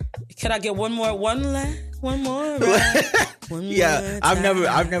sake. Can I get one more? One more. Yeah, I've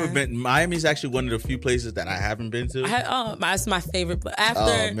never been. Miami's actually one of the few places that I haven't been to. That's my favorite.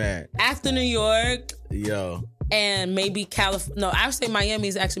 After New York, and maybe California. No, I would say Miami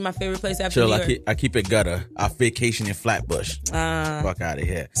is actually my favorite place after New York. I keep it gutter. I vacation in Flatbush. Fuck out of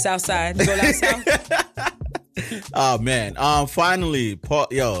here. Southside. You go down south. Oh man. Finally, Paul.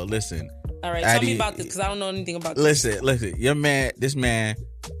 Yo, listen. All right, tell me about this because I don't know anything about this. Listen. This man.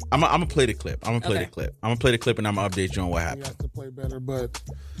 I'm gonna play the clip. I'm gonna play the clip and I'm gonna update you on what happened. We have to play better, but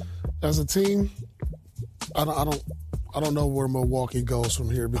as a team, I don't know where Milwaukee goes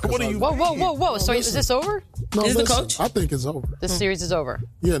from here because. Whoa! So is this over? No, is the coach? I think it's over. The series is over.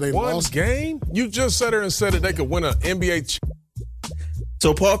 Yeah, they one lost game. You just sat there and said that they could win an NBA.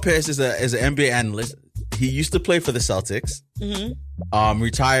 So Paul Pierce is an NBA analyst. He used to play for the Celtics. Mm-hmm.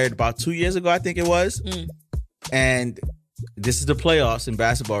 Retired about 2 years ago, I think it was. And this is the playoffs in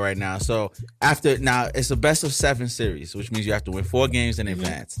basketball right now. So it's a best of 7 series, which means you have to win 4 games in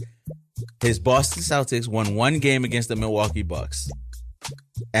advance. His Boston Celtics won 1 game against the Milwaukee Bucks.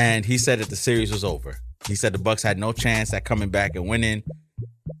 And he said that the series was over. He said the Bucks had no chance at coming back and winning.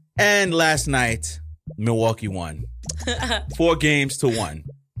 And last night, Milwaukee won. 4-1.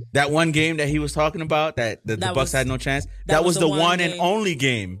 That one game that he was talking about, that the Bucks had no chance, that was the one and only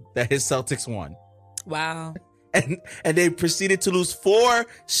game that his Celtics won. Wow. And they proceeded to lose 4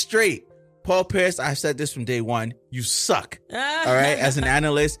 straight. Paul Pierce, I've said this from day one, you suck. All right? As an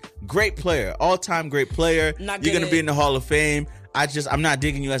analyst, great player, all-time great player. You're going to be in the Hall of Fame. I'm not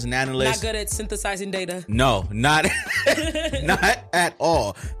digging you as an analyst. Not good at synthesizing data. No, not at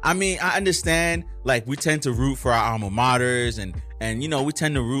all. I mean, I understand, like, we tend to root for our alma maters and you know, we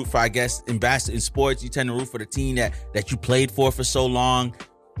tend to root for, I guess, in sports, you tend to root for the team that you played for so long.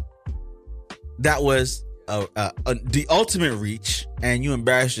 That was the ultimate reach, and you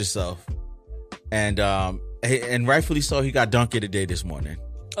embarrassed yourself. And rightfully so, he got dunked today this morning.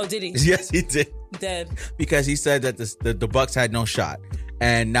 Oh, did he? Yes, he did. Dead. Because he said that the Bucks had no shot.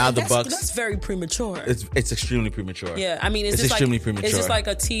 And now the Bucks... That's very premature. It's extremely premature. Yeah, I mean, it's extremely premature. Is this like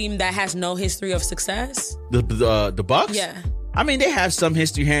a team that has no history of success? The Bucks? Yeah. I mean, they have some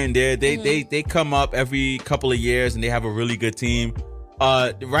history here and there. They come up every couple of years and they have a really good team.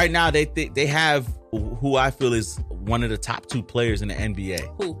 Right now, they have who I feel is one of the top 2 players in the NBA.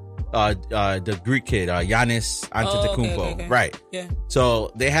 Who? The Greek kid, Giannis Antetokounmpo. Okay. Right. Yeah.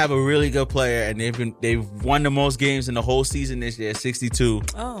 So they have a really good player, and they've won the most games in the whole season this year, 62.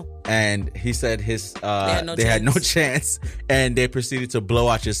 Oh. And he said they had no chance, and they proceeded to blow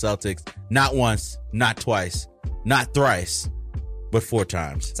out your Celtics. Not once, not twice, not thrice, but 4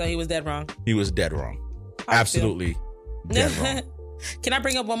 times. So he was dead wrong. He was dead wrong. Absolutely dead wrong. Can I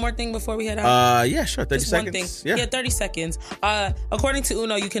bring up one more thing before we head out? Yeah, sure. 30 seconds. One thing. Yeah, 30 seconds. According to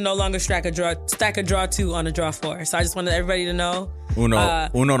Uno, you can no longer stack a draw 2 on a draw 4. So I just wanted everybody to know. Uno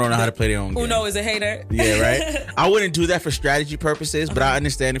don't know how to play their own game. Uno is a hater. Yeah, right? I wouldn't do that for strategy purposes, but I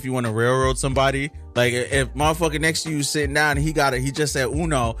understand if you want to railroad somebody. Like, if motherfucker next to you sitting down and he just said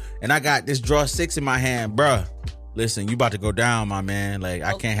Uno, and I got this draw 6 in my hand, bruh, listen, you about to go down, my man. Like,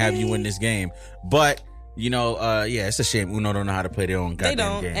 I can't have you win this game. But... You know, yeah, it's a shame Uno don't know how to play their own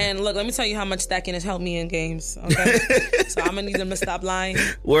goddamn game. And look, let me tell you how much stacking has helped me in games, okay? So I'm going to need them to stop lying.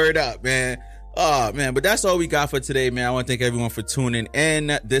 Word up, man. Oh, man, but that's all we got for today, man. I want to thank everyone for tuning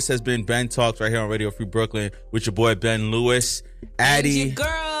in. This has been Ben Talks right here on Radio Free Brooklyn with your boy Ben Lewis. Addie,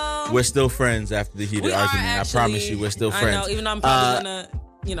 girl. We're still friends after the heated argument. Actually, I promise you, we're still friends. I know, even though I'm probably going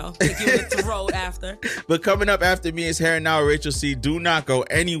to... take you with the road after. But coming up after me is Hair and Now Rachel C. Do not go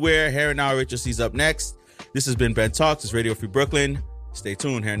anywhere. Hair and Now Rachel C's up next. This has been Ben Talks. It's Radio Free Brooklyn. Stay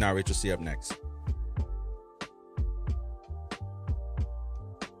tuned. Hair and Now Rachel C. up next.